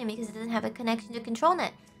functioning because it doesn't have a connection to control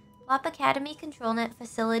net. Plop Academy control net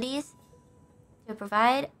facilities to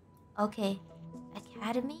provide. Okay.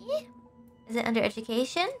 Academy? Is it under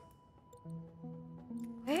education?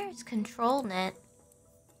 Where's control net?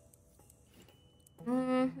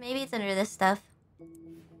 Maybe it's under this stuff.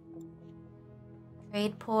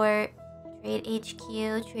 Trade port, trade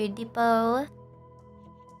HQ, trade depot.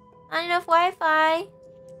 Not enough Wi-Fi.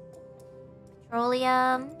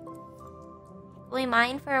 Petroleum. Will we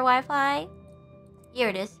mine for Wi-Fi? Here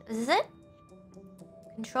it is. Is this it?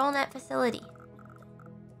 Control net facility.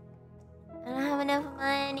 I don't have enough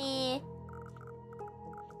money.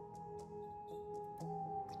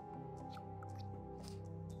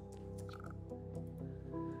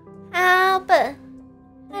 Help!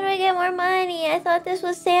 How do I get more money? I thought this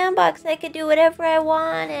was Sandbox. I could do whatever I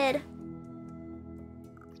wanted.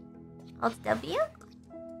 Alt W?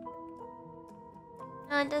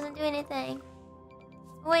 No, it doesn't do anything.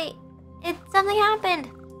 Wait, something happened.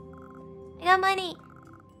 I got money.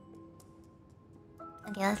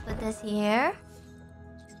 Okay, let's put this here.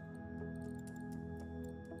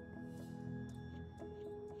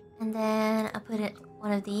 And then I'll put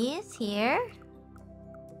one of these here.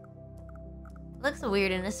 Looks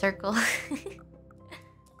weird in a circle.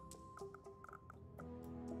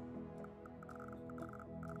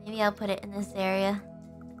 Maybe I'll put it in this area.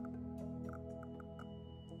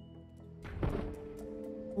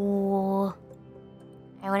 Ooh.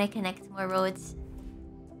 I want to connect more roads.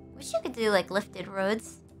 Wish you could do like lifted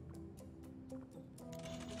roads.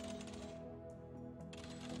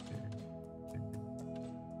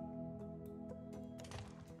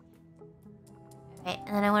 Alright,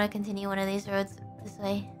 and then I want to continue one of these roads this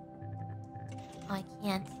way. Oh, I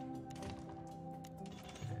can't.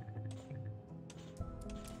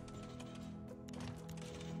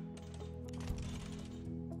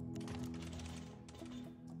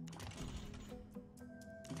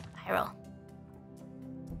 Spiral.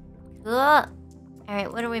 Cool.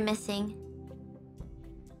 Alright, what are we missing?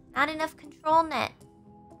 Not enough control net.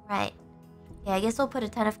 Right. Yeah, I guess we'll put a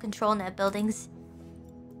ton of control net buildings.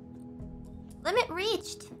 Limit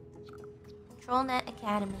reached. Control net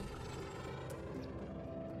academy.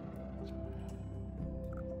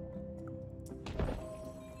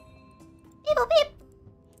 Beep boop beep.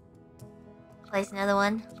 Place another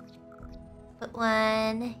one. Put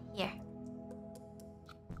one here.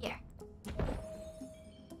 Here.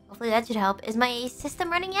 Hopefully that should help. Is my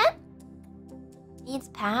system running yet? Needs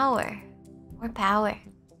power. More power.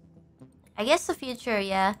 I guess the future,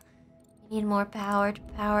 yeah. We need more power to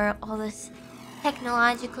power all this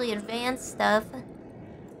technologically advanced stuff.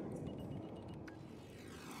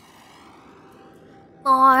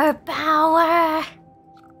 More power!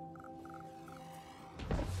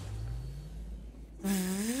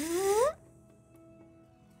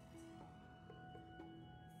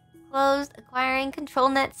 Closed. Acquiring control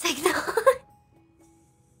net signal.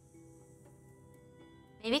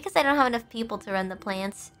 Maybe because I don't have enough people to run the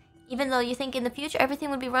plants. Even though you think in the future everything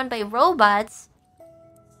would be run by robots.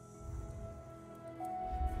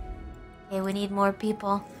 Okay, we need more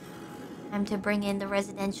people. Time to bring in the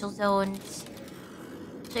residential zones.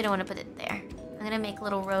 Actually, I don't want to put it there. I'm gonna make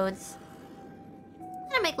little roads. I'm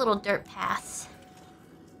gonna make little dirt paths.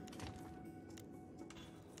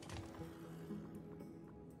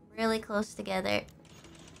 Really close together.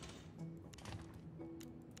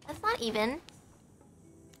 That's not even.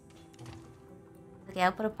 Okay,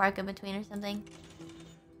 I'll put a park in between or something.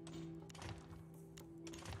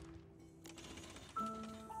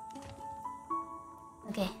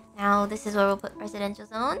 Okay, now this is where we'll put residential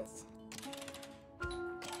zones.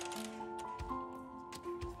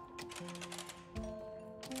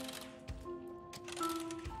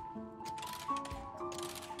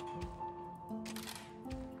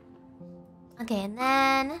 Okay, and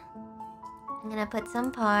then I'm gonna put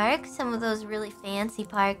some parks, some of those really fancy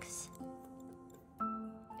parks.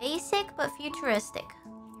 Basic but futuristic.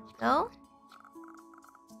 Here we go.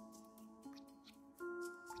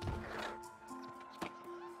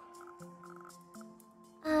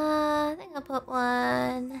 I think I'll put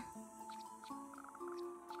one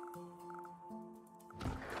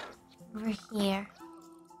over here.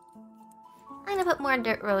 I'm gonna put more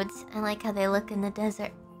dirt roads. I like how they look in the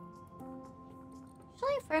desert.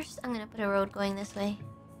 Actually, first I'm gonna put a road going this way.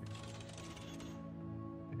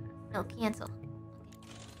 No, cancel.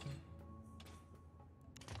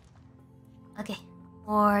 Okay,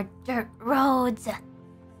 more dirt roads.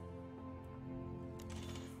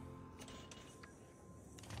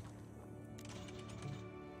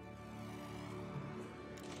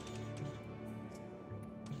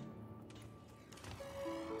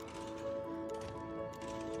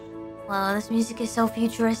 Wow, this music is so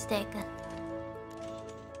futuristic.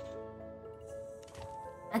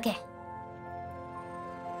 Okay.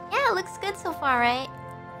 Yeah, it looks good so far, right?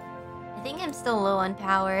 I think I'm still low on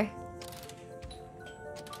power.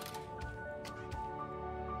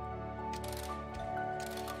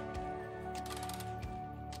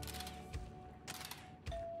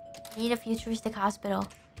 I need a futuristic hospital.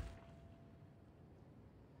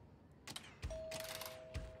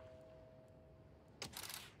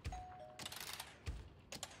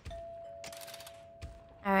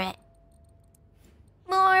 Alright.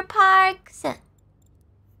 More parks!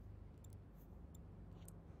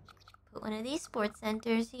 Put one of these sports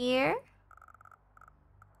centers here.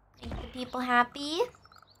 Make the people happy.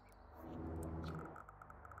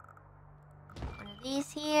 Put one of these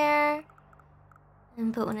here.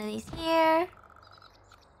 And put one of these here.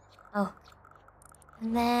 Oh.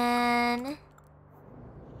 And then...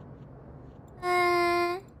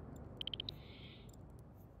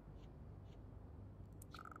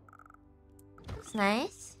 looks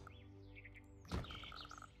nice.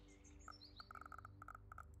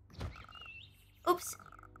 Oops.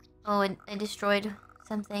 Oh, I destroyed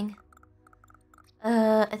something.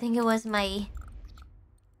 I think it was my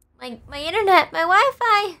internet, my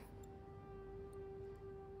Wi-Fi.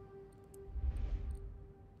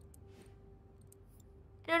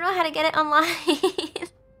 I don't know how to get it online.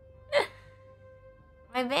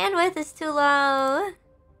 My bandwidth is too low.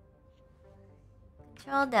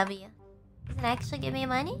 Control W. Does it actually give me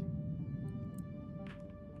money?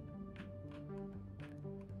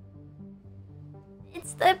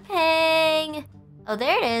 It's the ping. Oh,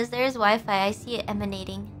 there it is. There's Wi-Fi. I see it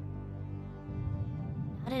emanating.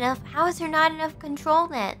 Not enough. How is there not enough control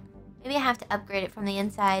net? Maybe I have to upgrade it from the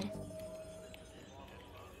inside.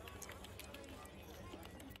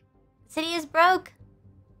 The city is broke.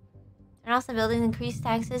 Turn off some buildings, increase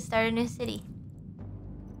taxes, start a new city.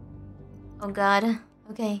 Oh god.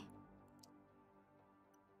 Okay.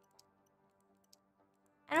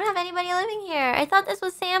 I don't have anybody living here. I thought this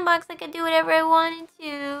was sandbox. I could do whatever I wanted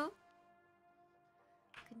to.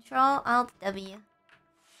 Control Alt W.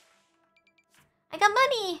 I got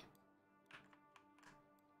money.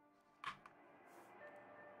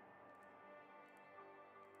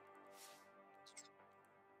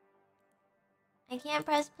 I can't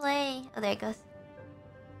press play. Oh, there it goes.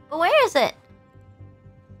 But where is it?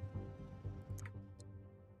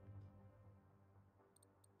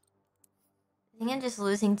 I think I'm just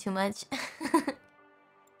losing too much.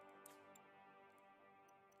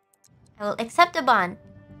 I will accept a bond.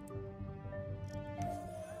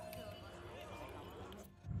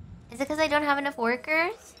 Is it because I don't have enough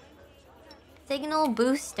workers? Signal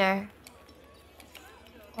booster.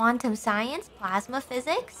 Quantum science, plasma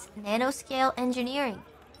physics, nanoscale engineering.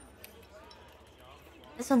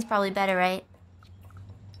 This one's probably better, right?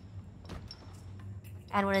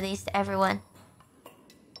 Add one of these to everyone.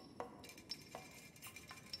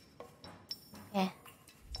 Okay.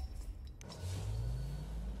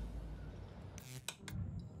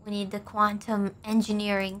 We need the quantum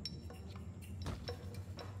engineering.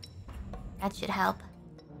 That should help.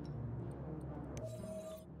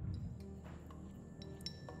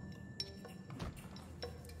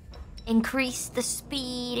 Increase the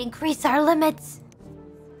speed, increase our limits.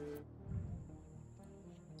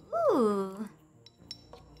 Ooh.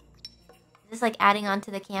 Is this like adding on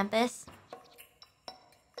to the campus?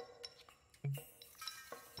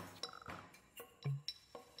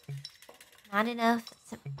 Not enough.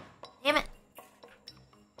 Damn it.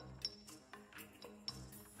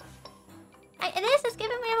 This is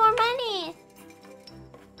giving me more money.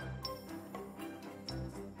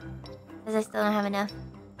 Because I still don't have enough.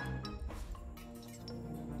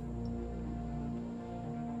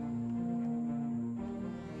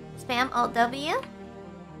 Spam Alt W.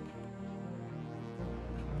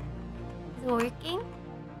 Is it working?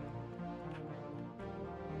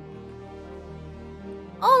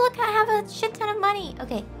 Oh, look, I have a shit ton of money.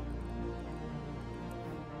 Okay.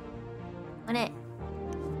 Want it?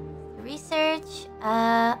 Research.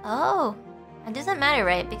 Oh. It doesn't matter,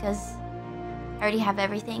 right? Because I already have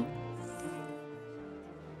everything.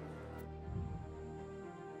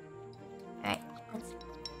 Alright, let's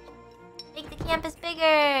make the campus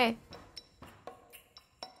bigger.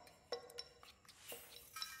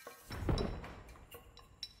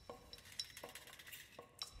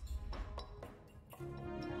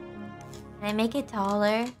 Can I make it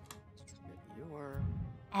taller?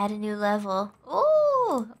 Add a new level.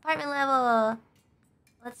 Ooh! Apartment level!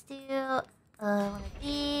 Let's do one of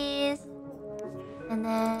these. And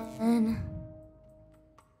then...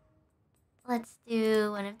 let's do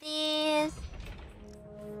one of these.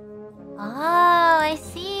 Oh, I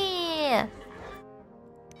see!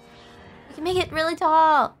 We can make it really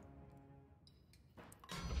tall.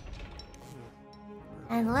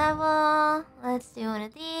 And level. Let's do one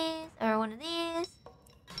of these. Or one of these.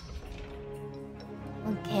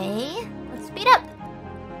 Okay. Let's speed up.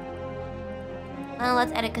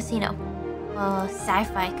 Let's add a casino. Oh,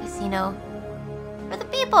 sci-fi casino. For the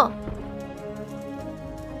people.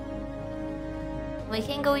 We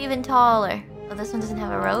can go even taller. Oh, this one doesn't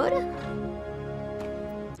have a road?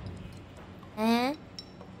 Eh?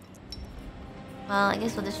 Well, I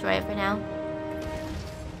guess we'll destroy it for now.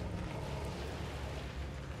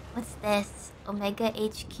 What's this? Omega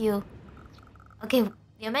HQ. Okay,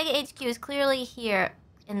 the Omega HQ is clearly here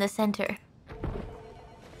in the center.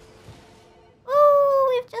 Ooh,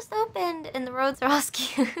 we've just opened and the roads are all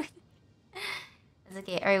skewed. That's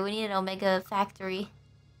okay. Alright, we need an Omega factory.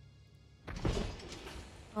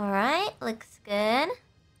 Alright, looks good.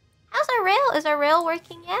 How's our rail? Is our rail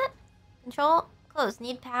working yet? Control? Close.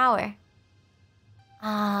 Need power.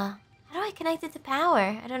 How do I connect it to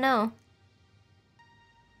power? I don't know.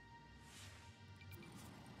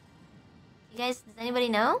 You guys, does anybody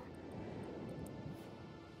know?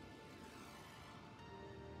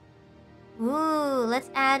 Ooh, let's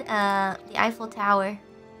add the Eiffel Tower.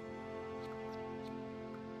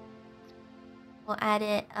 We'll add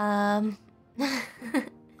it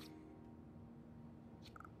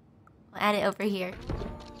we'll add it over here.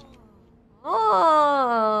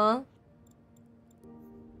 Oh,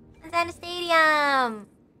 let's add a stadium.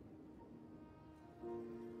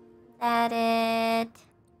 Let's add it.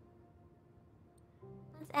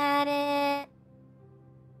 Let's add it. I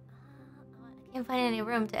can't find any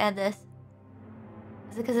room to add this.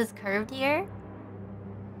 Is it because it's curved here?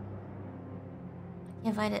 I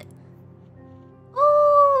can't find it.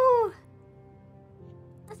 Ooh!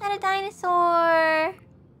 Let's add a dinosaur.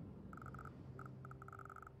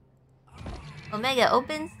 Omega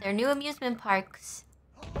opens their new amusement parks.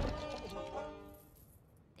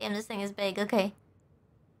 Damn, this thing is big. Okay.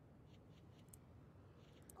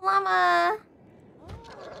 Llama!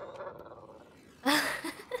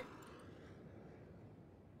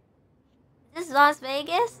 Is this Las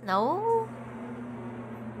Vegas? No.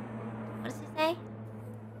 What does he say?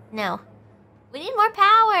 No. We need more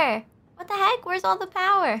power! What the heck? Where's all the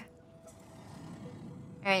power?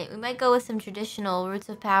 Alright, we might go with some traditional routes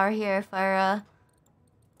of power here if our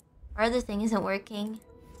other thing isn't working.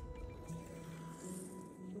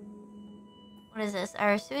 What is this?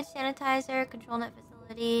 Our sewage sanitizer, control net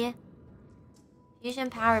facility,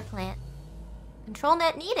 fusion power plant. Control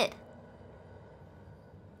net needed.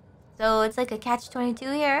 So it's like a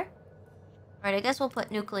catch-22 here. Alright, I guess we'll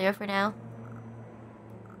put nuclear for now.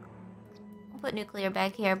 We'll put nuclear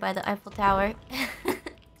back here by the Eiffel Tower.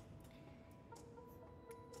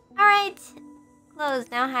 Alright. Closed.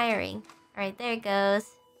 Now hiring. Alright, there it goes.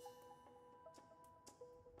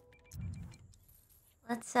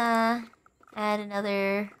 Let's add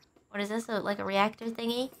another... what is this? Like a reactor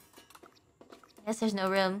thingy? I guess there's no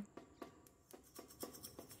room.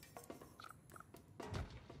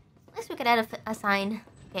 At least we could add a sign.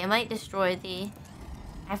 Okay, I might destroy the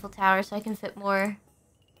Eiffel Tower so I can fit more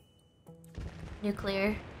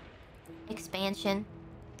nuclear expansion.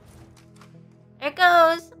 There it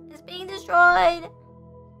goes! It's being destroyed!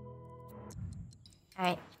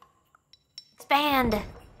 Alright. Expand!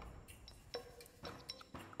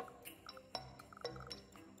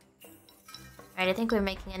 Alright, I think we're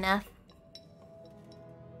making enough.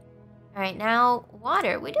 Alright, now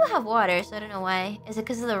water. We do have water, so I don't know why. Is it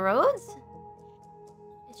because of the roads?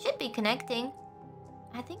 It should be connecting.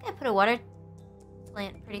 I think I put a water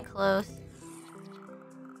plant pretty close.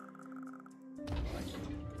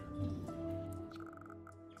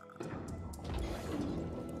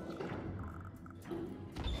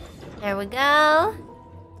 There we go.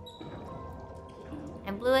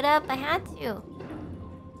 I blew it up. I had to.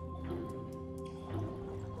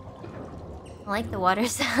 I like the water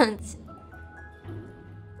sounds.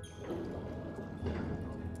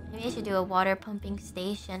 Maybe I should do a water pumping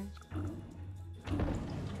station.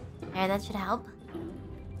 There, that should help.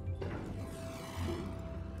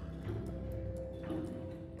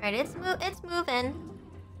 Alright, it's moving.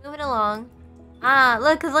 Moving along. Ah,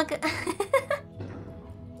 look.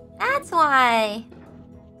 That's why.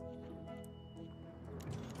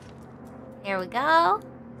 There we go.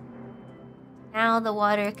 Now the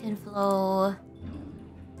water can flow.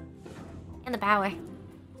 And the power.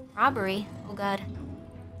 Robbery. Oh god.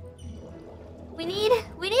 We need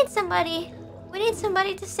somebody. We need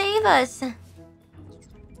somebody to save us.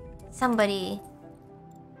 Somebody.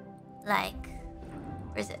 Like.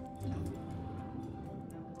 Where is it?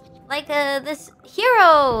 Like this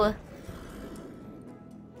hero.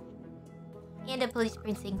 And a police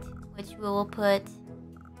precinct, which we will put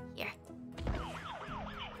here.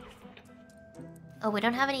 Oh, we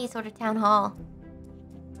don't have any sort of town hall.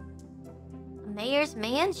 A mayor's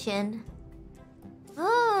mansion.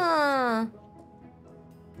 Oh.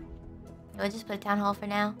 We'll just put a town hall for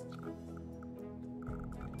now.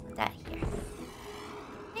 Put that here.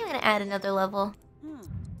 I'm gonna add another level.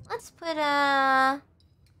 Let's put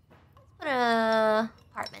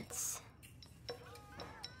apartments.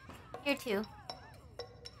 Here too.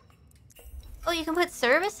 Oh, you can put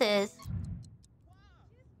services.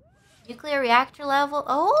 Nuclear reactor level.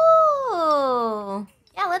 Oh!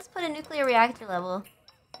 Yeah, let's put a nuclear reactor level.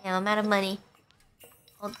 Yeah, I'm out of money.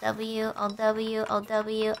 Alt W, Alt W, Alt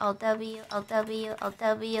W, Alt W, Alt W, Alt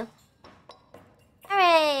W.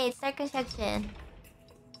 Alright, start construction.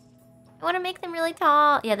 I want to make them really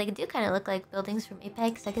tall. Yeah, they do kind of look like buildings from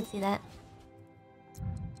Apex. I could see that.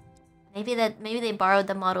 Maybe they borrowed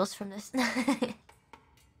the models from this.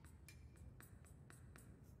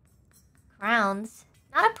 Crowns.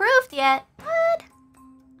 Not approved yet. What?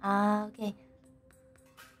 Okay.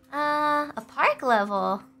 A park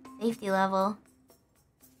level. Safety level.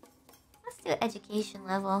 Let's do education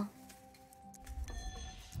level.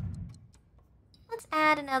 Let's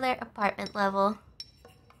add another apartment level.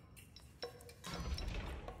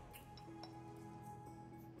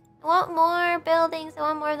 I want more buildings. I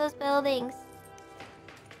want more of those buildings.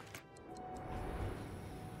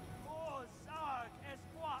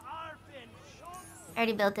 I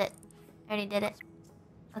already built it. I already did it.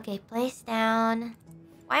 Okay, place down.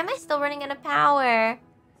 Why am I still running out of power?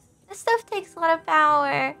 This stuff takes a lot of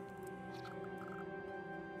power.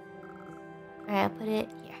 Alright, I'll put it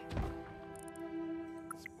here.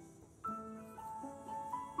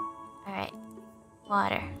 Alright.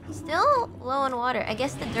 Water. Still low on water. I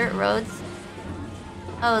guess the dirt roads...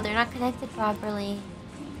 Oh, they're not connected properly.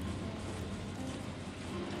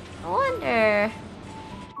 I wonder...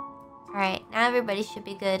 Alright, now everybody should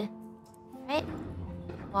be good. Right?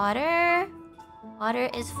 Water. Water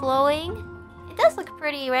is flowing. It does look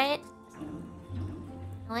pretty, right?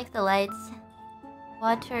 I like the lights.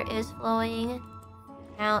 Water is flowing.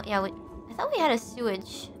 Now, yeah, I thought we had a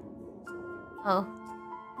sewage. Oh.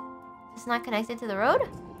 It's not connected to the road?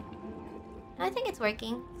 I think it's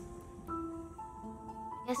working.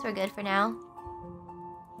 I guess we're good for now.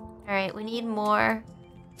 Alright, we need more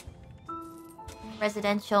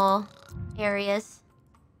residential areas.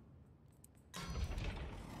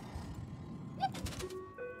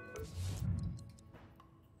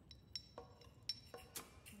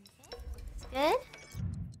 Good.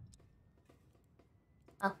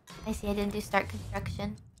 Oh, I see. I didn't do start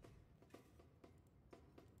construction.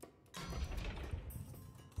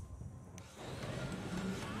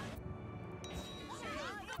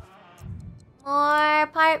 More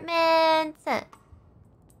apartments.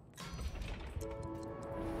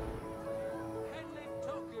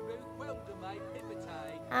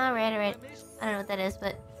 Alright, alright. I don't know what that is,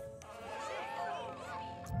 but...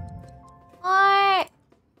 More!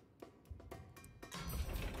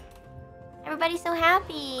 Everybody's so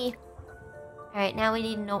happy! Alright, now we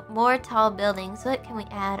need more tall buildings. What can we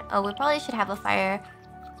add? Oh, we probably should have a fire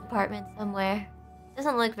department somewhere.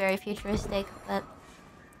 Doesn't look very futuristic, but...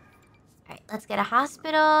 Alright, let's get a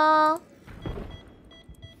hospital.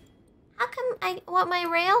 How come I want my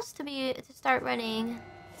rails to start running?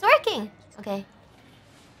 It's working! Okay.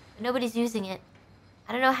 But nobody's using it.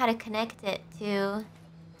 I don't know how to connect it to...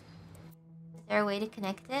 Is there a way to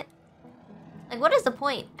connect it? Like, what is the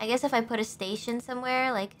point? I guess if I put a station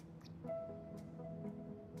somewhere, like...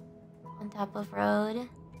 on top of road.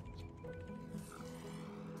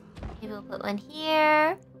 Maybe we'll put one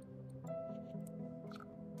here.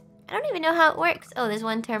 I don't even know how it works. Oh, there's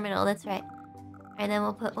one terminal, that's right. And then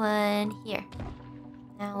we'll put one here.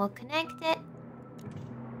 Now we'll connect it.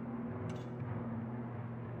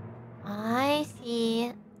 I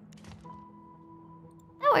see.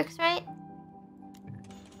 That works, right?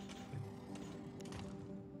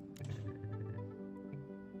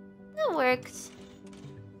 That works.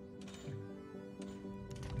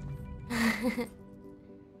 No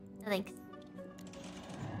thanks.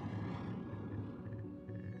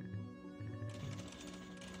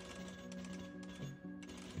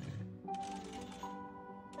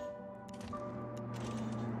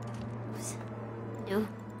 Oops.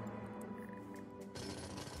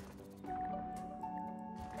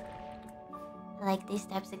 I like these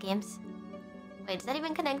types of games. Wait, is that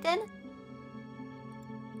even connected?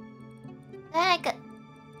 The heck?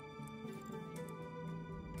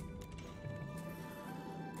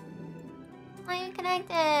 Why are you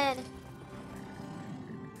connected?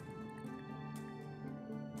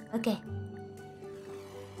 Okay.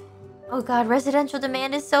 Oh god, residential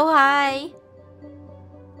demand is so high.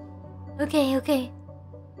 Okay, okay.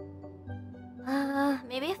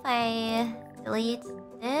 Maybe if I delete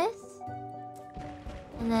this,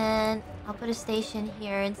 and then I'll put a station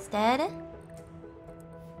here instead.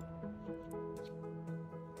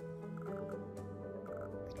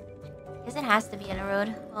 Guess it has to be in a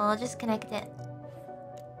road. Well, I'll just connect it.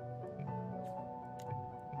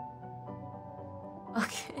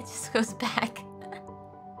 Okay, it just goes back.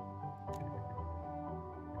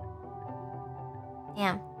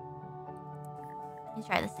 Damn. Let me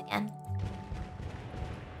try this again.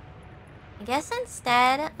 I guess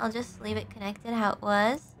instead, I'll just leave it connected how it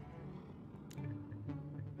was.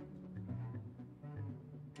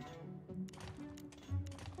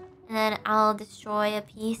 And then I'll destroy a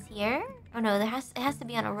piece here. Oh no, it has to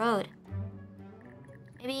be on a road.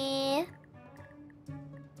 Maybe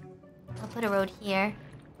I'll put a road here.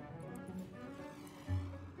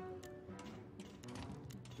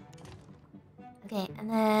 Okay, and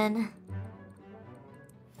then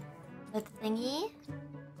the thingy.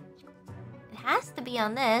 It has to be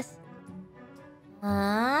on this.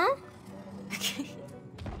 Okay.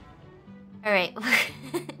 Alright.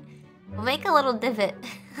 We'll make a little divot.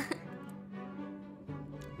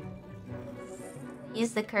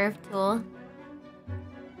 Use the curve tool.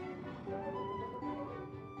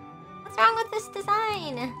 What's wrong with this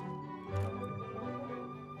design?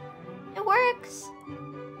 It works.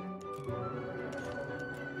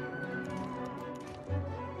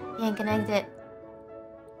 Can't connect it.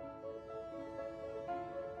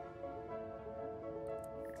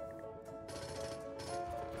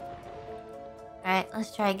 Alright,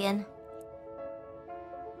 let's try again.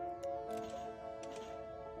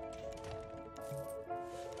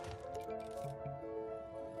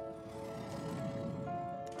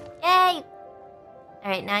 Yay!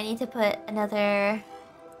 Alright, now I need to put another...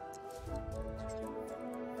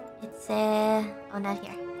 It's oh, not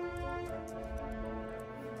here.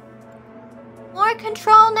 More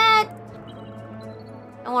control net!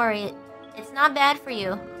 Don't worry, it's not bad for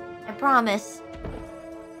you. I promise.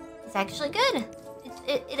 It's actually good.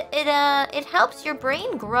 It helps your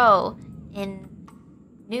brain grow in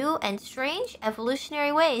new and strange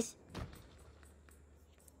evolutionary ways.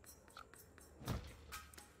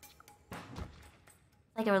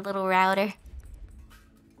 Like a little router.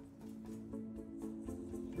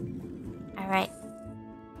 Alright.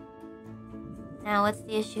 Now what's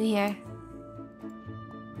the issue here?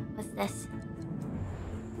 What's this?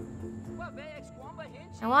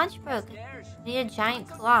 My watch broke. I need a giant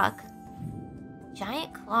clock.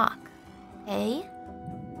 Giant clock. Okay.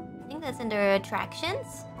 I think that's under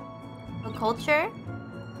attractions. Or culture.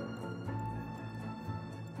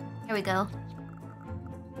 Here we go.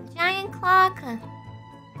 Giant clock.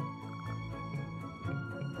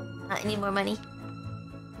 I need more money.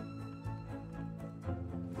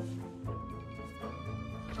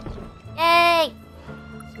 Yay!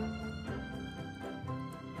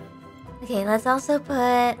 Okay, let's also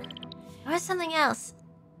put... Or something else.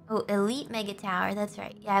 Oh, elite mega tower. That's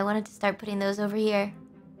right. Yeah, I wanted to start putting those over here.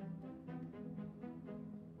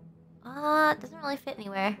 It doesn't really fit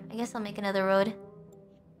anywhere. I guess I'll make another road.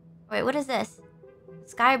 Wait, what is this?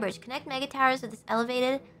 Skybridge. Connect mega towers with this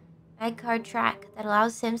elevated mag card track that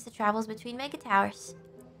allows Sims to travel between mega towers.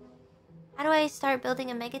 How do I start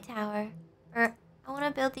building a mega tower? Or I want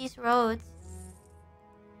to build these roads.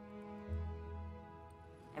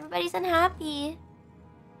 Everybody's unhappy.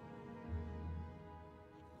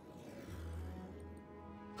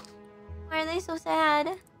 Why are they so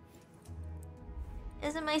sad?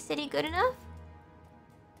 Isn't my city good enough?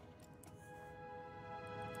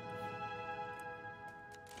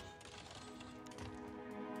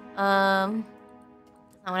 That's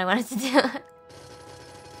not what I wanted to do.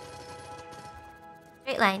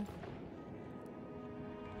 Straight line.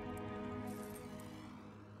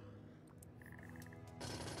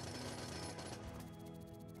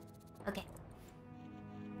 Okay.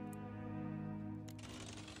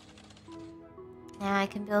 Now I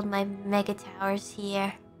can build my mega towers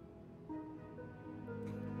here.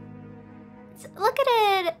 Look at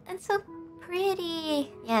it! It's so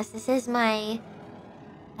pretty. Yes, this is my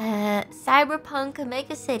cyberpunk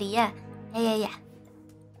mega city. Yeah. Yeah.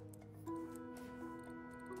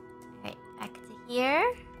 Alright, back to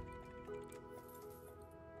here.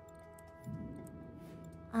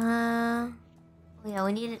 Oh yeah,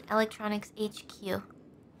 we need an electronics HQ.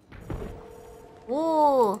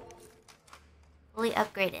 Ooh. Fully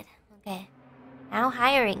upgraded. Okay. Now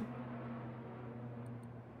hiring.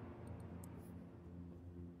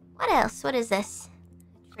 What else? What is this?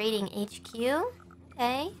 Trading HQ.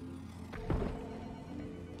 Okay.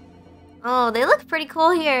 Oh, they look pretty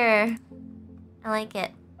cool here. I like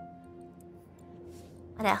it.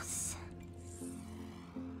 What else?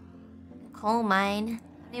 Coal mine.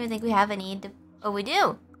 I don't even think we have any. Oh, we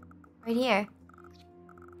do. Right here.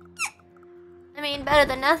 I mean, better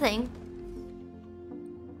than nothing.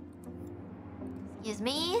 Excuse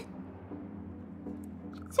me.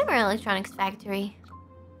 Consumer electronics factory.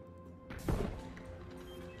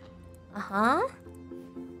 Uh-huh.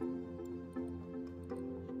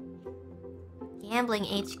 Gambling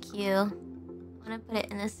HQ. I'm gonna put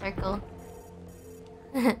it in this circle.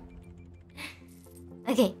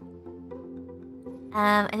 Okay.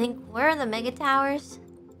 I think where are the mega towers?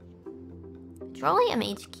 Petroleum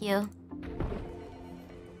HQ.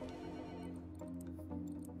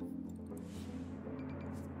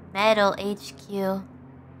 Metal HQ. I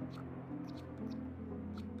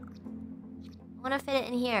wanna fit it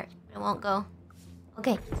in here, but it won't go.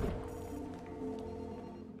 Okay.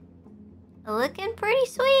 Looking pretty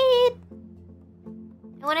sweet.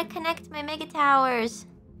 I wanna connect my mega towers.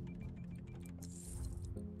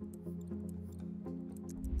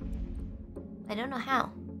 I don't know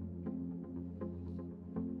how.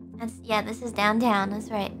 Yeah, this is downtown, that's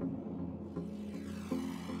right.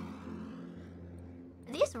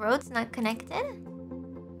 Are these roads not connected?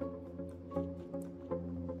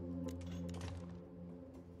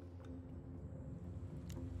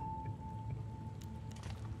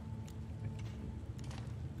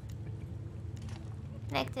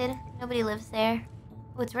 Connected. Nobody lives there.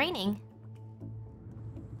 Oh, it's raining.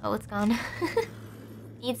 Oh, it's gone.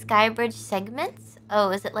 Need skybridge segments? Oh,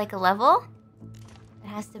 is it like a level? It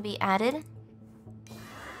has to be added.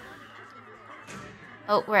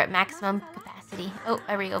 Oh, we're at maximum capacity. Oh,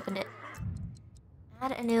 I reopened it.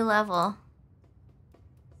 Add a new level.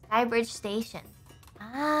 Skybridge station.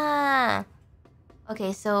 Ah.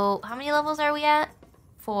 Okay, so how many levels are we at?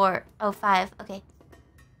 4. Oh, 5. Okay.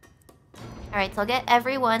 Alright, so I'll get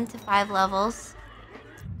everyone to 5 levels.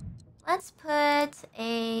 Let's put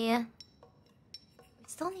a... We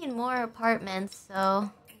still need more apartments,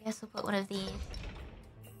 so I guess we'll put one of these.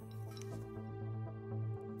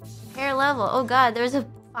 Repair level. Oh god, there's a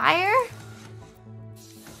fire?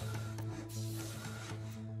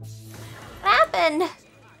 What happened?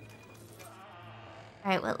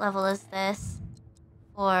 Alright, what level is this?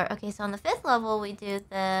 4. Okay, so on the 5th level, we do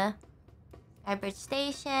the skybridge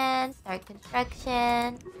station, start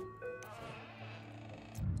construction.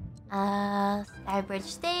 Skybridge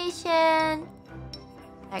station,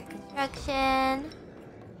 start construction,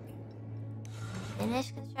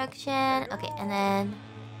 finish construction. Okay, and then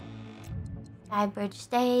skybridge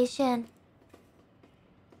station.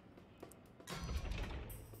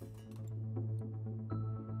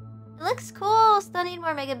 It looks cool. Still need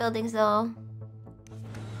more mega buildings though.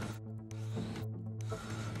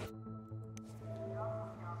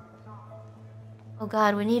 Oh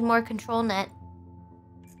god, we need more control net.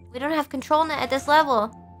 We don't have control net at this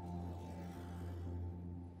level.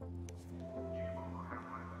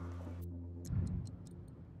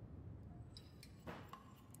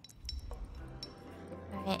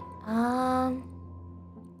 Alright,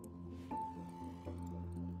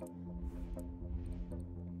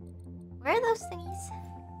 where are those thingies?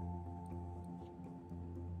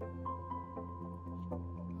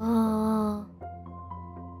 Oh.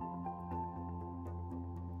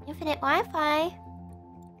 Infinite Wi-Fi.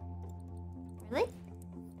 Really?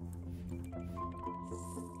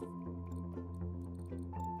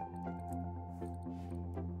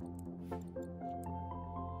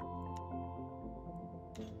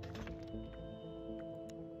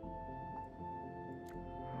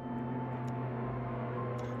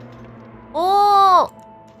 Oh!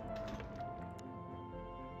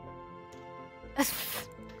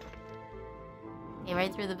 Okay,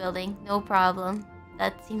 right through the building. No problem.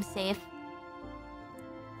 That seems safe.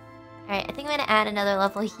 Alright, I think I'm gonna add another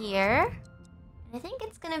level here. And I think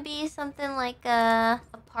it's gonna be something like a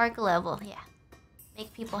park level. Yeah.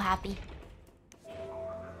 Make people happy.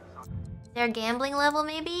 Is there a gambling level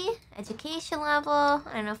maybe? Education level?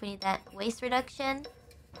 I don't know if we need that. Waste reduction?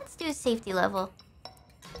 Let's do a safety level.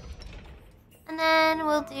 And then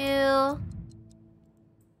we'll do...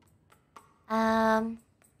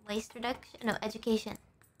 waste reduction? No, education.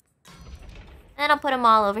 And then I'll put them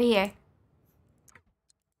all over here.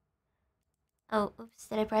 Oh, oops,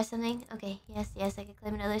 did I press something? Okay, yes, I can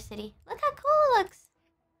claim another city. Look how cool it looks!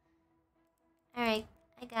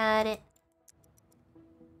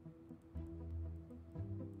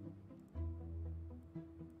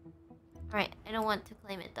 Alright, I don't want to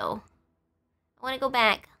claim it though. I want to go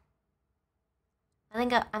back. I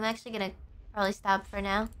think I'm actually gonna probably stop for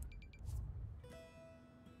now.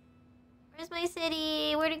 Where's my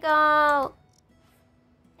city? Where'd it go?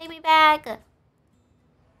 Take me back. A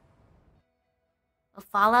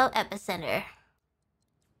Fallout epicenter.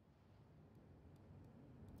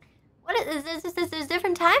 What is this? There's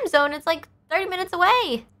different time zone. It's like 30 minutes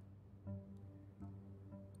away.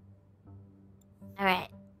 Alright.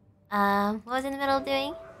 What was I in the middle of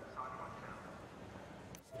doing?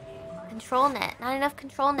 Control net. Not enough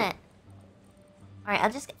control net. Alright,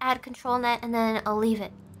 I'll just add control net and then I'll leave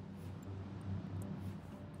it.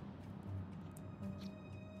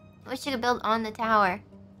 I wish you could build on the tower.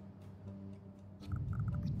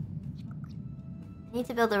 I need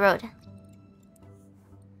to build a road.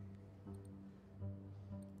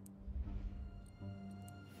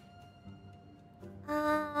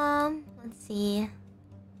 Let's see.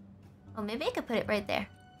 Oh, maybe I could put it right there.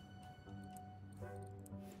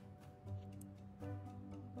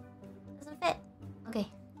 Doesn't fit. Okay.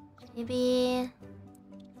 Maybe...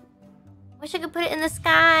 Wish I could put it in the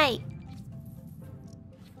sky.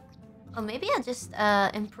 Oh, maybe I'll just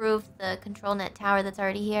improve the control net tower that's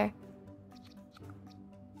already here.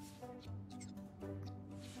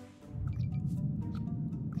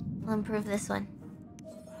 I'll improve this one.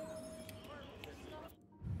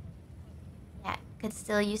 Yeah, could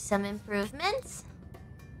still use some improvements.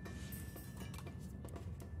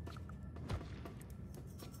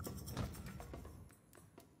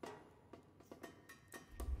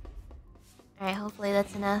 Alright, hopefully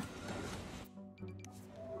that's enough.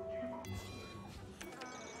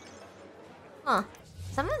 Huh.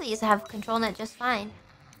 Some of these have control net just fine.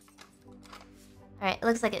 Alright, it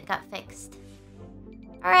looks like it got fixed.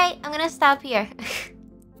 Alright, I'm gonna stop here.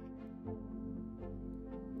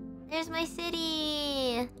 There's my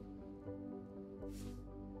city!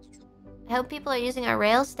 I hope people are using our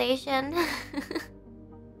rail station.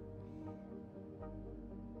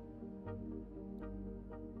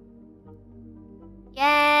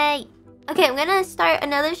 Yay! Okay, I'm gonna start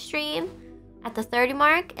another stream at the 30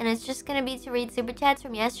 mark, and it's just gonna be to read super chats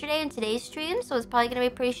from yesterday and today's stream, so it's probably gonna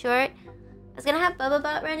be pretty short. I was gonna have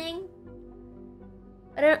BubbaBot running.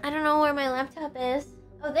 I don't know where my laptop is.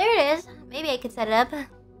 Oh, there it is. Maybe I could set it up.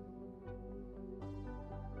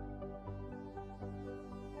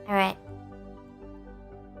 Alright.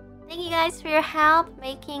 Thank you guys for your help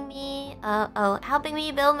making me helping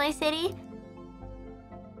me build my city.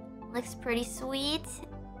 Looks pretty sweet.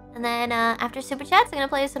 And then after super chats, I'm gonna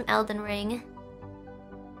play some Elden Ring.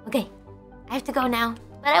 Okay, I have to go now.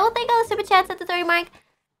 But I will thank all the super chats at the 30 mark.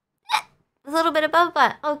 A little bit of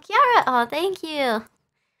BubbaBot. Oh, Kiara. Oh, thank you.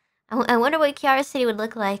 I wonder what Kiara's city would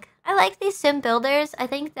look like. I like these sim builders. I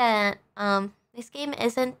think that this game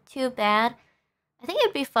isn't too bad. I think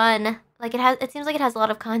it'd be fun. Like it seems like it has a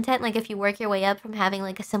lot of content. Like if you work your way up from having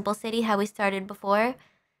like a simple city, how we started before,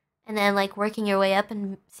 and then like working your way up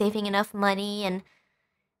and saving enough money and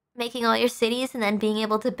making all your cities, and then being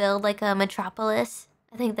able to build like a metropolis.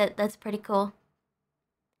 I think that's pretty cool.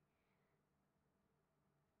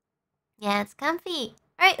 Yeah, it's comfy.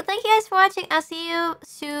 Alright, thank you guys for watching. I'll see you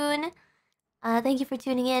soon. Thank you for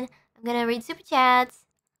tuning in. I'm gonna read super chats.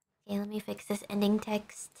 Okay, let me fix this ending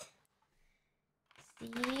text.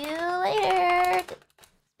 See you later.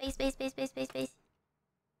 Space.